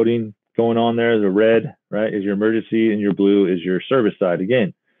color coding going on there. The red, right, is your emergency, and your blue is your service side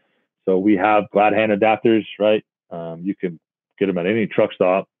again. So we have glad hand adapters, right? You can get them at any truck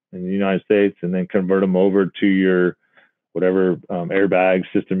stop in the United States and then convert them over to your whatever airbag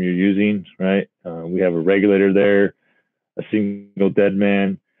system you're using, right? We have a regulator there, a single dead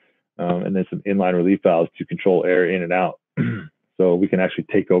man, and then some inline relief valves to control air in and out. So we can actually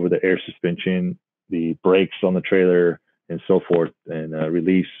take over the air suspension, the brakes on the trailer, and so forth, and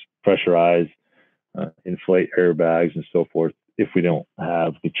release, pressurize, inflate airbags, and so forth, if we don't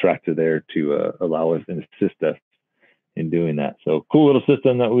have the tractor there to allow us and assist us in doing that. So cool little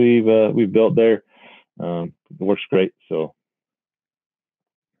system that we've built there. It works great. So,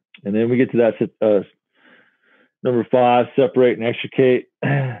 and then we get to that number 5, separate and extricate.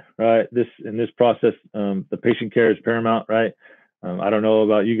 Right. In this process, the patient care is paramount. Right. I don't know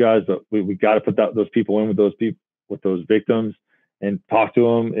about you guys, but we got to put those people in with those victims and talk to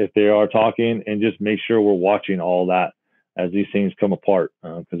them if they are talking, and just make sure we're watching all that as these things come apart,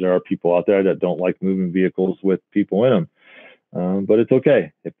 because there are people out there that don't like moving vehicles with people in them. But it's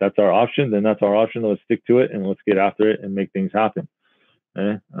okay. If that's our option, then that's our option. Let's stick to it and let's get after it and make things happen.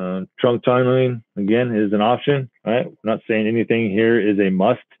 Okay? Trunk tunneling, again, is an option. Right? We're not saying anything here is a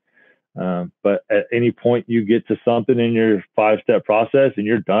must, but at any point you get to something in your 5-step process and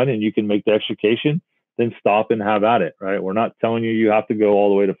you're done and you can make the extrication, then stop and have at it. Right? We're not telling you have to go all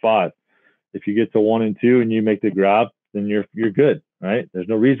the way to 5. If you get to 1 and 2 and you make the grab, then you're good. Right? There's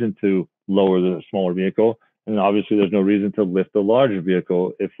no reason to lower the smaller vehicle. And obviously there's no reason to lift the larger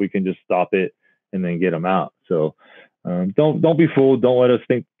vehicle if we can just stop it and then get them out. So don't be fooled. Don't let us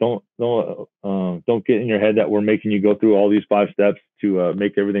think, don't get in your head that we're making you go through all these 5 steps to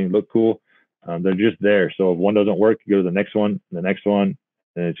make everything look cool. They're just there. So if one doesn't work, you go to the next one, and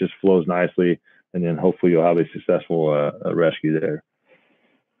it just flows nicely. And then hopefully you'll have a successful rescue there.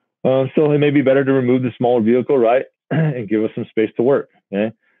 So it may be better to remove the smaller vehicle, right? And give us some space to work.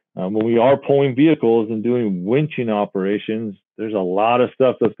 Okay. When we are pulling vehicles and doing winching operations, there's a lot of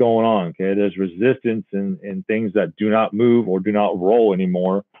stuff that's going on. Okay, there's resistance and things that do not move or do not roll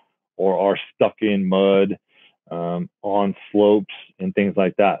anymore, or are stuck in mud, on slopes and things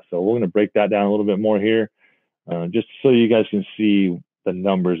like that. So we're going to break that down a little bit more here, just so you guys can see the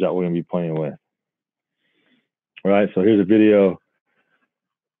numbers that we're going to be playing with. All right, so here's a video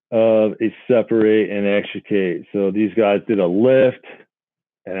of a separate and extricate. So these guys did a lift.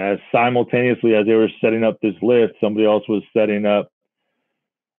 And as simultaneously as they were setting up this lift, somebody else was setting up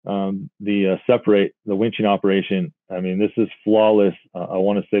the separate, the winching operation. I mean, this is flawless. I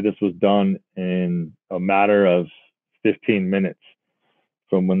want to say this was done in a matter of 15 minutes.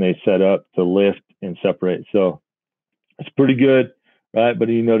 from when they set up to lift and separate. So it's pretty good, right? But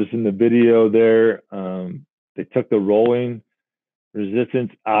you notice in the video there, they took the rolling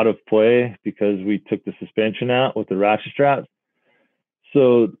resistance out of play because we took the suspension out with the ratchet straps.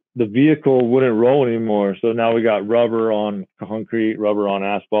 So the vehicle wouldn't roll anymore. So now we got rubber on concrete, rubber on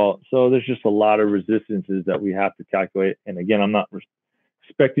asphalt. So there's just a lot of resistances that we have to calculate. And again, I'm not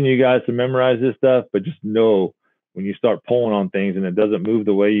expecting you guys to memorize this stuff, but just know when you start pulling on things and it doesn't move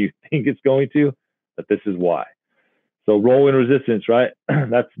the way you think it's going to, that this is why. So rolling resistance, right?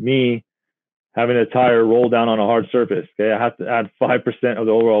 That's me having a tire roll down on a hard surface. Okay, I have to add 5% of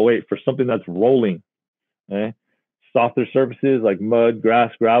the overall weight for something that's rolling. Okay, softer surfaces like mud,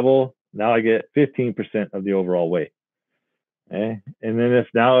 grass, gravel, now I get 15% of the overall weight. Okay, and then if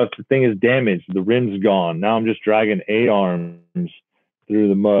the thing is damaged, the rim's gone, now I'm just dragging 8 arms through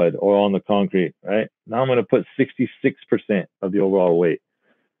the mud or on the concrete, right? Now I'm going to put 66% of the overall weight.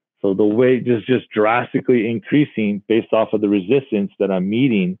 So the weight is just drastically increasing based off of the resistance that I'm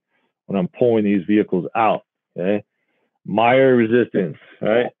meeting when I'm pulling these vehicles out. Okay, mire resistance,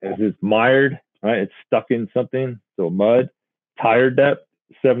 right? As it's mired, right? It's stuck in something. So mud, tire depth,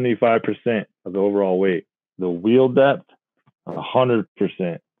 75% of the overall weight. The wheel depth, 100%.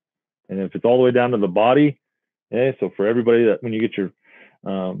 And if it's all the way down to the body, okay, so for everybody that when you get your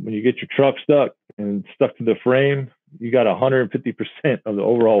truck stuck and stuck to the frame, you got 150% of the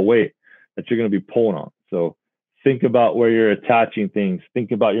overall weight that you're going to be pulling on. So think about where you're attaching things.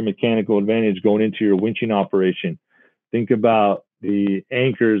 Think about your mechanical advantage going into your winching operation. Think about the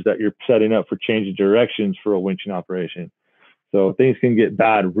anchors that you're setting up for changing directions for a winching operation. So things can get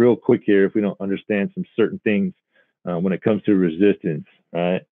bad real quick here if we don't understand some certain things when it comes to resistance,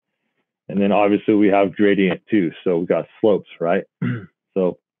 right? And then obviously we have gradient too. So we got slopes, right?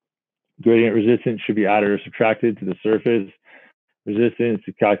 So gradient resistance should be added or subtracted to the surface resistance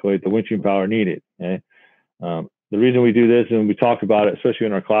to calculate the winching power needed. Okay? The reason we do this and we talk about it, especially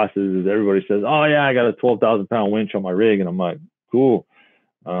in our classes, is everybody says, oh yeah, I got a 12,000 pound winch on my rig. And I'm like, cool.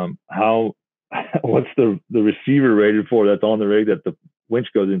 What's the receiver rated for that's on the rig that the winch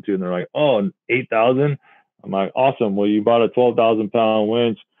goes into? And they're like, oh, 8,000. I'm like, awesome. Well, you bought a 12,000 pound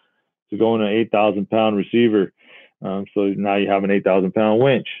winch to go in an 8,000 pound receiver. So now you have an 8,000 pound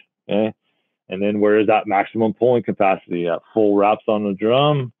winch. Okay. And then where is that maximum pulling capacity? At full wraps on the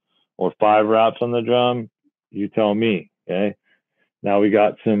drum or 5 wraps on the drum? You tell me. Okay. Now we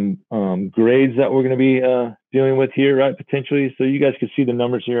got some grades that we're going to be dealing with here, right? Potentially. So you guys can see the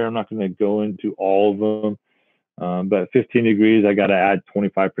numbers here. I'm not going to go into all of them. But at 15 degrees, I got to add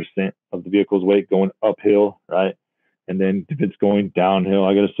 25% of the vehicle's weight going uphill, right? And then if it's going downhill,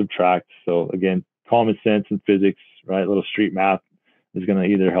 I got to subtract. So again, common sense and physics, right? A little street math is going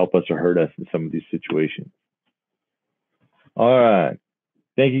to either help us or hurt us in some of these situations. All right.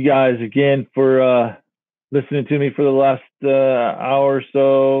 Thank you guys again for listening to me for the last hour or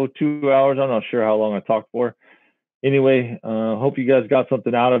so, 2 hours. I'm not sure how long I talked for. Anyway, hope you guys got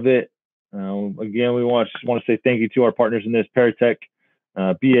something out of it. Again, we just want to say thank you to our partners in this, Paratech,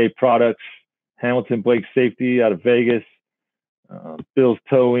 BA Products, Hamilton Blake Safety out of Vegas, Bill's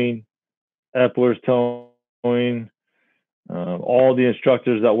Towing, Epler's Towing, all the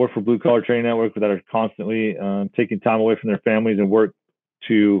instructors that work for Blue Collar Training Network that are constantly taking time away from their families and work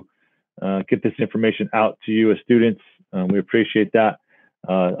to get this information out to you as students. We appreciate that.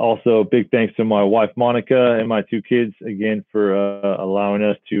 Also, big thanks to my wife, Monica, and my 2 kids, again, for allowing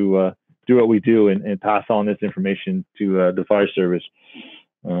us to do what we do and pass on this information to the fire service.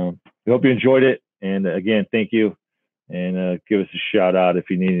 We hope you enjoyed it. And again, thank you. And give us a shout out if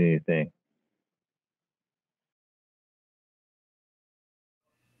you need anything.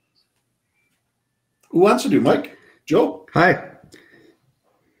 Who wants to do, Mike? Joe? Hi.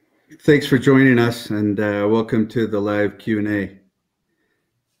 Thanks for joining us, and welcome to the live Q&A.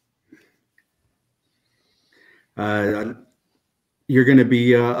 You're going to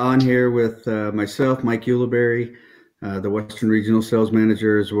be on here with myself, Mike Uleberry, the Western Regional Sales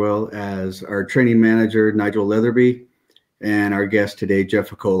Manager, as well as our training manager, Nigel Leatherby, and our guest today, Jeff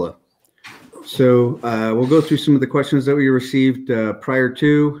Hakola. So we'll go through some of the questions that we received prior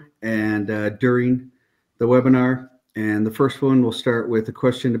to and during the webinar. And the first one, we'll start with a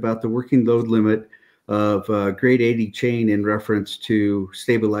question about the working load limit of grade 80 chain in reference to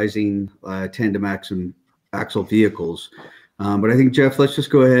stabilizing tandem axle vehicles. But I think, Jeff, let's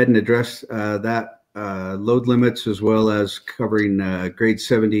just go ahead and address that load limits as well as covering grade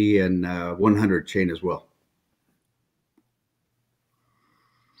 70 and 100 chain as well.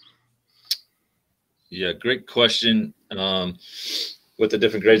 Yeah, great question. With the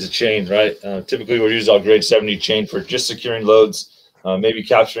different grades of chain, right? Typically, we'll use our grade 70 chain for just securing loads maybe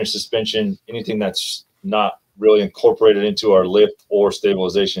capturing suspension, anything that's not really incorporated into our lift or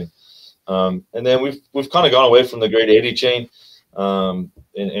stabilization. And then we've kind of gone away from the grade 80 chain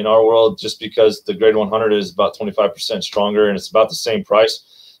in our world, just because the grade 100 is about 25% stronger and it's about the same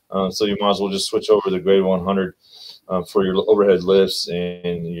price. So you might as well just switch over to the grade 100 for your overhead lifts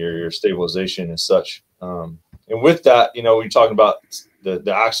and your stabilization and such. And with that, you know, we're talking about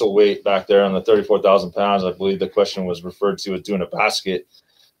the axle weight back there on the 34,000 pounds. I believe the question was referred to as doing a basket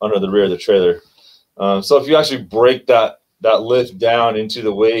under the rear of the trailer. So if you actually break that lift down into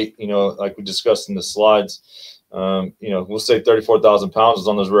the weight, you know, like we discussed in the slides, you know, we'll say 34,000 pounds is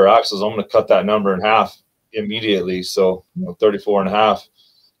on those rear axles. I'm going to cut that number in half immediately. So, you know, 34 and a half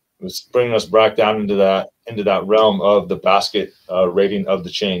was bringing us back down into that realm of the basket rating of the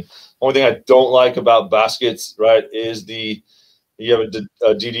chain. Only thing I don't like about baskets, right, is you have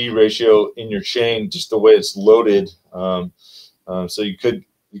a DD ratio in your chain, just the way it's loaded. So you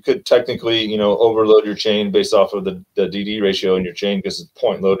could technically, you know, overload your chain based off of the DD ratio in your chain because it's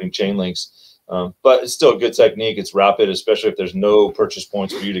point loading chain links. But it's still a good technique. It's rapid, especially if there's no purchase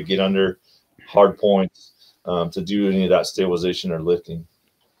points for you to get under hard points to do any of that stabilization or lifting.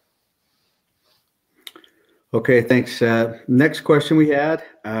 Okay, thanks. Next question we had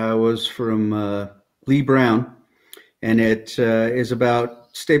was from Lee Brown, and it is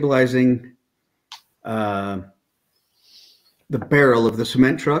about stabilizing the barrel of the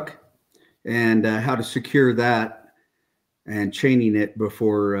cement truck and how to secure that and chaining it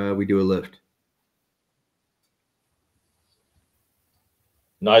before we do a lift.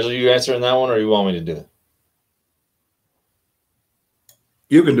 Nigel, you answering that one, or you want me to do it?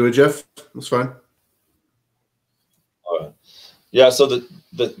 You can do it, Jeff. That's fine. All right. Yeah. So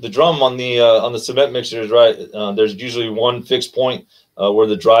the drum on the cement mixer is right. There's usually one fixed point where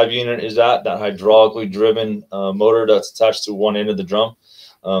the drive unit is at, that hydraulically driven motor that's attached to one end of the drum.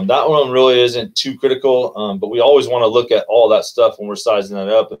 That one really isn't too critical, but we always want to look at all that stuff when we're sizing that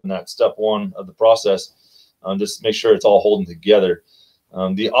up in that step one of the process. Just make sure it's all holding together.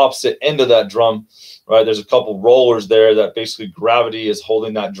 The opposite end of that drum, right, there's a couple rollers there that basically gravity is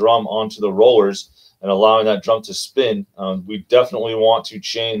holding that drum onto the rollers and allowing that drum to spin. We definitely want to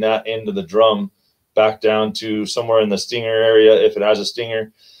chain that end of the drum back down to somewhere in the stinger area if it has a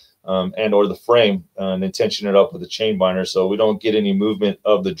stinger, and or the frame, and then tension it up with a chain binder so we don't get any movement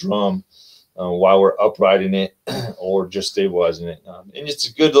of the drum while we're uprighting it or just stabilizing it. And it's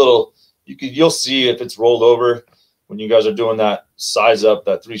a good little, you'll see if it's rolled over when you guys are doing that size up,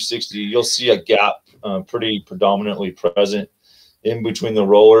 that 360, you'll see a gap pretty predominantly present in between the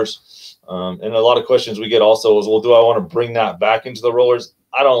rollers. And a lot of questions we get also is, well, do I want to bring that back into the rollers?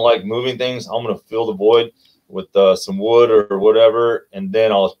 I don't like moving things. I'm going to fill the void with some wood or whatever, and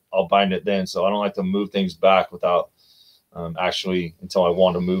then I'll bind it then. So I don't like to move things back without actually until I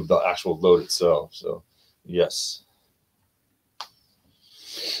want to move the actual load itself. So yes.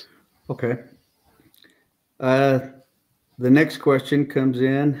 Okay. The next question comes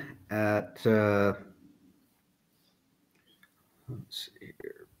in at let's see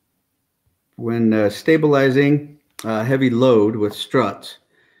here. When stabilizing heavy load with struts,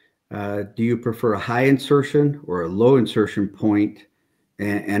 do you prefer a high insertion or a low insertion point,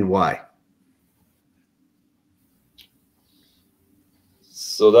 and why?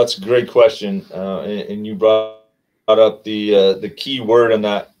 So that's a great question, and you brought up the key word in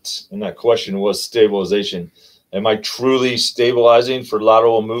that question was stabilization. Am I truly stabilizing for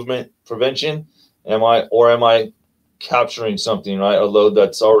lateral movement prevention? Am I capturing something, right? A load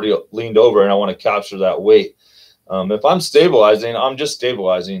that's already leaned over and I want to capture that weight. If I'm stabilizing, I'm just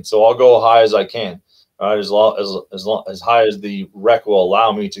stabilizing. So I'll go high as I can, right? As high as the rec will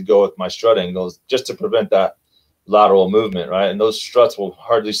allow me to go with my strut angles, just to prevent that lateral movement, right? And those struts will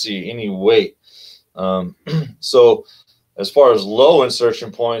hardly see any weight. So as far as low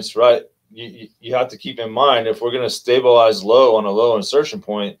insertion points, right, you have to keep in mind, if we're going to stabilize low on a low insertion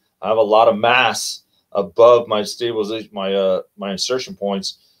point, I have a lot of mass above my stabilization, my insertion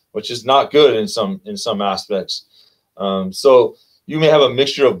points, which is not good in some aspects. So you may have a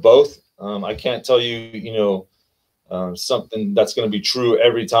mixture of both. I can't tell you, something that's going to be true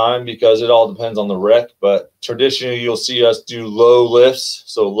every time because it all depends on the rec. But traditionally, you'll see us do low lifts,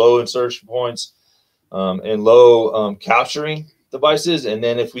 so low insertion points, and low capturing devices. And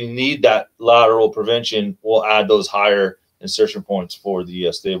then if we need that lateral prevention, we'll add those higher insertion points for the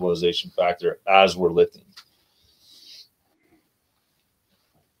stabilization factor as we're lifting.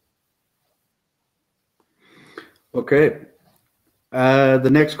 Okay. The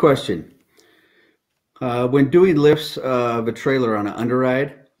next question. When doing lifts of a trailer on an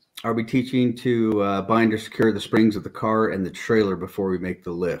underride, are we teaching to bind or secure the springs of the car and the trailer before we make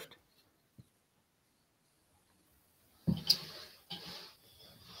the lift?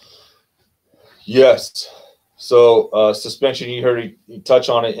 Yes. So suspension, you heard you touch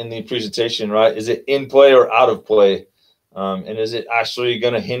on it in the presentation, right? Is it in play or out of play? And is it actually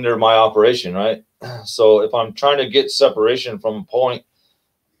going to hinder my operation, right? So if I'm trying to get separation from a point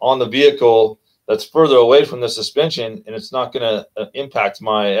on the vehicle that's further away from the suspension and it's not going to impact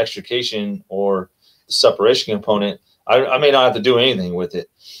my extrication or the separation component, I may not have to do anything with it.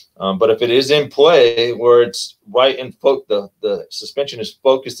 But if it is in play where it's right in the suspension is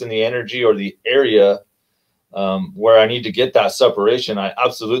focused in the energy or the area where I need to get that separation, I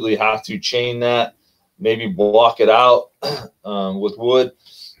absolutely have to chain that, maybe block it out with wood.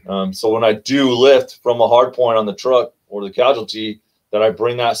 So when I do lift from a hard point on the truck or the casualty, that I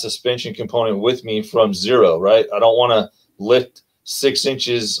bring that suspension component with me from zero, right? I don't want to lift 6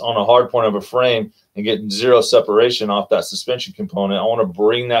 inches on a hard point of a frame and get zero separation off that suspension component. I want to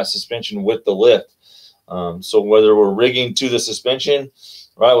bring that suspension with the lift. So whether we're rigging to the suspension,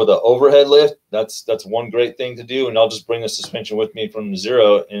 right, with an overhead lift, that's one great thing to do. And I'll just bring the suspension with me from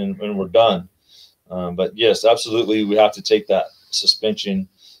zero and we're done. But yes, absolutely, we have to take that suspension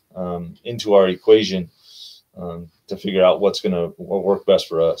into our equation to figure out what work best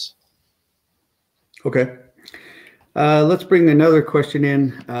for us. Okay. Let's bring another question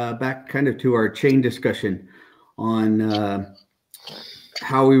in back kind of to our chain discussion on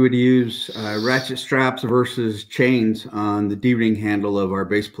how we would use ratchet straps versus chains on the D-ring handle of our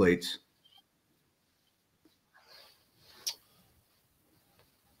base plates.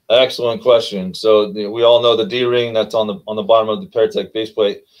 Excellent question. So we all know the D-ring that's on the bottom of the Paratech base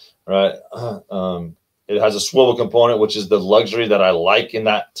plate, right? It has a swivel component, which is the luxury that I like in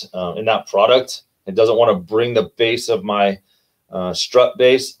that product. It doesn't want to bring the base of my strut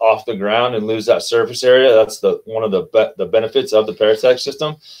base off the ground and lose that surface area. That's one of the benefits of the Paratech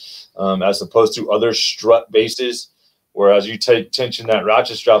system, as opposed to other strut bases. Whereas you tension that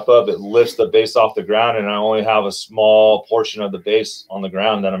ratchet strap up, it lifts the base off the ground, and I only have a small portion of the base on the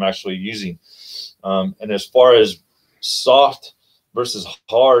ground that I'm actually using. And as far as soft versus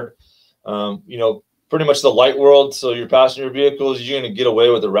hard, pretty much the light world. So your passenger vehicles, you're going to get away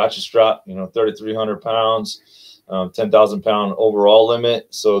with a ratchet strap, 3,300 pounds, 10,000 pound overall limit.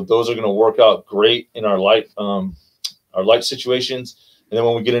 So those are going to work out great in our light situations. And then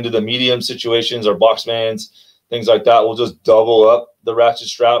when we get into the medium situations, our box vans, things like that, we'll just double up the ratchet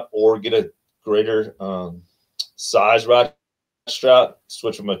strap or get a greater size ratchet strap,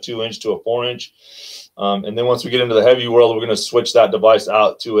 switch from a 2-inch to a 4-inch. And then once we get into the heavy world, we're going to switch that device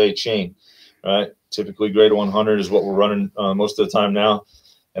out to a chain, right? Typically grade 100 is what we're running most of the time now.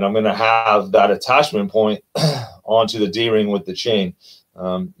 And I'm going to have that attachment point onto the D-ring with the chain.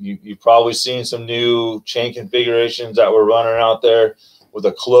 You've probably seen some new chain configurations that we're running out there with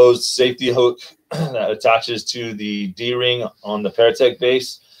a closed safety hook that attaches to the D-ring on the Paratech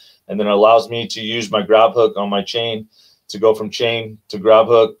base, and then allows me to use my grab hook on my chain to go from chain to grab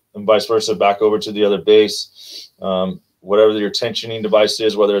hook and vice versa back over to the other base. Whatever your tensioning device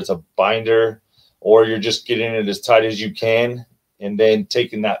is, whether it's a binder or you're just getting it as tight as you can and then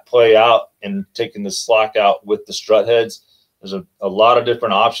taking that play out and taking the slack out with the strut heads. There's a lot of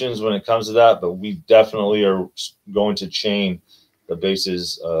different options when it comes to that, but we definitely are going to chain the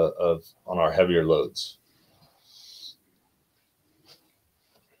bases on our heavier loads.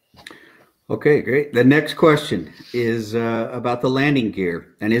 Okay, great. The next question is about the landing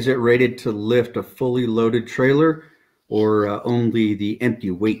gear. And is it rated to lift a fully loaded trailer or only the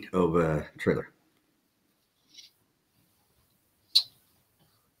empty weight of a trailer?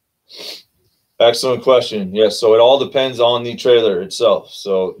 Excellent question. Yes, so it all depends on the trailer itself.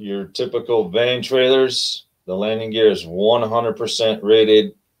 So your typical van trailers, the landing gear is 100%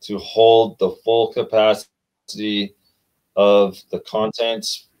 rated to hold the full capacity of the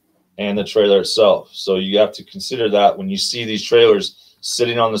contents and the trailer itself. So you have to consider that when you see these trailers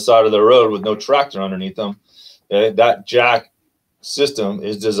sitting on the side of the road with no tractor underneath them. Okay, that jack system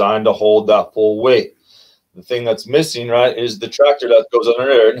is designed to hold that full weight. The thing that's missing, right, is the tractor that goes under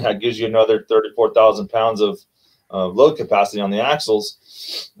there, and that gives you another 34,000 pounds of load capacity on the axles,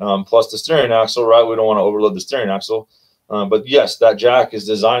 plus the steering axle, right? We don't want to overload the steering axle. But yes, that jack is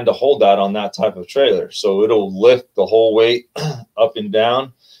designed to hold that on that type of trailer. So it'll lift the whole weight up and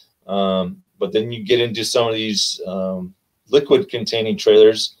down. But then you get into some of these liquid containing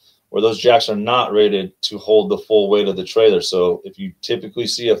trailers where those jacks are not rated to hold the full weight of the trailer. So if you typically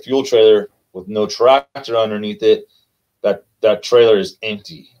see a fuel trailer with no tractor underneath it, that trailer is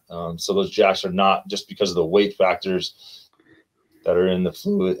empty. So those jacks are not, just because of the weight factors. that are in the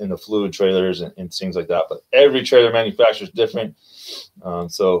fluid trailers and things like that. But every trailer manufacturer is different.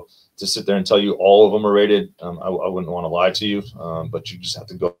 So to sit there and tell you all of them are rated, I wouldn't want to lie to you, but you just have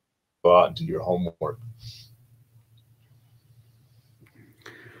to go out and do your homework.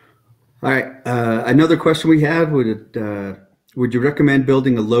 All right. Another question we had, would you recommend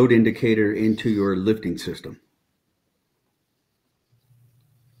building a load indicator into your lifting system?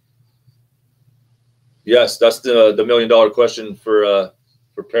 Yes, that's the $1 million question for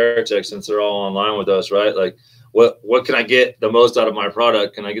Paratech, since they're all online with us, right? Like, what can I get the most out of my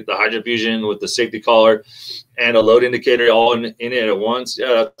product? Can I get the hydrofusion with the safety collar and a load indicator all in it at once?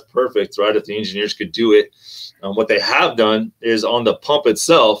 Yeah, that's perfect, right? If the engineers could do it. What they have done is on the pump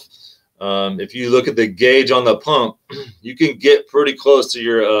itself, if you look at the gauge on the pump, you can get pretty close to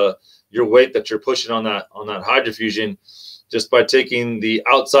your weight that you're pushing on that hydrofusion just by taking the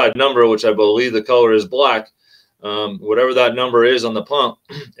outside number, which I believe the color is black, whatever that number is on the pump,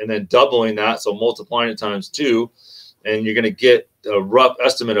 and then doubling that, so multiplying it times 2, and you're going to get a rough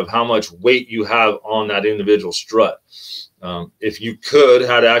estimate of how much weight you have on that individual strut. If you could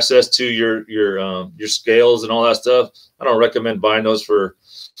had access to your scales and all that stuff, I don't recommend buying those for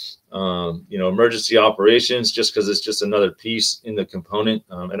emergency operations, just because it's just another piece in the component.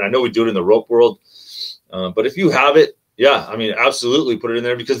 And I know we do it in the rope world, but if you have it, yeah, I mean, absolutely put it in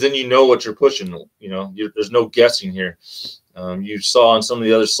there, because then you know what you're pushing. There's no guessing here. You saw on some of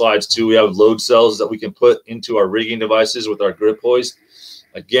the other slides too, we have load cells that we can put into our rigging devices with our grip hoist.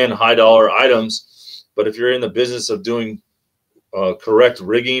 Again, high dollar items, but if you're in the business of doing correct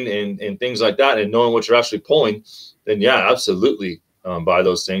rigging and things like that, and knowing what you're actually pulling, then yeah, absolutely buy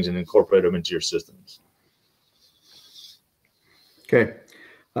those things and incorporate them into your systems. Okay.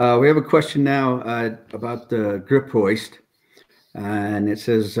 We have a question now about the grip hoist, and it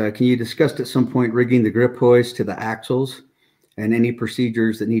says, can you discuss at some point rigging the grip hoist to the axles and any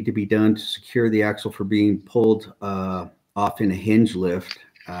procedures that need to be done to secure the axle for being pulled off in a hinge lift,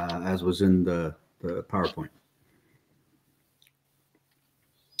 as was in the PowerPoint?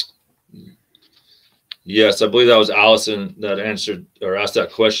 Yes, I believe that was Allison that answered or asked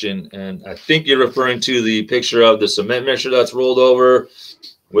that question. And I think you're referring to the picture of the cement mixer that's rolled over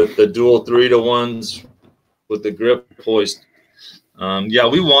with the dual 3-to-1s with the grip hoist. Yeah,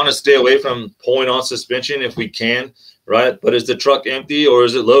 we want to stay away from pulling on suspension if we can, right? But is the truck empty or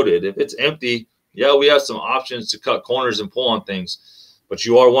is it loaded? If it's empty, yeah, we have some options to cut corners and pull on things. But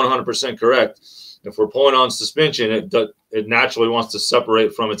you are 100% correct. If we're pulling on suspension, it naturally wants to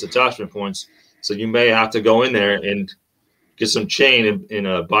separate from its attachment points. So you may have to go in there and get some chain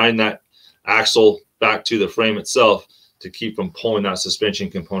and bind that axle back to the frame itself to keep from pulling that suspension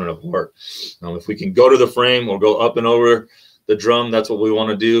component apart. If we can go to the frame or go up and over the drum, that's what we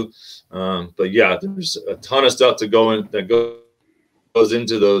want to do. But yeah, there's a ton of stuff to go in that goes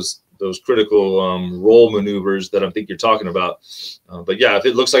into those critical roll maneuvers that I think you're talking about. But yeah, if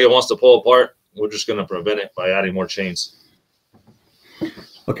it looks like it wants to pull apart, we're just going to prevent it by adding more chains.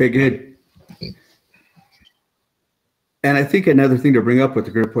 Okay, good. And I think another thing to bring up with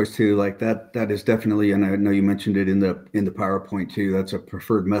the grip hoist too, like that is definitely, and I know you mentioned it in the PowerPoint too, that's a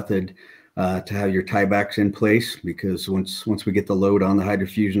preferred method to have your tiebacks in place, because once we get the load on the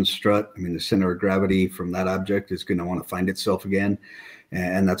hydrofusion strut, I mean, the center of gravity from that object is going to want to find itself again,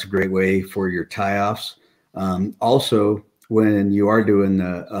 and that's a great way for your tie-offs. Also, when you are doing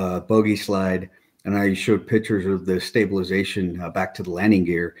the bogey slide, and I showed pictures of the stabilization back to the landing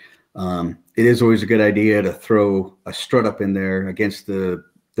gear, it is always a good idea to throw a strut up in there against the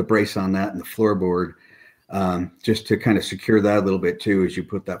brace on that and the floorboard, just to kind of secure that a little bit too, as you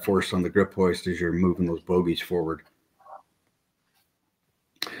put that force on the grip hoist as you're moving those bogies forward.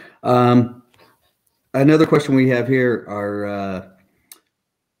 Another question we have here are,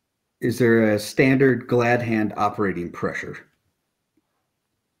 is there a standard glad hand operating pressure?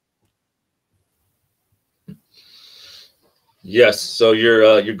 Yes, so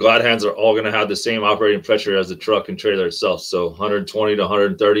your glad hands are all going to have the same operating pressure as the truck and trailer itself. So 120 to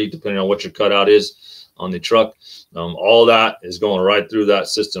 130, depending on what your cutout is on the truck. All that is going right through that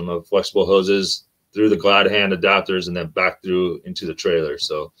system of flexible hoses, through the glad hand adapters, and then back through into the trailer.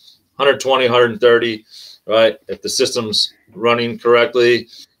 So 120, 130, right? If the system's running correctly,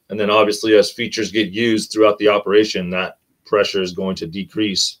 and then obviously as features get used throughout the operation, that pressure is going to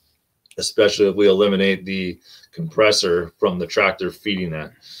decrease, especially if we eliminate the compressor from the tractor feeding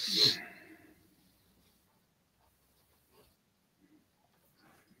that.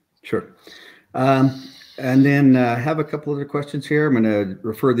 Sure. And then I have a couple other questions here. I'm going to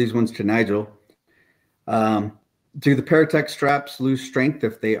refer these ones to Nigel. Do the Paratech straps lose strength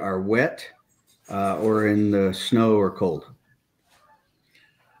if they are wet or in the snow or cold?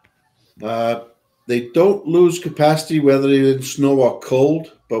 They don't lose capacity whether they're in snow or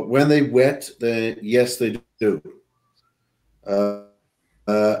cold, but when they wet, yes, they do.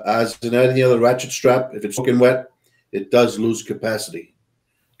 As in any other ratchet strap, if it's soaking wet, it does lose capacity.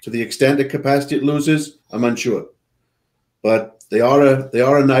 To the extent of capacity it loses, I'm unsure. But they are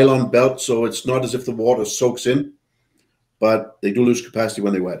a nylon belt, so it's not as if the water soaks in, but they do lose capacity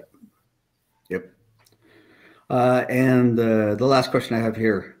when they wet. Yep. And the last question I have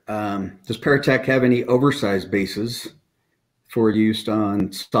here, does Paratech have any oversized bases for use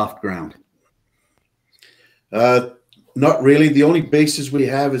on soft ground? Not really. The only bases we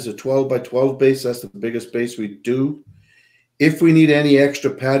have is a 12 by 12 base. That's the biggest base we do. If we need any extra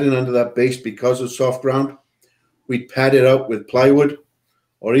padding under that base because of soft ground, we'd pad it out with plywood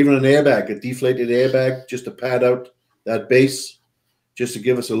or even an airbag, a deflated airbag, just to pad out that base, just to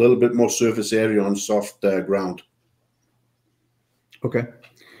give us a little bit more surface area on soft ground. Okay.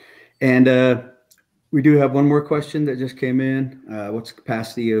 And we do have one more question that just came in. What's the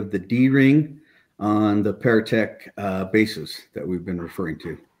capacity of the D-ring on the Paratech bases that we've been referring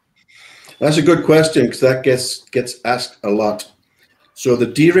to? That's a good question because that gets asked a lot. So the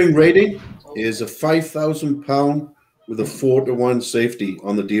D-ring rating is a 5,000 pound with a 4-to-1 safety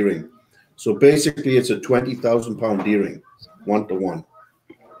on the D-ring. So basically it's a 20,000 pound D-ring, 1-to-1.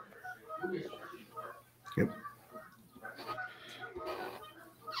 Yep.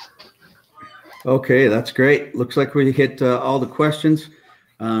 Okay, that's great. Looks like we hit all the questions.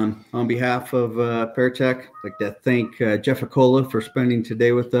 On behalf of Paratech, I'd like to thank Jeff Hakola for spending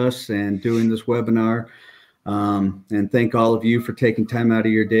today with us and doing this webinar. And thank all of you for taking time out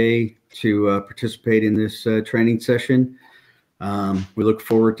of your day to participate in this training session. We look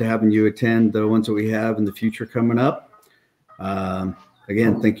forward to having you attend the ones that we have in the future coming up.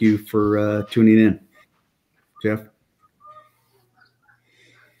 Again, thank you for tuning in. Jeff?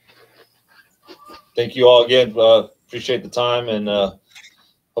 Thank you all again. Appreciate the time, and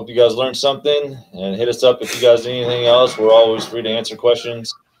hope you guys learned something, and hit us up if you guys need anything else. We're always free to answer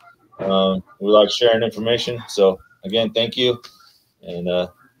questions. We like sharing information. So again, thank you, and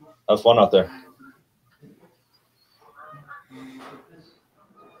have fun out there.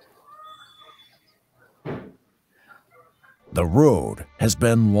 The road has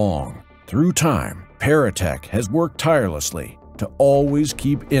been long. Through time, Paratech has worked tirelessly to always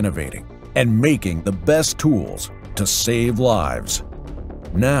keep innovating and making the best tools to save lives.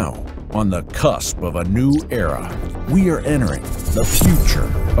 Now, on the cusp of a new era, we are entering the future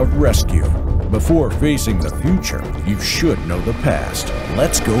of rescue. Before facing the future, you should know the past.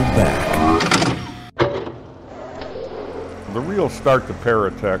 Let's go back. The real start to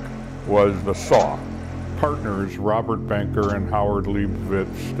Paratech was the saw. Partners Robert Banker and Howard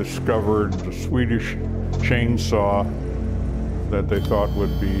Leibovitz discovered the Swedish chainsaw that they thought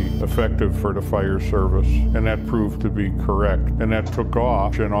would be effective for the fire service, and that proved to be correct. And that took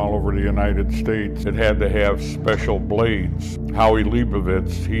off, and all over the United States, it had to have special blades. Howie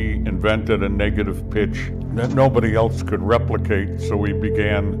Leibovitz, he invented a negative pitch that nobody else could replicate, so we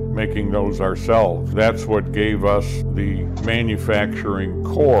began making those ourselves. That's what gave us the manufacturing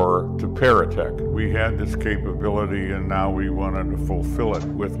core to Paratech. We had this capability, and now we wanted to fulfill it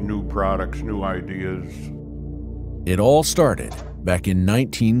with new products, new ideas. It all started back in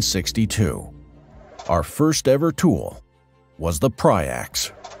 1962. Our first ever tool was the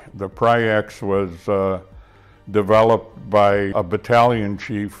Pry-Axe. The Pry-Axe was developed by a battalion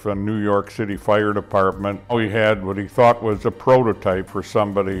chief in New York City Fire Department. He had what he thought was a prototype for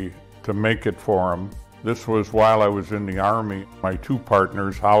somebody to make it for him. This was while I was in the Army. My two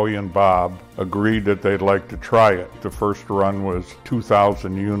partners, Howie and Bob, agreed that they'd like to try it. The first run was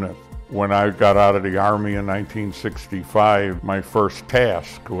 2,000 units. When I got out of the Army in 1965, my first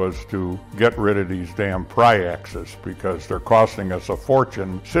task was to get rid of these damn Pry-Axes because they're costing us a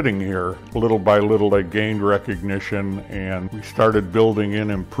fortune sitting here. Little by little, they gained recognition, and we started building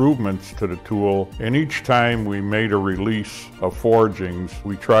in improvements to the tool. And each time we made a release of forgings,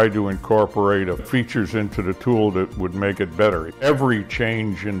 we tried to incorporate features into the tool that would make it better. Every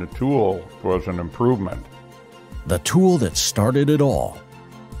change in the tool was an improvement. The tool that started it all.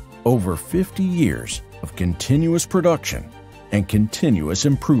 Over 50 years of continuous production and continuous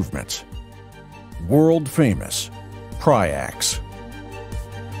improvements. World famous Pry-Axe.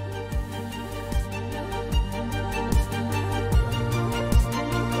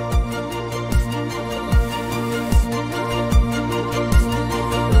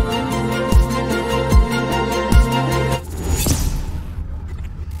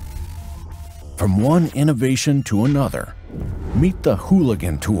 From one innovation to another, meet the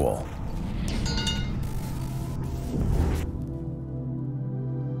Hooligan tool.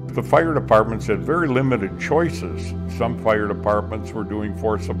 The fire departments had very limited choices. Some fire departments were doing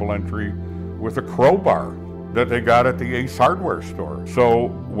forcible entry with a crowbar that they got at the Ace Hardware store. So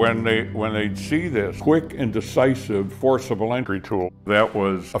when they'd see this quick and decisive forcible entry tool, that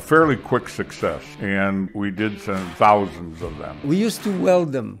was a fairly quick success, and we did send thousands of them. We used to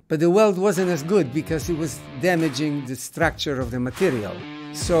weld them, but the weld wasn't as good because it was damaging the structure of the material.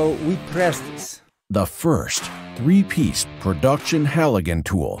 So we pressed this. The first 3-piece production Halligan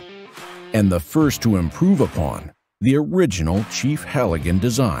tool, and the first to improve upon the original Chief Halligan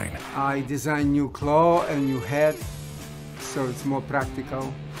design. I designed new claw and new head, so it's more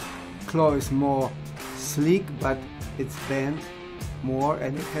practical. Claw is more sleek, but it's bent more,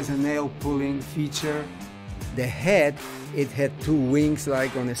 and it has a nail pulling feature. The head, it had 2 wings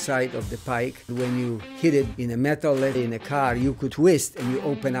like on the side of the pike. When you hit it in a metal lead in a car, you could twist and you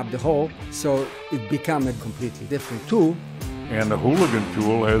open up the hole, so it became a completely different tool. And the Hooligan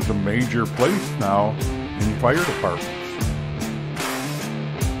tool has a major place now in fire departments.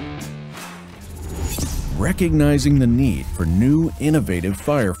 Recognizing the need for new, innovative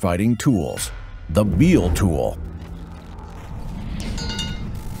firefighting tools, the Beal tool.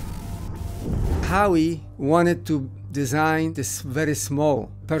 Howie wanted to design this very small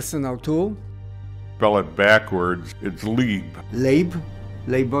personal tool. Spell it backwards, it's Leib.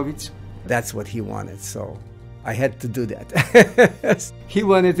 Leibovitz. That's what he wanted, so I had to do that. He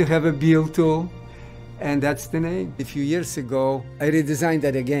wanted to have a Beal tool, and that's the name. A few years ago, I redesigned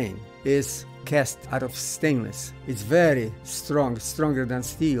that again. It's cast out of stainless. It's very strong, stronger than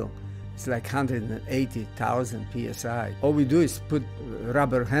steel. It's like 180,000 psi. All we do is put a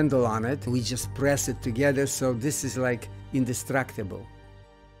rubber handle on it. We just press it together, so this is like indestructible.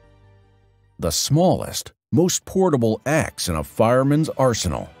 The smallest, most portable axe in a fireman's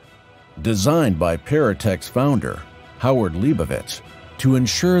arsenal. Designed by Paratech's founder, Howard Leibovitz, to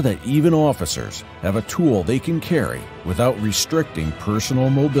ensure that even officers have a tool they can carry without restricting personal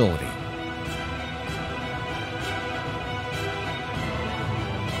mobility.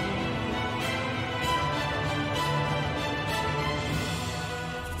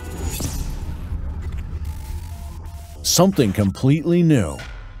 Something completely new,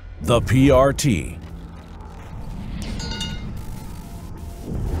 the PRT.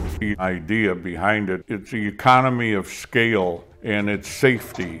 The idea behind it, it's the economy of scale and it's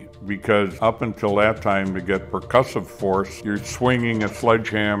safety, because up until that time, to get percussive force, you're swinging a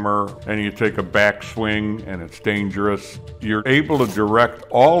sledgehammer and you take a backswing and it's dangerous. You're able to direct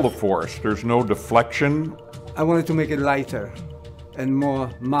all the force. There's no deflection. I wanted to make it lighter and more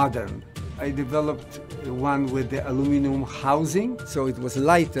modern. I developed one with the aluminum housing, so it was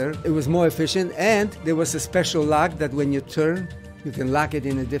lighter, it was more efficient, and there was a special lock that when you turn, you can lock it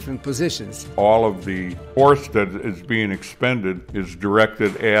in a different positions. All of the force that is being expended is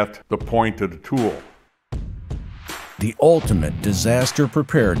directed at the point of the tool. The ultimate disaster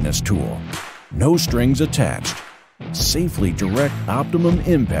preparedness tool. No strings attached. Safely direct optimum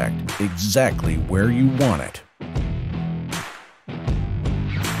impact exactly where you want it.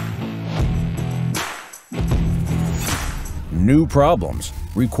 New problems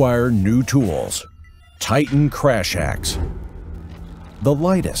require new tools. Titan Crash Axe. The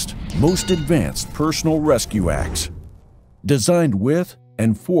lightest, most advanced personal rescue axe. Designed with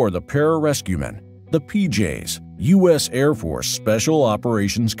and for the pararescuemen, the PJs, U.S. Air Force Special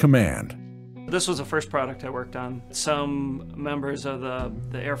Operations Command. This was the first product I worked on. Some members of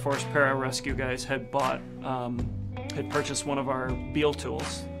the Air Force pararescue guys had purchased one of our Beal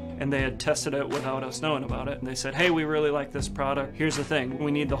tools, and they had tested it without us knowing about it. And they said, hey, we really like this product. Here's the thing, we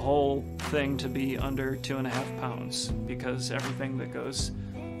need the whole thing to be under 2.5 pounds because everything that goes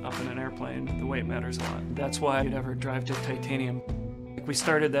up in an airplane, the weight matters a lot. That's why I'd ever drive to titanium. We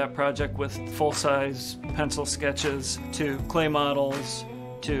started that project with full-size pencil sketches to clay models,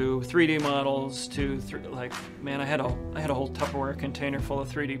 to 3D models, to man, I had a whole Tupperware container full of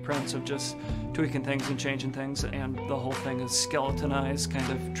 3D prints of just tweaking things and changing things, and the whole thing is skeletonized,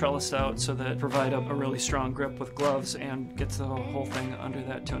 kind of trellised out so that provide a really strong grip with gloves and gets the whole thing under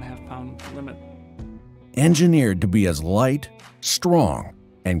that 2.5 pound limit. Engineered to be as light, strong,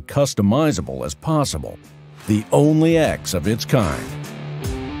 and customizable as possible. The only axe of its kind.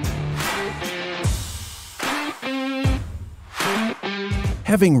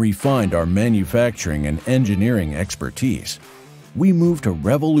 Having refined our manufacturing and engineering expertise, we move to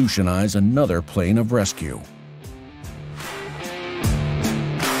revolutionize another plane of rescue.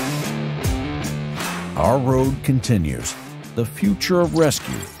 Our road continues. The future of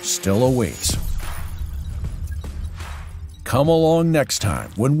rescue still awaits. Come along next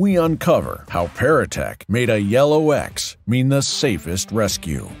time when we uncover how Paratech made a yellow X mean the safest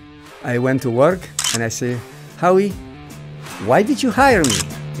rescue. I went to work and I said, Howie, why did you hire me?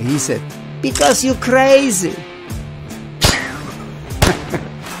 And he said, because you're crazy.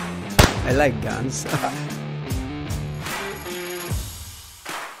 I like guns.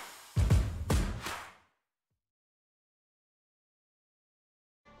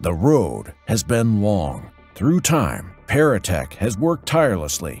 The road has been long. Through time, Paratech has worked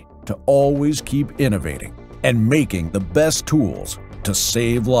tirelessly to always keep innovating and making the best tools to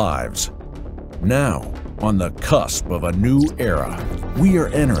save lives. Now, on the cusp of a new era, we are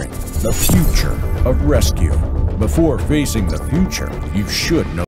entering the future of rescue. Before facing the future, you should know